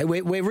fair to say.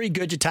 We're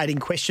regurgitating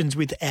questions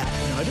without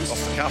notice.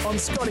 Off the cuff. On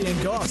Scotty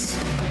and Goss,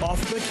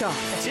 off the cuff.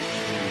 That's it.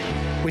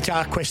 Which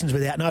are questions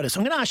without notice.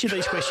 I'm going to ask you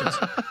these questions.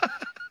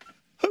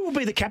 Who will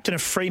be the captain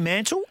of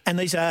Fremantle? And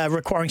these are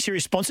requiring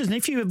serious sponsors. And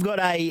if you have got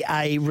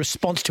a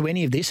response to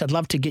any of this, I'd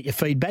love to get your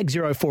feedback.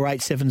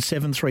 0487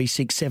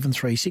 736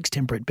 736,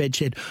 Temperate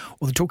Bedshed,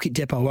 or the Toolkit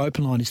Depot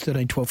open line is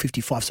 13 12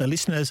 55. So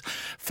listeners'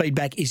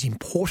 feedback is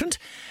important.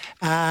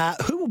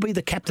 Who will be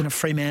the captain of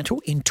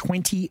Fremantle in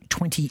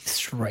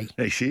 2023?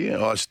 Next year,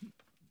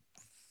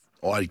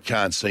 I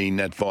can't see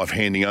Nat Fyfe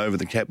handing over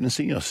the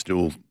captaincy. I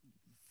still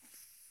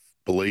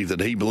believe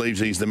that he believes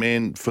he's the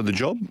man for the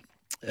job.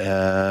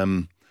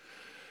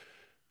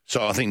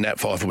 So I think Nat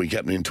Fyfe will be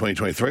captain in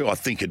 2023. I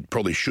think it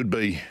probably should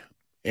be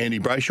Andy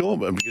Brayshaw,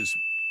 but because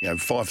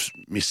Fyfe's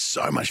missed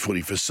so much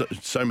footy for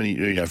so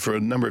many, for a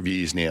number of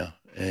years now,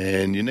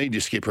 and you need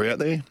your skipper out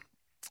there.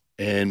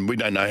 And we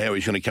don't know how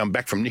he's going to come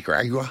back from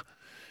Nicaragua,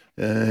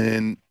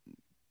 and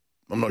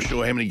I'm not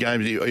sure how many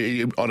games.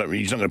 He's not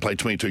going to play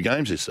 22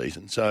 games this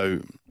season.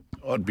 So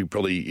I'd be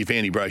probably, if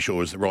Andy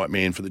Brayshaw is the right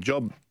man for the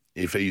job,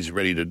 if he's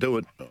ready to do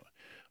it.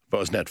 If I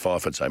was Nat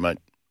Fyfe, I'd say, mate,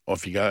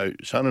 off you go,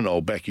 son, and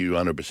I'll back you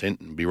 100%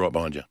 and be right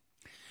behind you.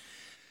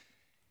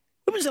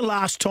 When was the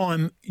last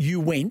time you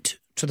went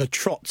to the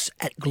Trots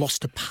at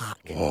Gloucester Park?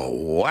 Oh,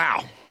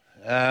 wow.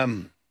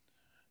 Heck,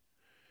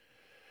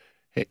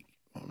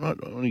 I'm not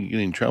going to get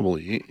in trouble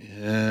here.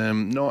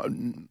 No,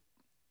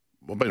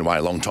 I've been away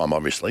a long time,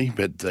 obviously,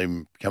 but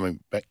they're coming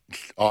back,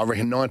 I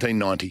reckon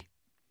 1990.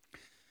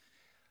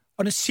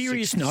 On a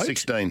serious note,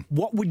 16.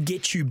 What would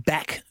get you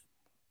back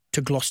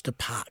to Gloucester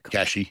Park?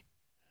 Cashy.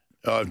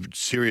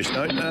 Serious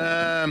note.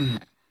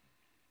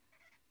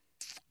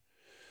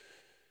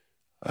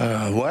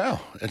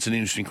 Wow, that's an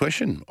interesting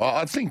question.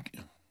 I think,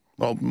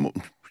 well,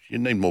 you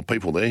need more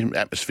people there,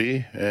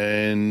 atmosphere,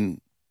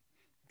 and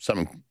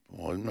something.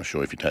 Well, I'm not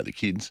sure if you take the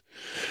kids.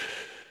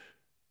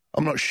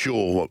 I'm not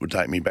sure what would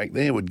take me back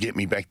there, would get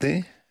me back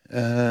there.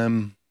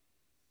 Good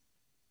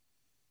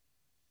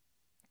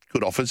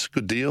offers,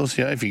 good deals.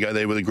 If you go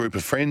there with a group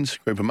of friends,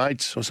 group of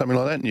mates, or something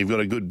like that, and you've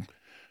got a good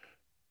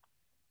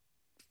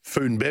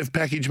food and bev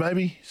package,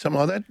 maybe, something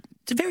like that.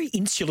 It's a very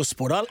insular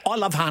sport. I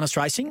love harness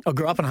racing. I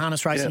grew up in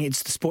harness racing. Yeah.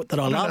 It's the sport that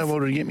I love. I don't know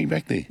what would get me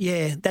back there.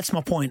 Yeah, that's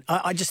my point.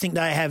 I just think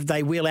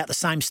they wheel out the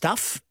same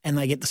stuff and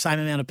they get the same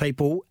amount of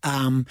people.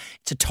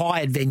 It's a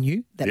tired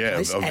venue, that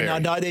place. And I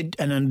know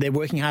they're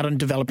working hard on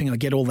developing. I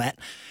get all that.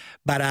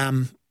 But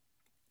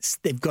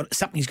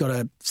something's got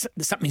to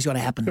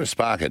happen. Got to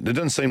spark it. It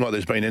doesn't seem like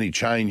there's been any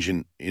change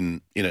in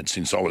it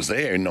since I was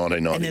there in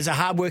 1990. And there's a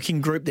hard-working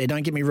group there.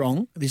 Don't get me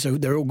wrong.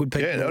 They're all good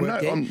people. Yeah,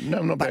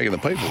 I'm not bagging the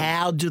people.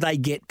 How do they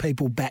get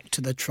people back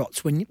to the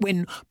Trots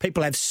when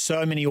people have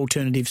so many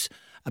alternatives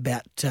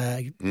about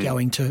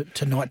going to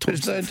night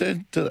talks?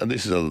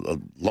 This is a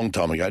long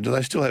time ago. Do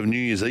they still have New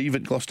Year's Eve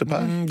at Gloucester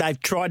Park? They've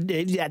tried.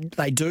 Yeah,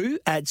 they do.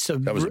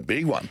 That was a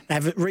big one.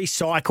 They've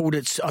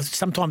recycled.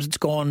 Sometimes it's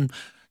gone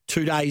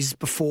 2 days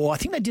before. I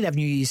think they did have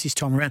New Year's this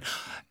time around.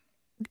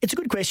 It's a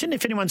good question.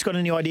 If anyone's got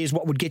any ideas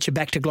what would get you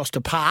back to Gloucester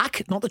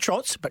Park, not the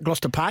Trots, but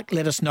Gloucester Park,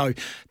 let us know.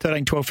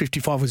 13 12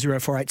 55 or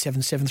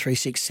 0487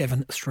 736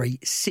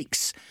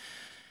 736.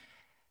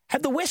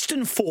 Have the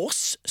Western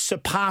Force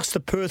surpassed the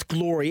Perth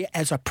Glory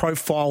as a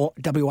profile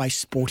WA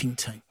sporting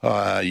team?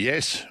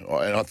 Yes,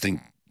 and I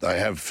think they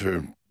have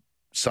for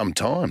some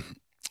time.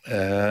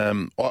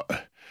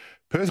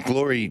 Perth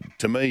Glory,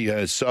 to me,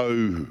 is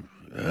so...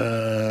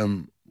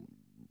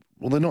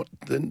 well, they're not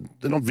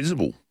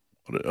visible.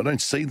 I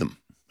don't see them.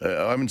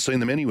 I haven't seen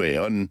them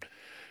anywhere. And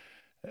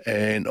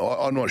And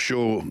I'm not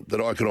sure that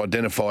I could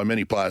identify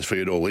many players for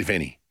you at all, if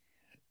any.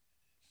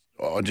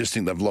 I just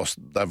think they've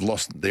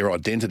lost their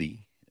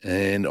identity.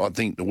 And I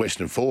think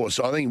Western Force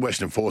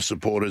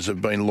supporters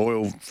have been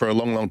loyal for a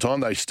long, long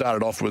time. They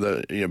started off with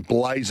a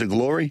blaze of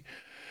glory,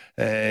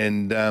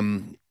 and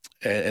they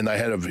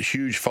had a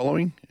huge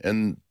following.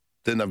 And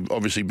then they've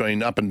obviously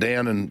been up and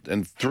down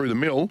and through the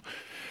mill,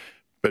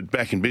 but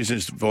back in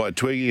business via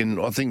Twiggy.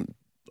 And I think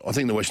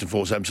the Western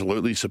Force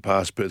absolutely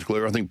surpassed Perth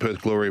Glory. I think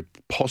Perth Glory are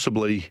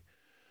possibly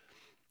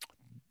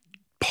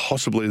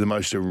the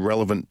most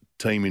irrelevant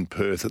team in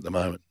Perth at the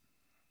moment.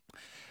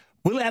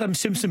 Will Adam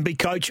Simpson be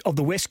coach of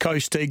the West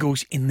Coast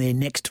Eagles in their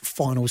next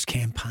finals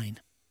campaign?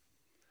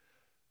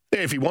 Yeah,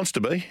 if he wants to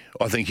be,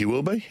 I think he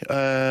will be.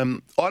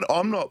 I'm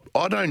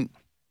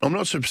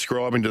not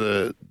subscribing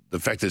to the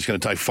fact that it's going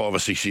to take 5 or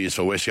 6 years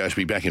for West Coast to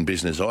be back in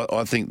business.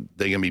 I think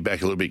they're going to be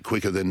back a little bit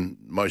quicker than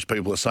most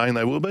people are saying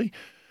they will be.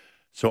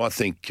 So I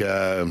think if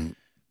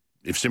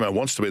Simo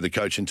wants to be the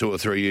coach in 2 or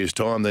 3 years'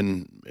 time,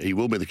 then he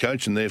will be the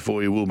coach, and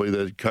therefore he will be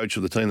the coach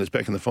of the team that's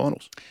back in the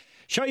finals.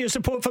 Show your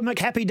support for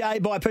McHappy Day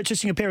by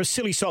purchasing a pair of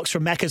silly socks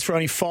from Macca's for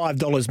only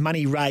 $5.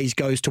 Money raised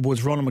goes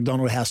towards Ronald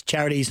McDonald House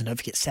Charities. And don't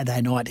forget, Saturday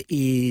night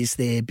is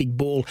their big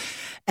ball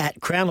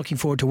at Crown. Looking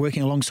forward to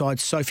working alongside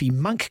Sophie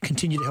Monk.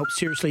 Continue to help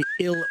seriously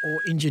ill or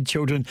injured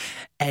children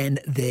and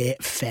their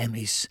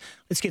families.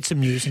 Let's get some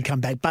news and come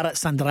back. Butter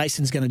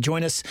Sundaresan's going to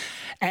join us.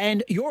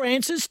 And your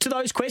answers to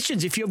those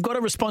questions. If you've got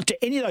a response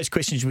to any of those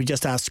questions we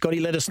just asked Scotty,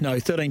 let us know.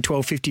 13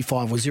 12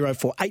 55 or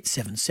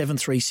 0487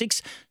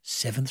 736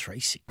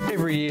 736.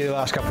 Every year, the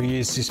last couple of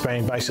years, it's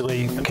been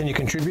basically, can you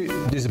contribute?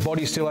 Is the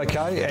body still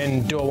okay?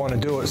 And do I want to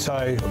do it?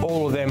 So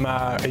all of them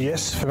are a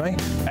yes for me,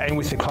 and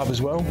with the club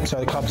as well. So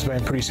the club's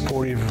been pretty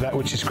supportive of that,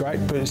 which is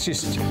great. But it's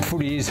just,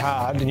 footy is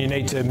hard and you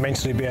need to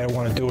mentally be able to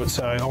want to do it.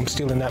 So I'm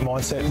still in that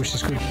mindset, which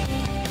is good.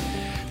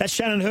 That's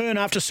Shannon Hearn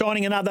after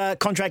signing another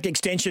contract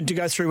extension to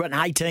go through an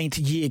 18th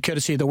year,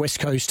 courtesy of the West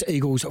Coast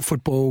Eagles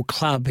Football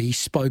Club. He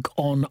spoke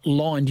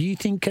online. Do you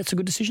think that's a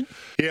good decision?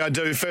 Yeah, I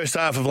do. First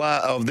half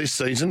of this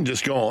season,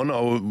 just gone, I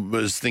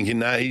was thinking,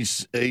 no,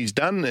 he's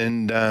done,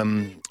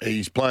 and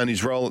he's playing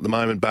his role at the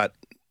moment, but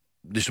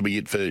this will be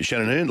it for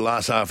Shannon Hearn. The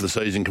last half of the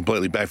season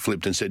completely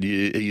backflipped and said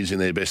he is in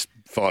their best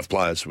 5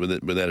 players,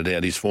 without a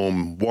doubt. His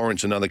form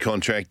warrants another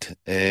contract,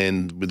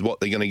 and with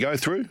what they're going to go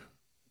through,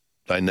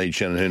 they need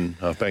Shannon Hearn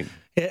half-back.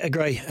 Yeah,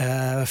 agree.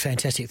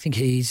 Fantastic. I think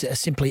he's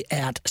simply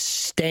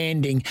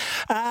outstanding.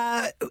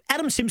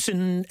 Adam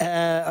Simpson,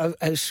 of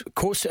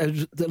course,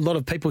 a lot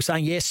of people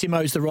saying, yes,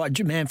 Simo's the right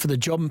man for the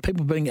job, and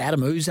people being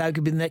Adam Uze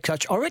could be the next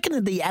coach. I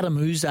reckon the Adam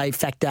Uze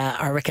factor,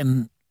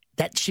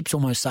 that ship's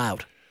almost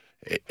sailed.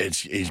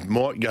 He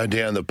might go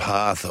down the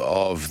path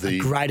of the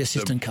great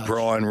assistant coach,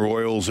 Brian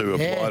Royals, who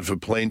applied for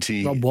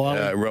plenty. Rob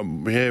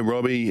Wiley.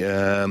 Robbie,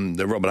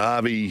 the Robert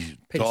Harvey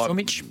Peter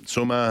type,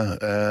 Summer,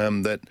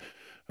 that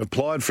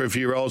applied for a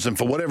few roles and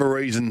for whatever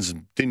reasons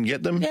didn't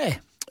get them. Yeah.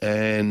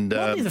 And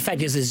the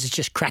fact is it's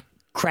just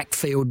crack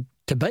field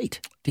to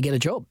beat to get a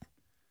job.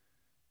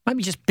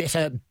 Maybe just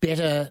better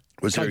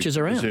coaches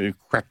around. Was there a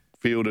crack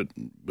field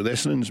with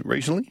Essendon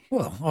recently?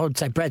 Well, I would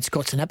say Brad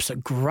Scott's an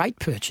absolute great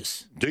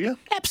purchase. Do you?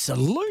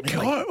 Absolutely.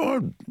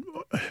 I'm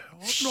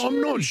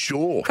not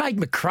sure.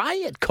 Craig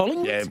McRae at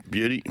Collingwood. Yeah,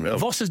 beauty. Well,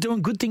 Voss is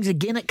doing good things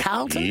again at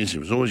Carlton. He is. He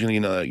was always going to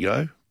get another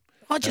go.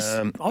 I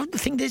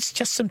think there's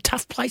just some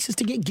tough places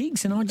to get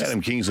gigs, and Adam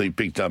Kingsley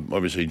picked up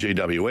obviously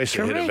GWS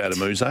ahead of Adam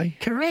Uze.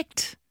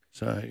 Correct.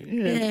 So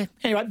yeah.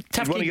 Anyway,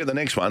 tough. You want to get the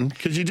next one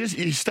because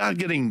you start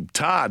getting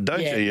tired,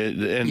 don't you?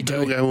 And you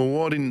do. People go,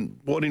 well,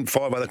 why didn't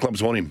 5 other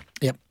clubs want him?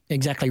 Yep.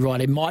 Exactly right.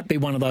 It might be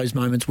one of those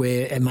moments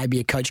where maybe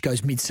a coach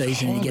goes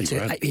mid-season and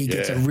he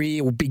gets a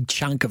real big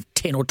chunk of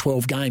 10 or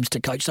 12 games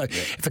to coach. So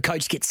if a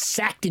coach gets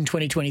sacked in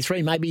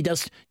 2023, maybe he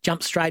does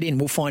jump straight in.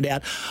 We'll find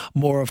out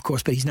more, of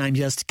course, but his name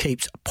just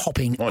keeps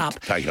popping up.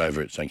 Take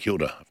over at St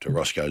Kilda after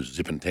Roscoe's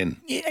zipping 10.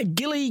 Yeah,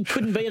 Gilly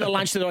couldn't be at a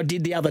lunch that I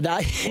did the other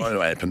day.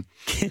 Won't happen.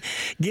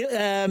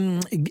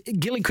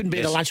 Gilly couldn't be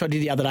at a lunch I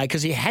did the other day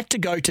because he had to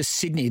go to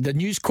Sydney. The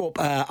News Corp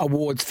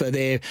awards for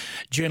their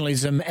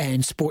journalism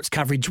and sports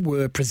coverage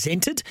were presented,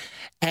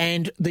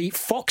 and the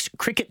Fox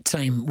cricket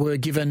team were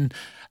given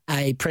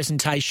a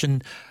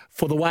presentation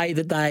for the way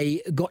that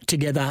they got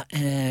together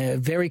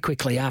very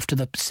quickly after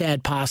the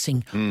sad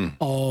passing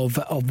of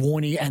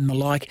Warney and the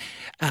like.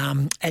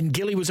 And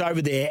Gilly was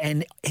over there,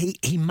 and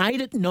he made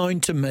it known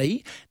to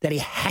me that he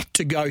had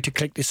to go to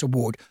collect this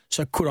award.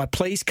 So could I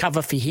please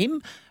cover for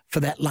him for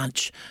that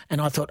lunch?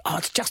 And I thought,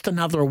 it's just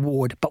another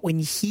award. But when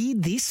you hear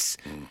this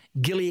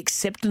Gilly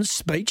acceptance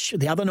speech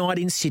the other night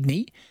in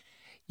Sydney,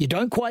 you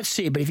don't quite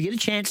see it, but if you get a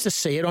chance to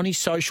see it on his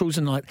socials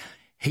and like,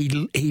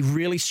 he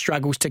really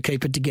struggles to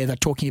keep it together,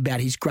 talking about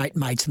his great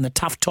mates and the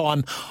tough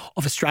time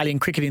of Australian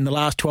cricket in the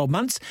last 12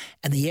 months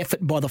and the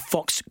effort by the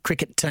Fox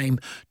cricket team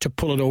to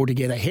pull it all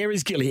together. Here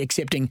is Gilly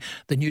accepting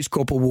the News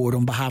Corp award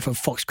on behalf of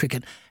Fox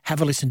Cricket.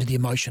 Have a listen to the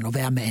emotion of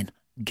our man,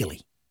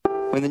 Gilly.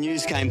 When the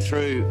news came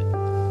through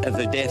of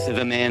the death of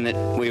a man that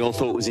we all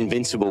thought was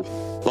invincible,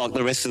 like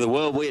the rest of the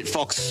world, we at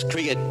Fox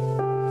Cricket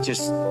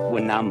just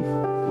were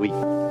numb. We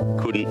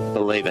couldn't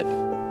believe it.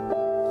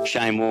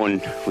 Shane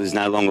Warne was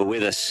no longer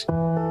with us.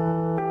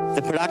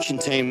 The production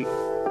team,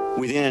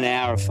 within an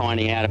hour of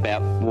finding out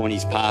about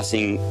Warnie's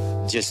passing,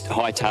 just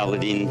hightailed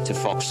it in to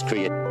Fox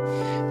Cricket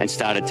and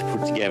started to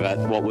put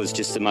together what was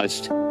just the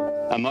most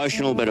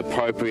emotional but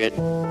appropriate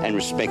and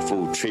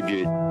respectful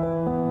tribute.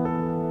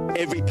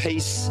 Every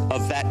piece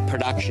of that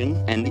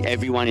production and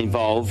everyone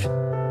involved,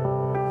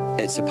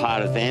 it's a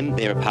part of them,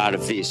 they're a part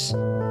of this.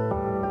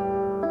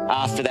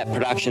 After that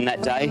production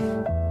that day,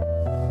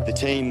 the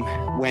team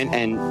went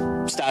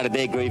and started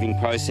their grieving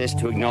process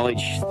to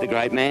acknowledge the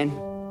great man.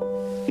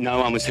 No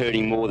one was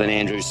hurting more than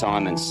Andrew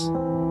Simons.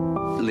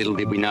 Little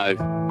did we know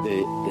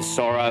the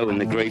sorrow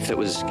and the grief that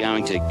was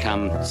going to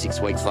come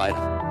 6 weeks later.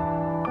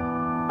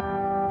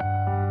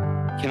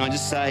 Can I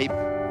just say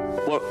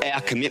what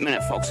our commitment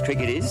at Fox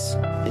Cricket is?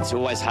 It's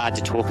always hard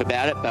to talk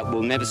about it, but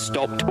we'll never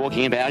stop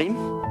talking about him,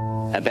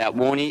 about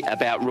Warnie,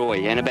 about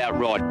Roy and about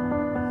Rod,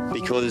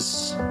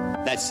 because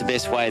that's the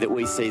best way that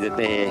we see that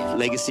their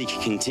legacy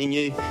can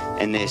continue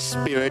and their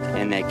spirit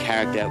and their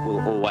character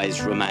will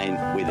always remain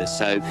with us.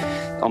 So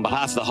on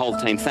behalf of the whole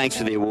team, thanks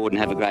for the award and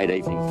have a great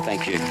evening.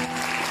 Thank you.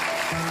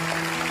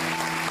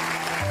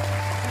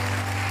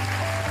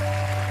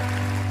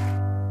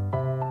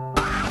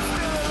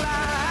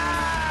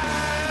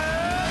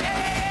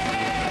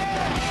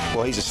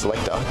 Well, he's a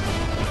selector.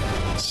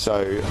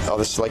 So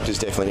the selectors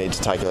definitely need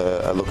to take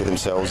a look at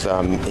themselves.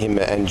 Him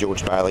and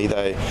George Bailey,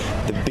 the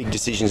big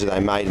decisions that they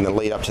made in the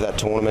lead up to that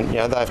tournament, they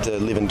have to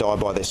live and die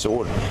by their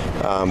sword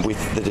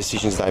with the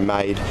decisions they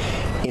made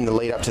in the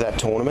lead up to that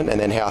tournament and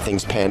then how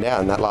things panned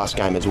out in that last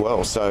game as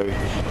well. So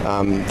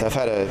they've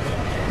had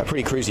a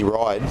pretty cruisy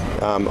ride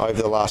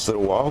over the last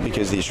little while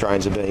because the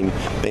Australians have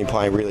been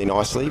playing really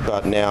nicely,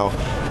 but now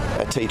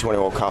a T20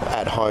 World Cup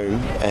at home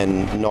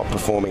and not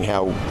performing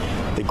how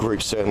the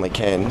group certainly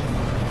can,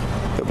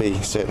 there'll be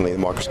certainly the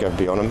microscope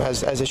be on them,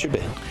 as there should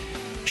be.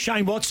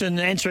 Shane Watson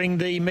answering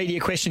the media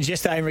questions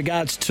yesterday in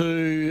regards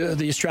to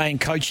the Australian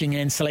coaching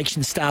and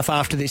selection staff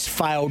after this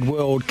failed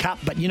World Cup.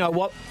 But you know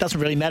what? Doesn't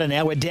really matter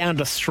now. We're down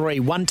to 3.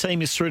 One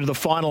team is through to the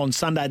final on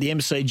Sunday at the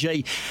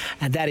MCG,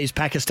 and that is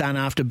Pakistan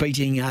after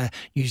beating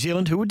New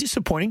Zealand, who were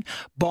disappointing,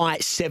 by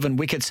 7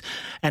 wickets.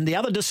 And the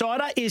other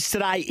decider is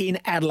today in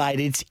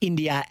Adelaide. It's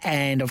India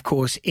and, of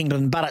course,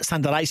 England. Bharat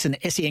Sundaresan,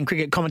 SEN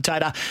cricket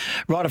commentator,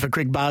 writer for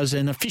Crick Buzz,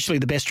 and officially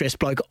the best-dressed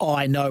bloke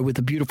I know with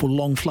the beautiful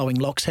long flowing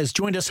locks, has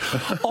joined us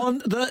on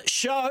the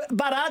show.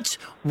 But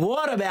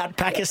what about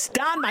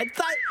Pakistan, mate?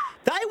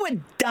 They were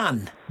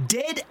done,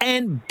 dead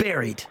and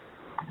buried.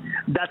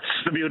 That's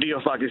the beauty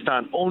of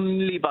Pakistan.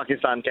 Only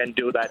Pakistan can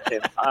do that,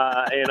 Tim.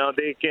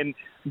 They can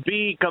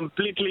be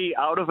completely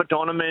out of a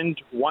tournament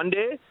one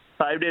day,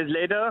 5 days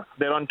later,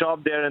 they're on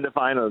top, they're in the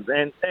finals.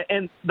 And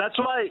that's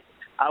why,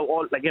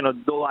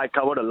 though I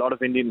covered a lot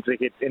of Indian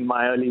cricket in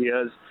my early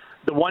years,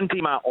 the one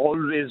team I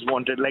always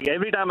wanted,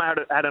 every time I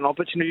had an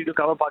opportunity to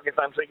cover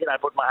Pakistan cricket, I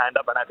put my hand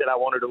up and I said, I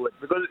want to do it.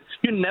 Because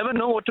you never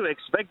know what to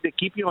expect. They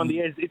keep you on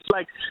the edge. It's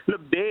like,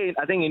 look, they,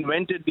 I think,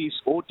 invented these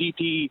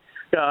OTT,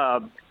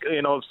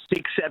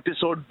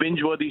 6-episode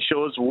binge-worthy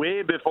shows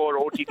way before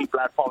OTT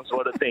platforms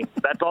were the thing.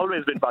 That's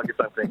always been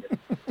Pakistan cricket.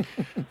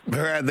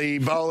 The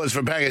bowlers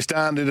for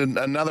Pakistan did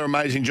another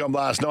amazing job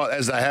last night,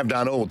 as they have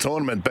done all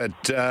tournament.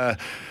 But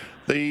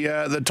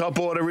the top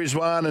order,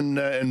 Rizwan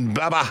and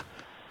Baba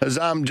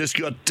Azam, just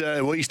got.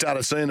 We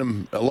started seeing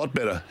them a lot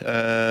better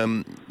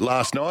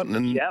last night,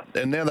 and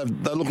now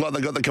they look like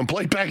they've got the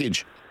complete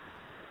package.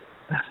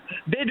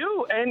 They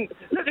do, and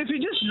look, if you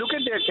just look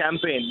at their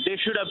campaign, they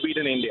should have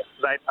beaten India,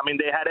 right? I mean,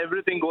 they had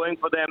everything going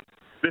for them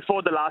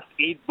before the last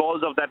 8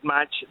 balls of that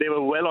match. They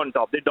were well on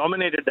top. They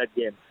dominated that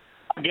game.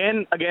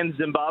 Again, against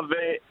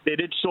Zimbabwe, they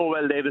did so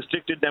well. They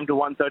restricted them to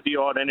 130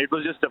 odd, and it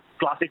was just a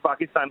classic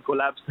Pakistan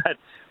collapse that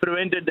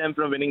prevented them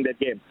from winning that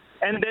game.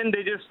 And then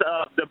they just,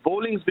 the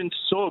bowling's been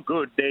so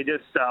good. They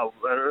just,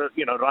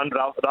 run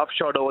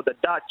roughshod over the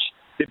Dutch.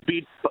 They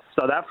beat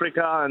South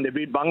Africa and they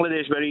beat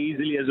Bangladesh very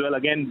easily as well,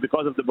 again,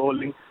 because of the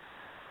bowling.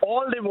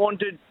 All they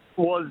wanted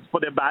was for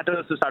their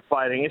batters to start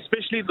firing,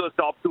 especially those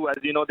top 2. As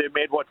you know, they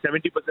made,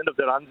 70% of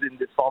the runs in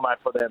this format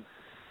for them.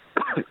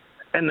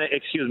 And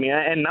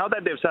now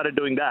that they've started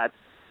doing that,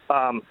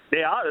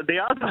 they are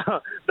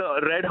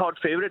the red-hot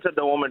favourites at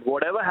the moment.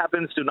 Whatever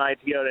happens tonight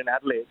here in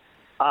Adelaide,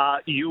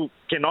 you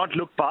cannot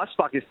look past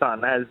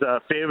Pakistan as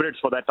favourites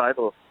for that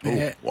title.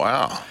 Yeah.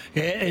 Wow.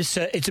 Yeah,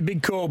 it's a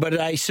big call, but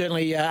they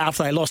certainly,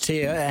 after they lost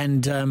here,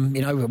 and,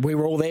 we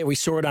were all there, we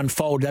saw it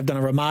unfold. They've done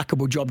a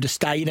remarkable job to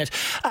stay in it.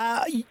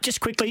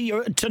 Just quickly,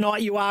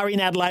 tonight you are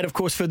in Adelaide, of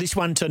course, for this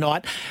one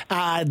tonight.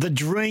 The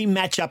dream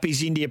matchup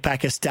is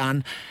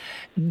India-Pakistan.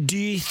 Do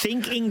you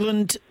think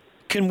England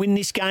can win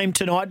this game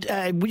tonight?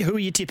 Who are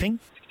you tipping?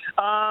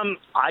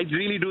 I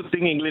really do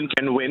think England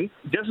can win,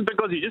 just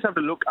because you just have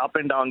to look up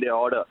and down their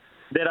order.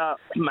 there are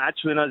match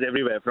winners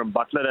everywhere, from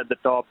Butler at the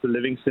top to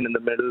Livingston in the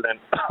middle.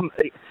 And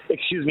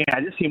excuse me,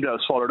 I just seem to have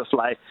swallowed a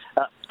fly.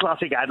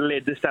 Classic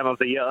Adelaide this time of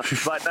the year.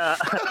 But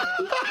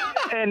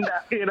and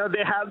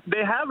they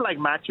have like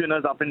match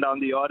winners up and down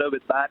the order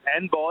with bat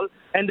and ball.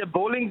 And the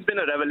bowling's been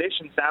a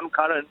revelation. Sam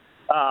Curran.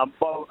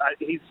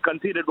 He's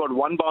conceded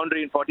one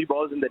boundary in 40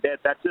 balls in the death.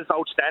 That's just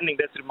outstanding.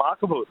 That's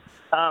remarkable.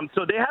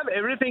 So they have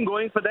everything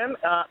going for them,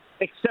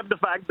 except the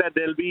fact that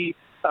there'll be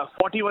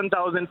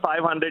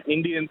 41,500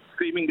 Indians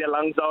screaming their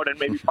lungs out, and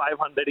maybe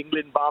 500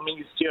 England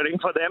Barmies cheering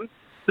for them.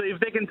 So if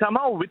they can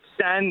somehow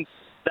withstand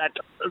that,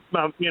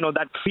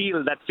 that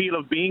feel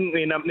of being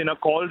in a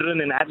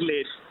cauldron in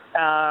Adelaide,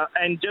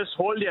 and just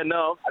hold their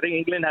nerve, I think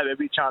England have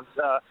every chance.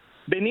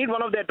 They need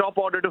one of their top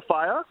order to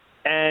fire,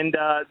 and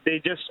they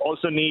just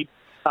also need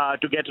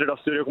to get rid of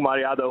Surya Kumar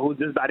Yadav, who's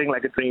just batting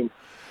like a dream.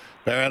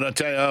 And I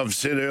tell you, I've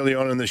said early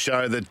on in the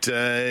show that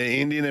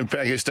Indian and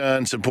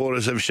Pakistan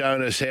supporters have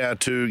shown us how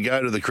to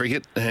go to the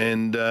cricket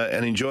and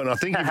enjoy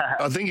it. And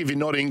I think if you're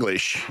not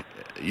English,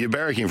 you're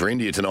barracking for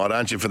India tonight,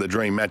 aren't you, for the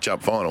dream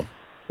match-up final?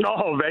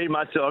 Oh, very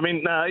much so. I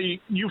mean,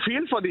 you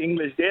feel for the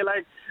English.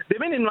 They've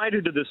been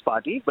invited to this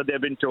party, but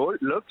they've been told,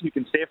 look, you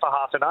can stay for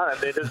half an hour, and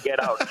they just get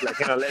out.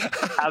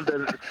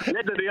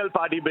 let the real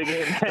party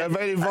begin. They've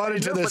been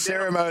invited to the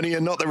ceremony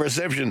and not the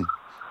reception.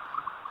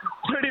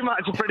 Pretty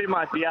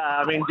much, yeah.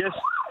 I mean, just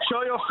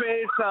show your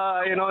face,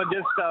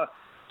 just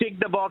tick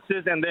the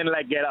boxes and then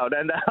get out.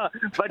 And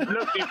but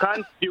look,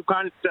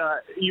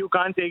 you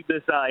can't take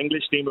this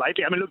English team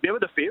lightly. I mean, look, they were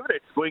the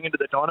favourites going into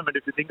the tournament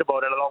if you think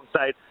about it,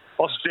 alongside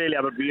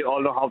Australia. But we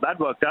all know how that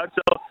worked out.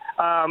 So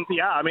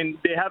I mean,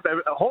 they have.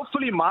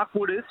 Hopefully, Mark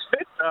Wood is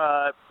fit.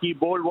 He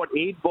bowled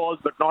 8 balls,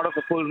 but not of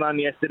a full run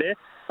yesterday.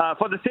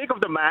 For the sake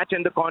of the match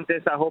and the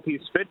contest, I hope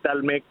he's fit.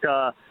 That'll make.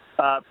 The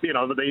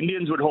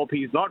Indians would hope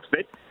he's not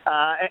fit.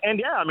 I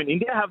mean,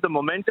 India have the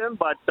momentum,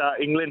 but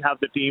England have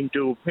the team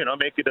to,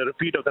 make it a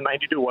repeat of the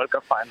 92 World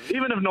Cup final,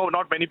 even if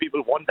not many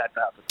people want that to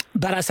happen.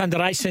 Bharat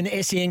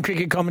Sundaresan, SEN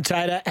cricket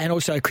commentator, and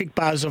also Crick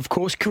Buzz, of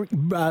course, Crick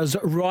Buzz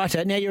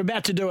writer. Now, you're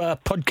about to do a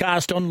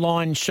podcast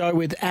online show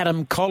with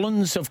Adam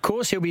Collins, of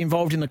course. He'll be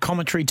involved in the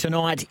commentary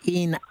tonight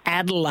in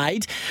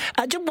Adelaide.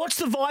 What's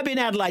the vibe in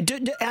Adelaide?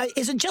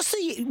 Is it just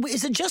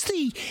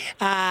the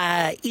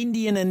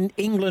Indian and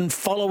England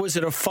followers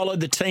that have followed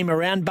the team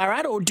around,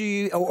 Bharat,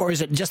 or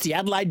is it just the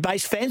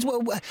Adelaide-based fans?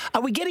 Well,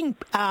 are we getting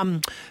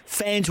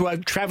fans who are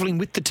travelling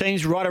with the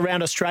teams right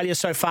around Australia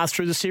so far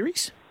through the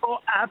series? Oh,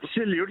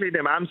 absolutely,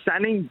 Tim. I'm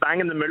standing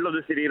bang in the middle of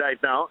the city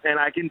right now, and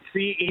I can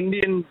see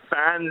Indian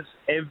fans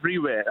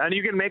everywhere. And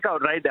you can make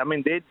out, right? I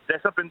mean, they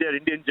dress up in their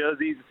Indian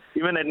jerseys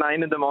even at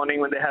 9 in the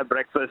morning when they have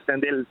breakfast,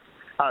 and they'll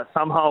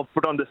somehow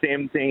put on the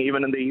same thing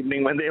even in the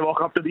evening when they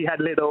walk up to the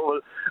Adelaide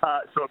Oval.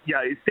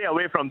 Stay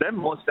away from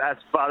them as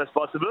far as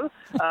possible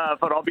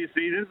for obvious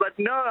reasons. But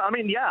no, I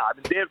mean,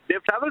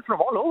 they've travelled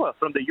from all over,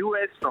 from the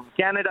US, from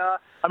Canada.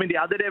 I mean, the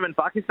other day when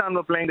Pakistan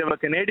were playing, there were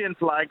Canadian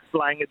flags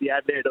flying at the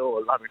Adelaide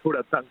Oval. I mean, who would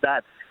have thunk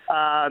that?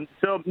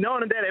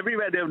 They're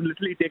everywhere. They've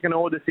literally taken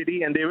over the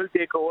city, and they will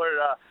take over,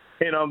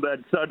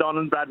 the Sir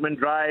Donald Bradman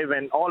Drive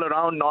and all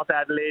around North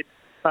Adelaide.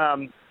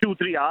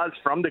 2-3 hours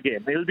from the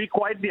game. It'll be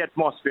quite the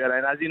atmosphere,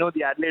 and as you know,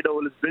 the Adelaide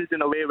Oval is built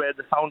in a way where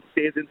the sound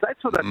stays inside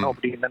so that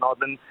nobody in the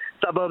northern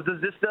suburbs is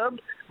disturbed.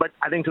 But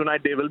I think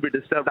tonight they will be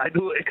disturbed. I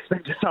do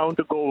expect the sound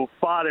to go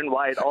far and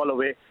wide all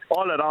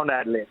around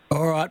Adelaide.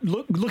 All right,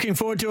 looking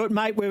forward to it,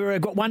 mate. We've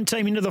got one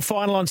team into the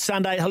final on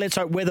Sunday. Let's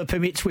hope weather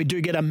permits. We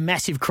do get a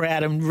massive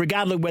crowd, and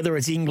regardless of whether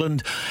it's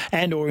England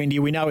and or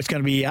India, we know it's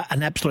going to be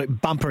an absolute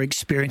bumper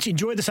experience.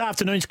 Enjoy this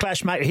afternoon's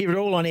clash, mate. Hear it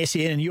all on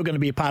SEN, and you're going to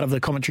be a part of the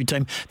commentary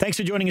team. Thanks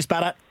for joining us,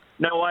 Bharat.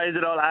 No worries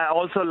at all. I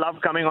also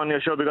love coming on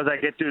your show because I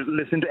get to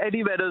listen to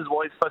Eddie Vedder's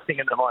voice first thing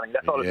in the morning.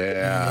 That's all.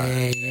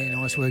 Yeah,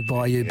 nice work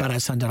by you,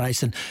 Bharat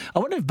Sundaresan. I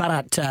wonder if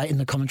Bharat in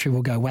the commentary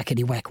will go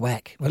whackety whack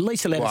whack. Well, at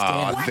least he'll let us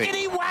down.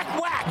 Whackety whack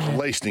whack. At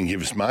least didn't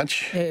give us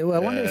much. I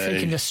wonder if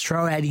he can just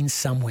throw that in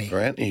somewhere.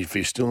 Grant, if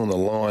you're still on the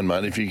line,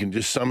 mate, if you can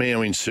just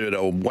somehow insert a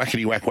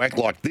whackety whack whack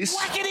like this.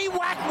 Whackety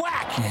whack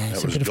whack. Yeah,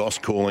 that was Goss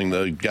calling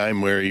the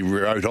game where he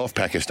wrote off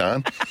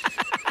Pakistan.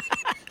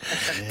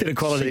 Bit of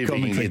quality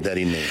commentary. Get that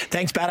in there.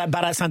 Thanks, Bharat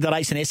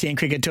Sundaresan, SEN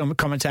cricket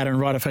commentator and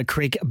writer for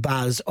Crick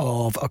Buzz,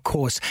 of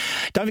course.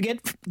 Don't forget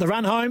the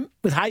run home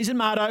with Hayes and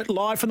Mardo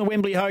live from the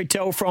Wembley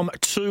Hotel from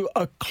 2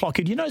 o'clock.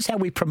 Did you notice how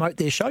we promote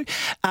their show?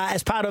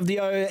 As part of the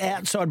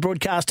outside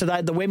broadcast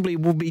today, the Wembley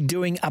will be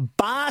doing a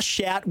bar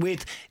shout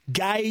with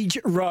Gage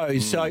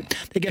Rose. So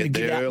they're going to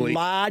give out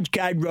large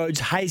Gage Rose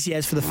hazy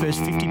as for the first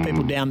 50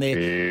 people down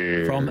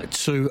there from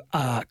 2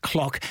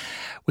 o'clock.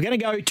 We're going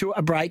to go to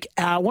a break.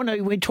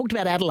 We talked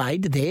about Adelaide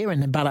Adelaide there,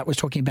 and then Bullard was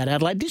talking about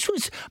Adelaide. This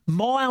was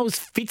Miles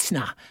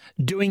Fitzner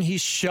doing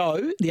his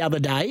show the other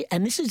day,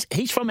 and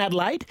he's from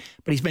Adelaide,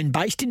 but he's been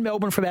based in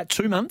Melbourne for about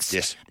 2 months.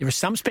 Yes. There is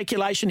some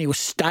speculation he will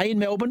stay in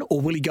Melbourne,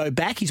 or will he go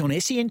back? He's on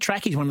SEN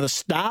track. He's one of the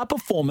star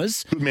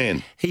performers. Good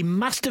man. He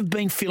must have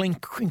been feeling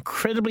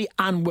incredibly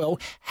unwell.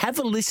 Have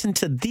a listen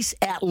to this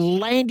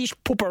outlandish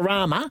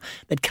pooperama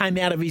that came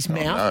out of his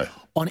mouth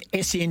on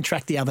SEN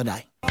track the other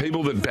day.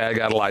 People that bag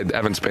Adelaide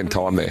haven't spent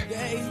time there.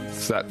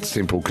 It's that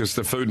simple, because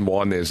the food and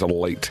wine there is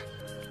elite.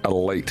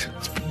 Elite.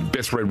 It's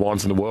best red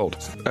wines in the world.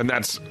 And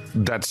that's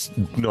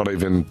not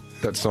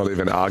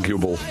even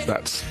arguable.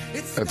 That's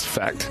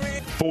fact.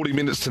 40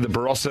 minutes to the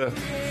Barossa,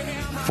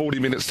 40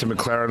 minutes to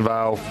McLaren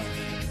Vale,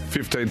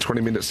 15,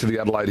 20 minutes to the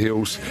Adelaide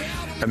Hills,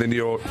 and then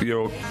you're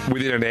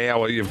within an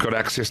hour you've got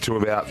access to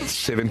about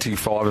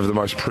 75 of the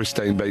most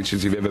pristine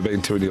beaches you've ever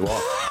been to in your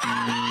life.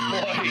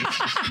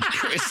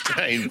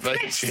 Pristine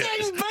beaches.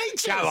 Pristine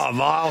beaches. Come on,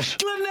 Miles.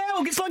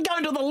 Glenelg, it's like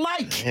going to the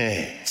lake.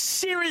 Yeah.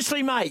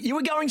 Seriously, mate, you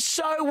were going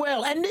so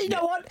well. And you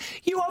know what?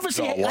 You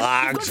obviously Got you've got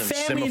largs and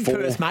family in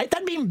semaphore. Perth, mate.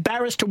 They'd be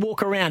embarrassed to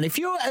walk around. If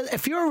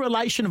you're a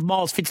relation of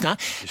Miles Fitzner,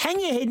 hang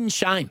your head in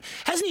shame.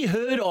 Hasn't he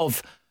heard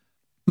of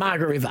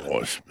Margaret River?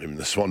 Oh, in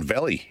the Swan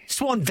Valley.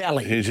 Swan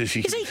Valley. Is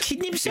he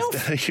kidding himself?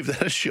 Give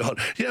that a shot.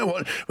 You know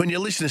what? When you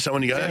listen to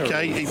someone, you go,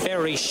 okay.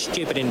 Very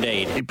stupid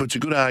indeed. He puts a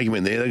good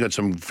argument there. They've got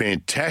some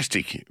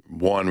fantastic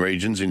wine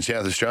regions in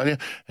South Australia.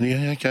 And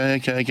you go,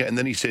 okay. And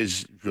then he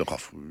says,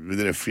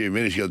 within a few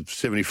minutes, you've got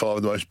 75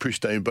 of the most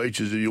pristine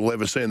beaches that you'll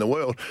ever see in the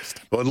world.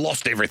 Well,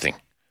 lost everything.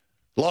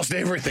 Lost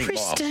everything,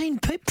 Pristine,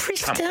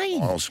 pristine.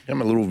 Miles,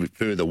 come a little bit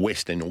further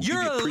west and we'll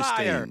You're give you a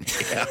liar.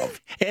 pristine. Yeah.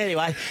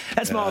 Anyway,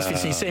 that's Miles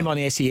Fitzner. You see him on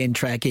the SEN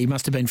track. He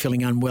must have been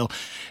feeling unwell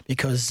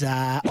because,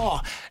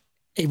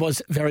 he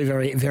was very,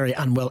 very, very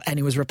unwell, and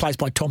he was replaced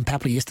by Tom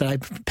Papley yesterday.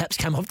 Perhaps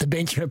come off the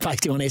bench and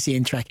replaced him on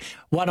SEN track.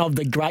 One of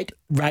the great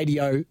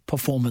radio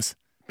performers.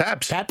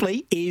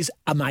 Papley is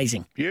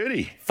amazing.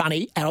 Beauty.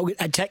 Funny. And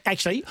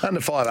actually... Under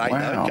 5'8",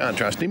 no, can't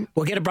trust him.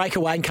 We'll get a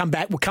breakaway and come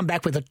back. We'll come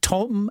back with a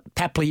Tom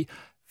Papley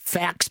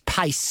Fowkes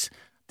pace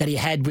that he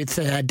had with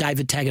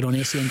David Taggart on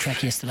SEN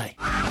track yesterday.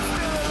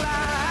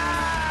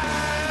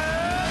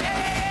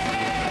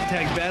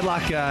 Tags, bad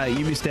luck.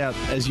 You missed out,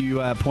 as you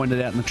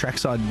pointed out in the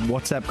trackside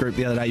WhatsApp group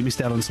the other day. You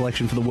missed out on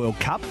selection for the World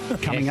Cup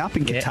coming up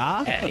in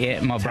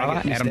Qatar. My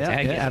brother, Adam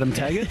Taggart. Yeah, Adam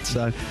Taggart.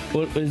 So,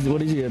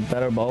 what is he, a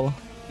better bowler?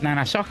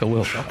 No, soccer,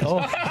 Will.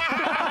 Soccer.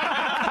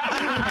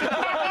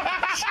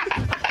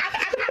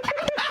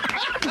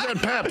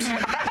 Paps.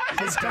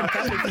 It's Tom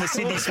Papley from the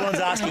Sydney Swans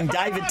asking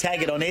David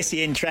Taggart on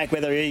SEN track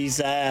whether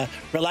he's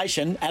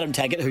relation, Adam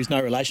Taggart, who's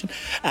no relation,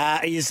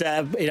 is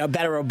a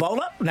batter or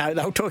bowler. No,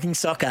 they were talking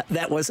soccer.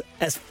 That was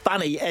as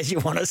funny as you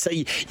want to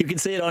see. You can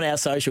see it on our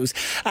socials.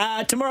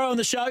 Tomorrow on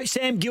the show,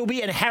 Sam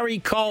Gilbey and Harry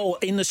Cole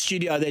in the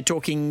studio. They're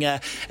talking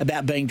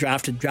about being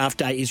drafted. Draft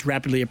day is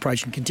rapidly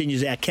approaching.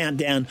 Continues our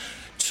countdown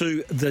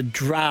to the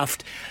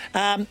draft.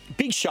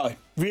 Big show.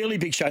 Really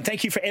big show.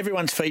 Thank you for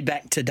everyone's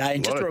feedback today.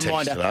 And just a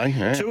reminder,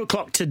 today, 2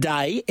 o'clock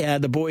today,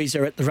 the boys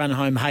are at the Run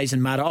Home Hayes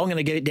and Mata. I'm going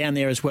to get down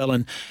there as well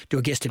and do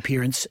a guest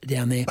appearance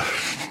down there.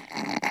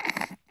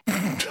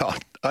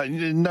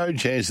 No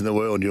chance in the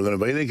world you're going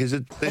to be there because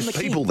there's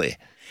people there.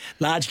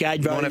 Large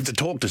gauge road. You might have to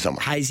talk to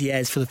someone. Hazy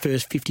as for the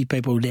first 50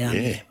 people down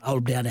there. I'll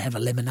be able to have a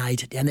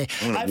lemonade down there.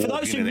 For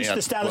those who missed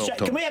the start of the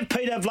show, can we have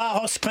Peter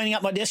Vlahos cleaning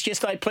up my desk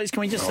yesterday, please? Can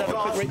we just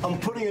I'm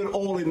putting it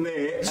all in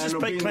there. This is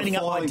Pete cleaning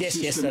up my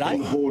desk yesterday.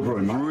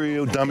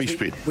 Real dummy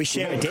spit. We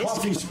share a desk.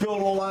 Coffee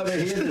spilled all over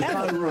here. There's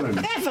no room.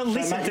 Have a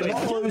listen to I'm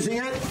not it. losing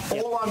it.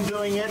 All I'm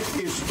doing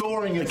is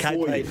storing it for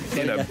you.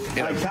 In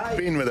a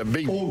bin with a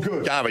big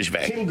garbage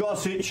bag. Tim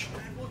Gossage,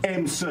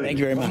 MC. Thank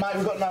you very much. Mate,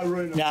 we've got no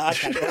room. No,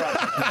 okay, all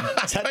right.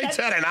 Pete's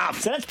had enough.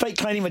 So that's Pete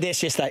cleaning my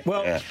desk yesterday.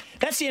 Well,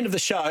 that's the end of the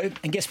show,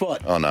 and guess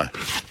what? Oh, no.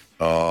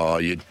 Oh,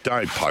 you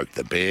don't poke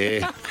the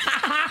bear.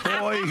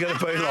 Why are you going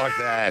to be like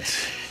that?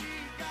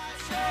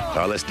 All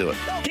right, let's do it.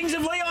 Kings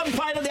of Leon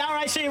played at the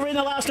RAC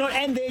Arena last night,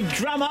 and their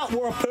drummer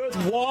wore a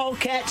Perth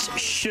Wildcats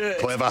shirt.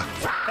 Clever.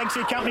 Thanks for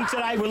your company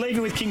today. We're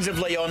leaving with Kings of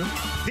Leon.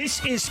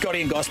 This is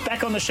Scotty and Goss.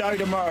 Back on the show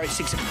tomorrow at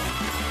 6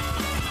 o'clock.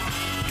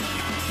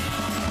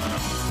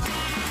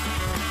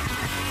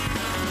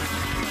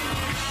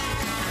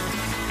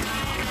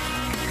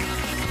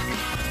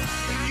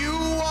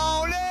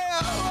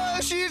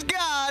 She's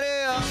got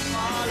it.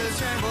 Molly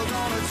Temple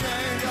gonna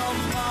change your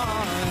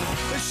mind.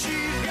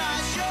 She's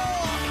got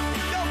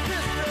your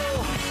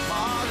pistol.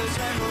 Molly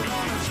Temple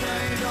gonna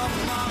change your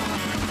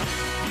mind.